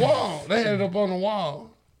was on the wall. They had it up on the wall.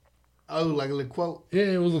 Oh, like a little quote. Yeah,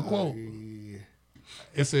 it was a quote. Yeah.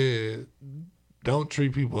 It said, "Don't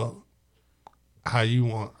treat people how you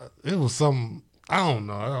want." It was some. I don't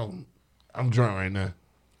know. I'm drunk right now.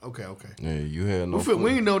 Okay. Yeah, you had no.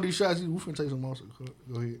 We ain't know these shots. We finna take some more. So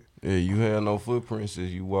go ahead. Yeah, you had no footprints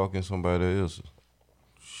as you walk in somebody else's.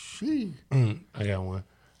 She. I got one.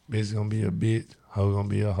 Bitch gonna be a bitch. Hoe gonna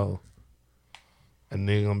be a hoe. A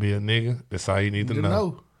nigga gonna be a nigga. That's all you need to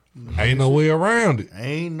know. Ain't no way around it.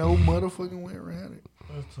 Ain't no motherfucking way around it.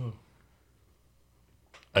 That's tough.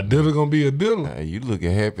 A diddle gonna be a diddle. Hey, you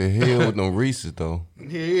looking happy as hell with them Reese's though.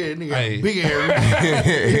 Yeah, nigga. Hey. Big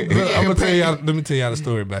area. Look, I'm gonna tell y'all. Let me tell y'all the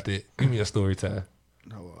story about that. Give me a story time.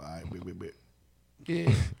 No, all right, bit.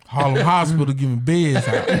 Yeah. Harlem Hospital giving beds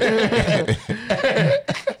out.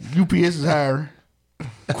 UPS is hiring.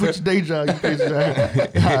 Quit your day job. UPS is hiring.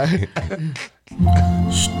 All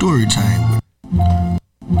right. Story time.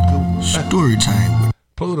 Story time.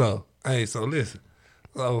 Pluto. Hey, so listen.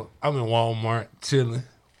 So I'm in Walmart chilling,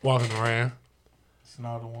 walking around. It's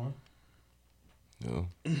not the one. Yeah.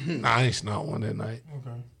 Nah, I ain't snort one that night.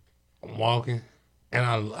 Okay. I'm walking, and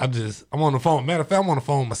I'm on the phone. Matter of fact, I'm on the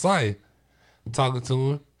phone with Messiah, talking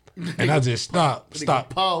to him, and I just stop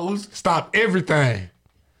Pause. everything.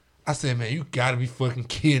 I said, man, you gotta be fucking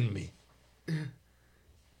kidding me.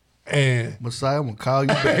 And Messiah, I'm gonna call you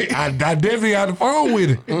back. I definitely got the phone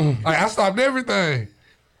with it. Like, I stopped everything.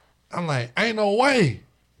 I'm like, ain't no way.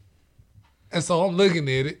 And so I'm looking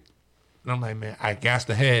at it, and I'm like, man, I got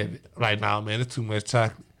to have it. Like, nah, man, it's too much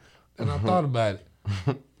chocolate. And I thought about it.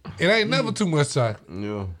 It ain't never too much chocolate.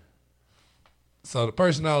 Yeah. So the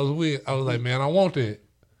person I was with, I was like, man, I want that.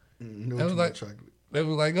 No That was too like- much chocolate. They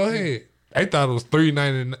was like, go ahead. They thought it was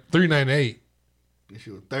 $3.98. That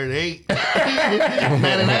shit was 38. 99.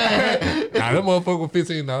 Nah, that motherfucker was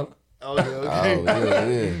 $15. Oh, yeah, okay. Oh,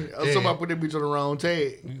 yeah. Oh, somebody put that bitch on the wrong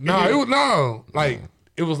tag. No, it was no. Like,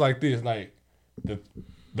 it was like this. Like, the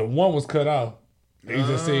one was cut off. They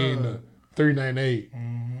just seen the $3.98.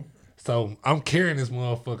 So I'm carrying this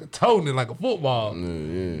motherfucker, toting it like a football.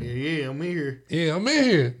 Yeah, I'm here. Yeah, I'm in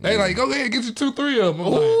here. They like, go ahead, get you 2-3 of them.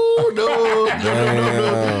 I'm like, Ooh, no.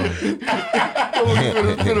 Damn.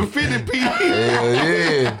 It's been a 50 piece.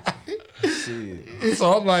 Yeah. Shit.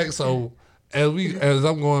 so I'm like, so as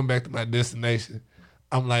I'm going back to my destination,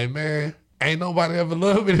 I'm like, man, ain't nobody ever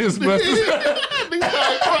loved me this much.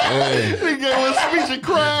 Nigga was speech and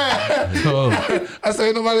crying. I say,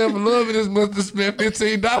 ain't nobody ever loved me this much to spend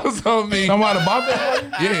 $15 on me. Somebody bought that?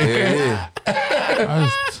 Yeah. Yeah.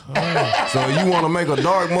 So you want to make a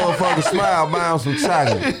dark motherfucker smile, buy him some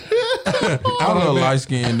chocolate. I'm a light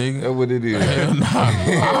skinned nigga. That's what it is. I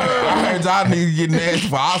heard y'all niggas getting asked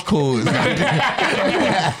for Oscars.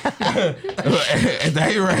 And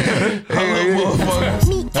they ran.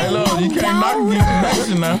 Hey, look, you can't knock the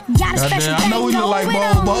nation now. Goddamn, I know we look like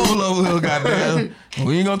Bowl over here, goddamn.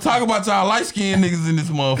 We ain't gonna talk about y'all light skinned niggas in this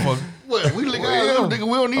motherfucker. What? We look at them, nigga.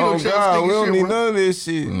 We don't need no Oh chopstick God, we don't shit, need bro. none of this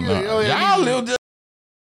shit. Y'all live just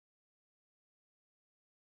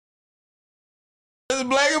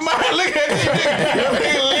black and white. Look at this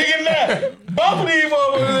nigga. Look at that. Both of these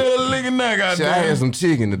motherfuckers licking cooking now, Shit, I had goddamn. some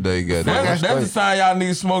chicken today, goddamn. That's the sign y'all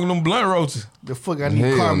niggas smoking them blunt roaches. The fuck I need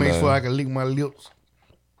Hell Carmex no. so I can lick my lips.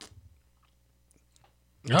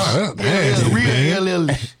 Oh, that's nasty, man. Real LL.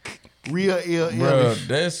 Real LL. Bruh,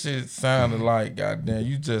 that shit sounded like, goddamn,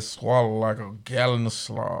 you just swallowed like a gallon of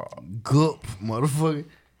slaw. Gup, motherfucker.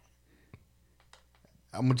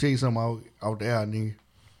 I'm gonna tell you something out there, nigga.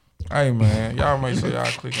 Hey, man, y'all make sure y'all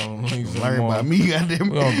click on the links. Learn about me, goddamn.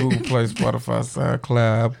 We on Google Play, Spotify,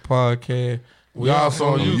 SoundCloud, podcast. We also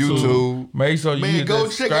on YouTube. Make sure you Man, hit go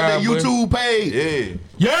that check out that subscribe button. YouTube page.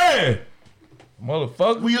 Yeah. Yeah,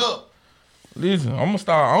 motherfucker. We up. Listen, I'm gonna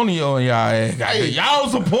start Onio on y'all ass. Hey. Y'all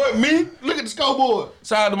support me. Look at the scoreboard.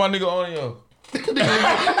 Shout out to my nigga Onio.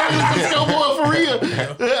 The scoreboard for real.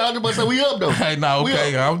 I was about to say we up though. Hey, nah, We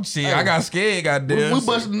okay, up. I'm shit. I got scared, goddamn. We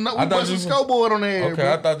busting the scoreboard on there.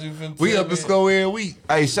 Okay, I thought you finna We tell up the me. score every week.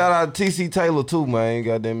 Hey, shout out to TC Taylor too, man.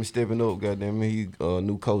 Goddamn me stepping up. Goddamn me, he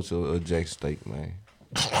new coach of Jackson State, man.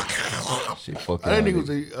 Shit, fuck That y'all nigga was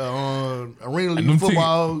niggas. a arena Them league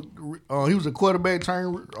football. He was a quarterback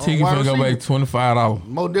turned Ticket wide finna go receiver. back $25.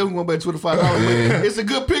 Mo definitely going back $25. It's a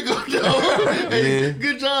good pickup, though. Hey, Yeah.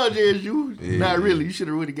 good job, JSU. Not really. You should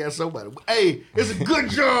have really got somebody. But, hey, it's a good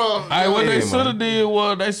job. Hey, what they Yeah, should have did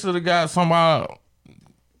was they should have got somebody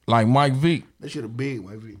like Mike Vick. They should have big,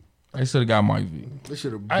 my V. They should have got Mike Vick. They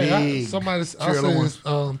should have Hey, big. somebody, I Carolina.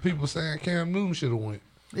 seen people saying Cam Newton should have went.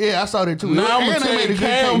 Yeah, I saw that too. Now I'm And gonna they tell made you, a good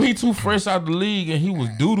Cam, case. he too fresh out the league and he was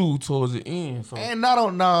doo-doo towards the end. So And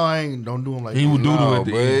I ain't don't do him like he that. was doo-doo No, at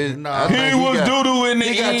the but end. Nah. He think was got- doo-doo in the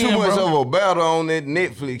He got end, too much bro. of a battle on that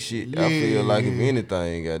Netflix shit. I feel like if Yeah.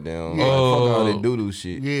 anything, goddamn, Yeah. fuck all that doo-doo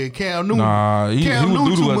shit. Yeah, Cam Newton. Nah, he Cam was Newton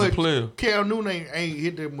doo-doo too as a much. player. Cam Newton ain't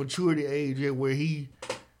hit the maturity age yet where he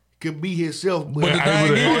could be himself. But, the Able thing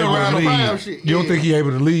to- is, able to around the lead. prime shit. You don't Yeah. think he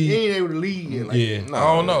able to he lead? ain't able to lead yet. Like, Yeah. Nah,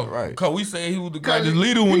 I don't know. Right. Cause we said he was the Cause greatest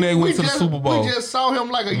leader when they went to the just- Super Bowl. We just saw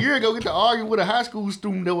him like a year ago get to argue with a high school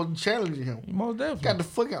student that was challenging him. Most definitely. Got to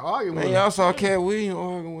fucking argue with Man, him. y'all saw Cat Williams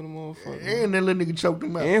arguing with a motherfucker. And that little nigga choked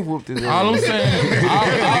him out. And whooped his All I'm ass. saying,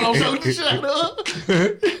 all I'm Choked the shit up.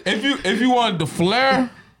 if you wanted the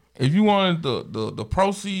flair, if you wanted the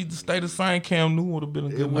proceeds to stay the same, Cam Newton would have been a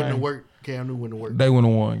It good wouldn't have name. worked. Cam Newton wouldn't have worked. They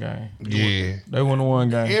wouldn't have won game. Yeah. They wouldn't have won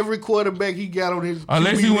game. Every quarterback he got on his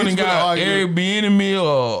Unless QB he went list and would've got argued. Eric Bieniemy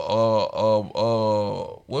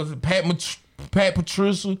or was it Pat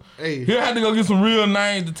Patricia? Hey. He'll have to go get some real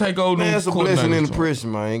names to take over. Man, them it's a blessing in the coordinators.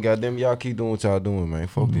 prison, man. Goddamn, y'all keep doing what y'all doing, man.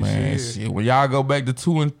 Fuck this Man, shit. shit. When y'all go back to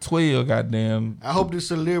 2-12, goddamn, I hope this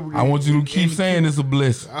celebrity. I want you to keep and- saying it's a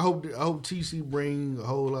blessing. I hope TC bring a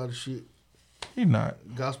whole lot of shit. He not.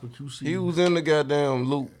 Gospel QC. He was in the goddamn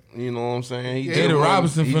loop. You know what I'm saying? He Yeah, just Eddie wasn't-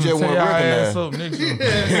 Robinson he finna just tear wasn't y'all ass recognized. up next year.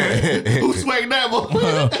 Who smacked that boy?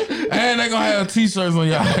 And they gonna have t-shirts on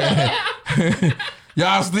y'all.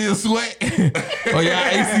 Y'all still sweat? Or y'all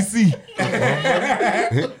ACC?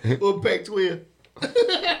 Or Pac-12.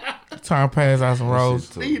 Trying to pass out some rolls.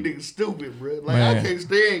 These niggas stupid, bro. Like Man. I can't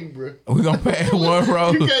stand you, bro. We gonna pass one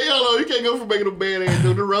roll. You can't go from making a bad ass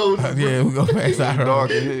do the roses. bro. Yeah, we gonna pass out Dark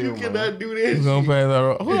rolls. as hell, You man. cannot do that. We gonna shit. pass out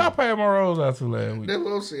rolls. Who I paid my rolls out to last week? That's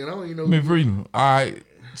what I'm saying. I don't even know. Me Freedom. All right,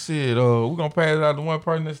 shit. We gonna pass it out to one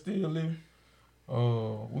person that's still living.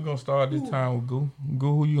 We gonna start this time with Goo.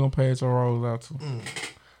 Goo, who you gonna pass your rolls out to?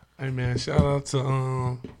 Hey man, shout out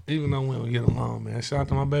to even though we don't get along, man. Shout out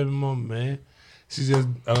to my baby mama, man. She just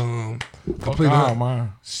completed Oh her,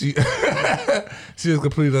 man. she just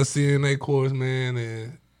completed her CNA course, man,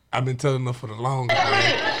 and I've been telling her for the longest.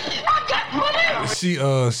 Man.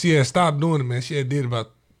 She had stopped doing it, man. She had did it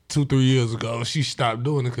about 2-3 years ago. She stopped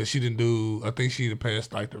doing it because she didn't do. I think she had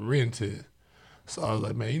passed like the written test. So I was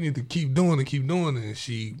like, man, you need to keep doing it. And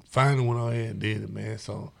she finally went on ahead and did it, man.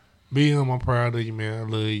 So I'm proud of you, man. I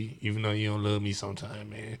love you, even though you don't love me sometimes,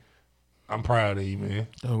 man. I'm proud of you, man.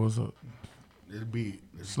 That was up. It's big.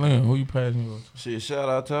 Slim, who you passing yours to? Shit, shout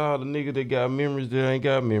out to all the niggas that got memories that ain't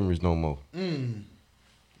got memories no more.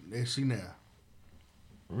 Let's see now.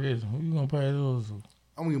 Reggie, who you gonna pass yours to?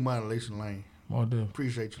 I'm gonna give mine to Lacey Lane. More deal.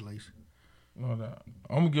 Appreciate you, Lacey. No doubt.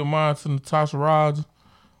 I'm gonna give mine to Natasha Rogers.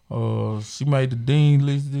 She made the dean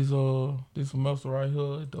list this semester right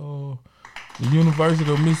here at the University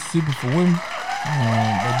of Mississippi for Women,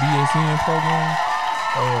 the BSN program.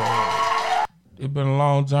 It's been a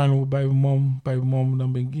long journey with baby mama. Baby mama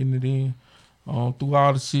done been getting it in. Through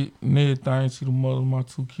all the shit and everything, she the mother of my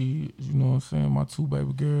 2 kids, you know what I'm saying, my 2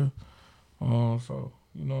 baby girls. So,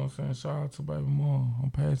 you know what I'm saying, shout out to baby mama. I'm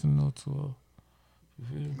passing it up to her.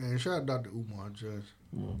 Man, shout out Dr. Umar Judge.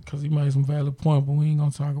 Cause he made some valid point, but we ain't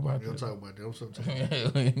gonna talk about We'll that. talk about that. I'm so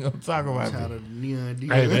tired. We ain't gonna talk about Tired that. of Neon D.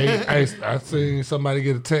 Hey, I seen somebody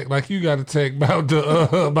get attacked like you got attacked about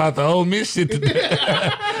the Ole Miss shit today.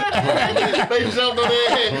 They jumped on their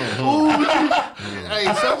head. Ooh. Hey,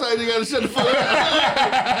 sometimes you gotta shut the fuck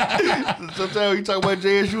up. Sometimes you talk about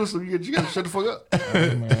JSU, so you gotta shut the fuck up.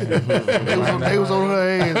 They was on her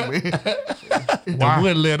ass, man. Why?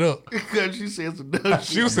 Wouldn't let up. Because she said some dumb shit.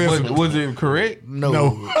 She was saying some Was it correct? No.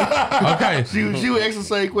 Okay. She was asking the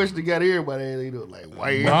same question that got everybody. You know, like,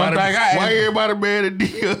 why don't think I everybody asked- mad at D?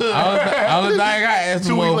 Only thing I asked the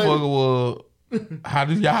 2 weeks later. motherfucker was, how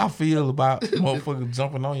do y'all feel about motherfuckers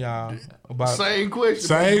jumping on y'all? About Same question.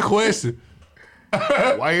 same question.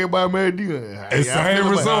 Why everybody mad at D? And same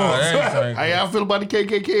results. How y'all feel about the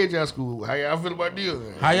KKK at y'all school? How y'all feel about D?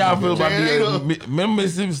 How y'all feel about Jam the remember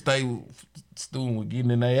Mississippi State student was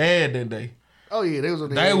getting in their ass that day? Oh yeah, they was on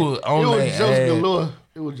their They ass. was on It was their jokes ass. galore.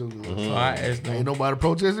 It was jokes galore. So I asked Ain't them. nobody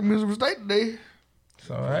protesting Mississippi State today.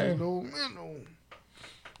 So hey, No, man, no.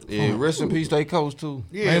 Yeah, rest in peace, they coach too.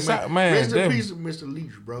 Yeah, Man, man. so- man, Rest in them- peace, Mr.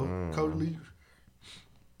 Leach, bro. Coach Leach.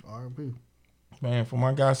 R.I.P. man, for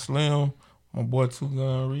my guy Slim, my boy Two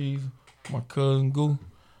Gun Reeves, my cousin Goo,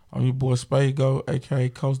 I'm your boy Spago, aka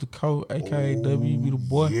Coast to Coast, aka WB the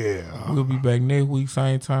boy. Yeah. We'll be back next week,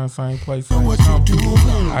 same time, same place, same company.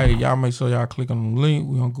 Hey, y'all make sure y'all click on the link.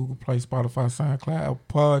 We on Google Play, Spotify, SoundCloud, Apple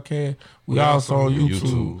Podcast. We also on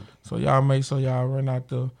YouTube. So y'all make sure y'all run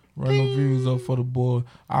the views up for the boy.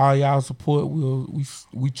 All y'all support,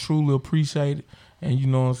 we truly appreciate it. And you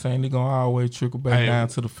know what I'm saying? They gonna always trickle back Hey, down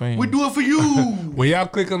to the fans. We do it for you. When y'all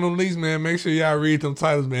click on them links, man, make sure y'all read them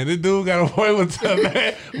titles, man. This dude got a point with them,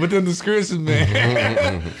 man, with them descriptions,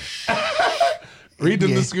 man. Read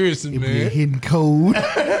them descriptions, It be a man. hidden code.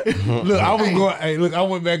 Look, I was going. Hey, look, I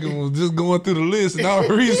went back and was just going through the list, and I was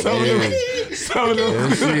reading some of them. Some of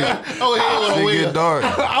them. Oh, hell, Shit get dark.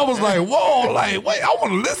 I was like, whoa, like, wait, I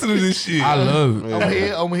want to listen to this shit. I love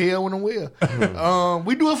it. I'm here when I'm well.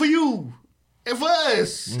 We do it for you. And for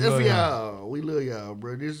us. And for y'all. We love y'all,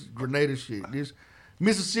 bro. This Grenada shit. This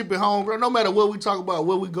Mississippi homegrown. No matter what we talk about,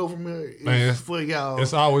 where we go from here, it's Man, for y'all.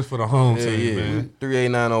 It's always for the home Yeah, team, yeah. man.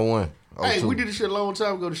 38901. Hey, we did this shit a long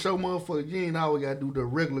time ago to show motherfuckers you ain't always gotta do the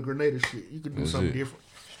regular Grenada shit. You can do That's something it. different.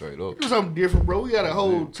 Straight up. Do something different, bro. We got a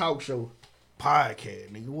whole talk show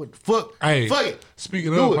podcast, nigga. What the fuck? Hey, fuck it.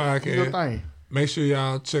 speaking Do of it. Do your podcast, thing. make sure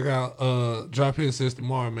y'all check out Drop Hit Since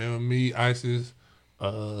Tomorrow, man. With me, Isis,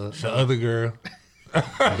 the other girl. The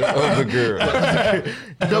other girl.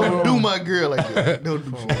 Don't do my girl like that. Don't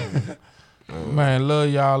do shit. Man, love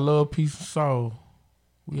y'all, love, peace and soul.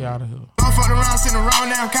 We out of here. I fucked around, sitting around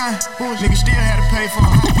down kind. Nigga still had to pay for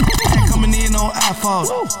it. Ain't coming in on iPhone.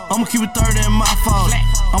 I'ma keep it 30 in my fault.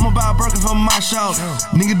 I'ma buy a Birkin for my show.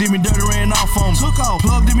 Nigga did me dirty, ran off on me. Took off.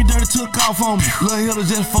 Plug did me dirty, took off on me. Lil' Hilda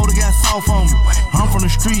just folded, got soft on me. I'm from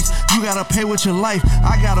the streets, you gotta pay with your life.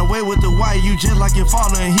 I got away with the white, you just like your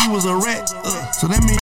father, and he was a rat. So that means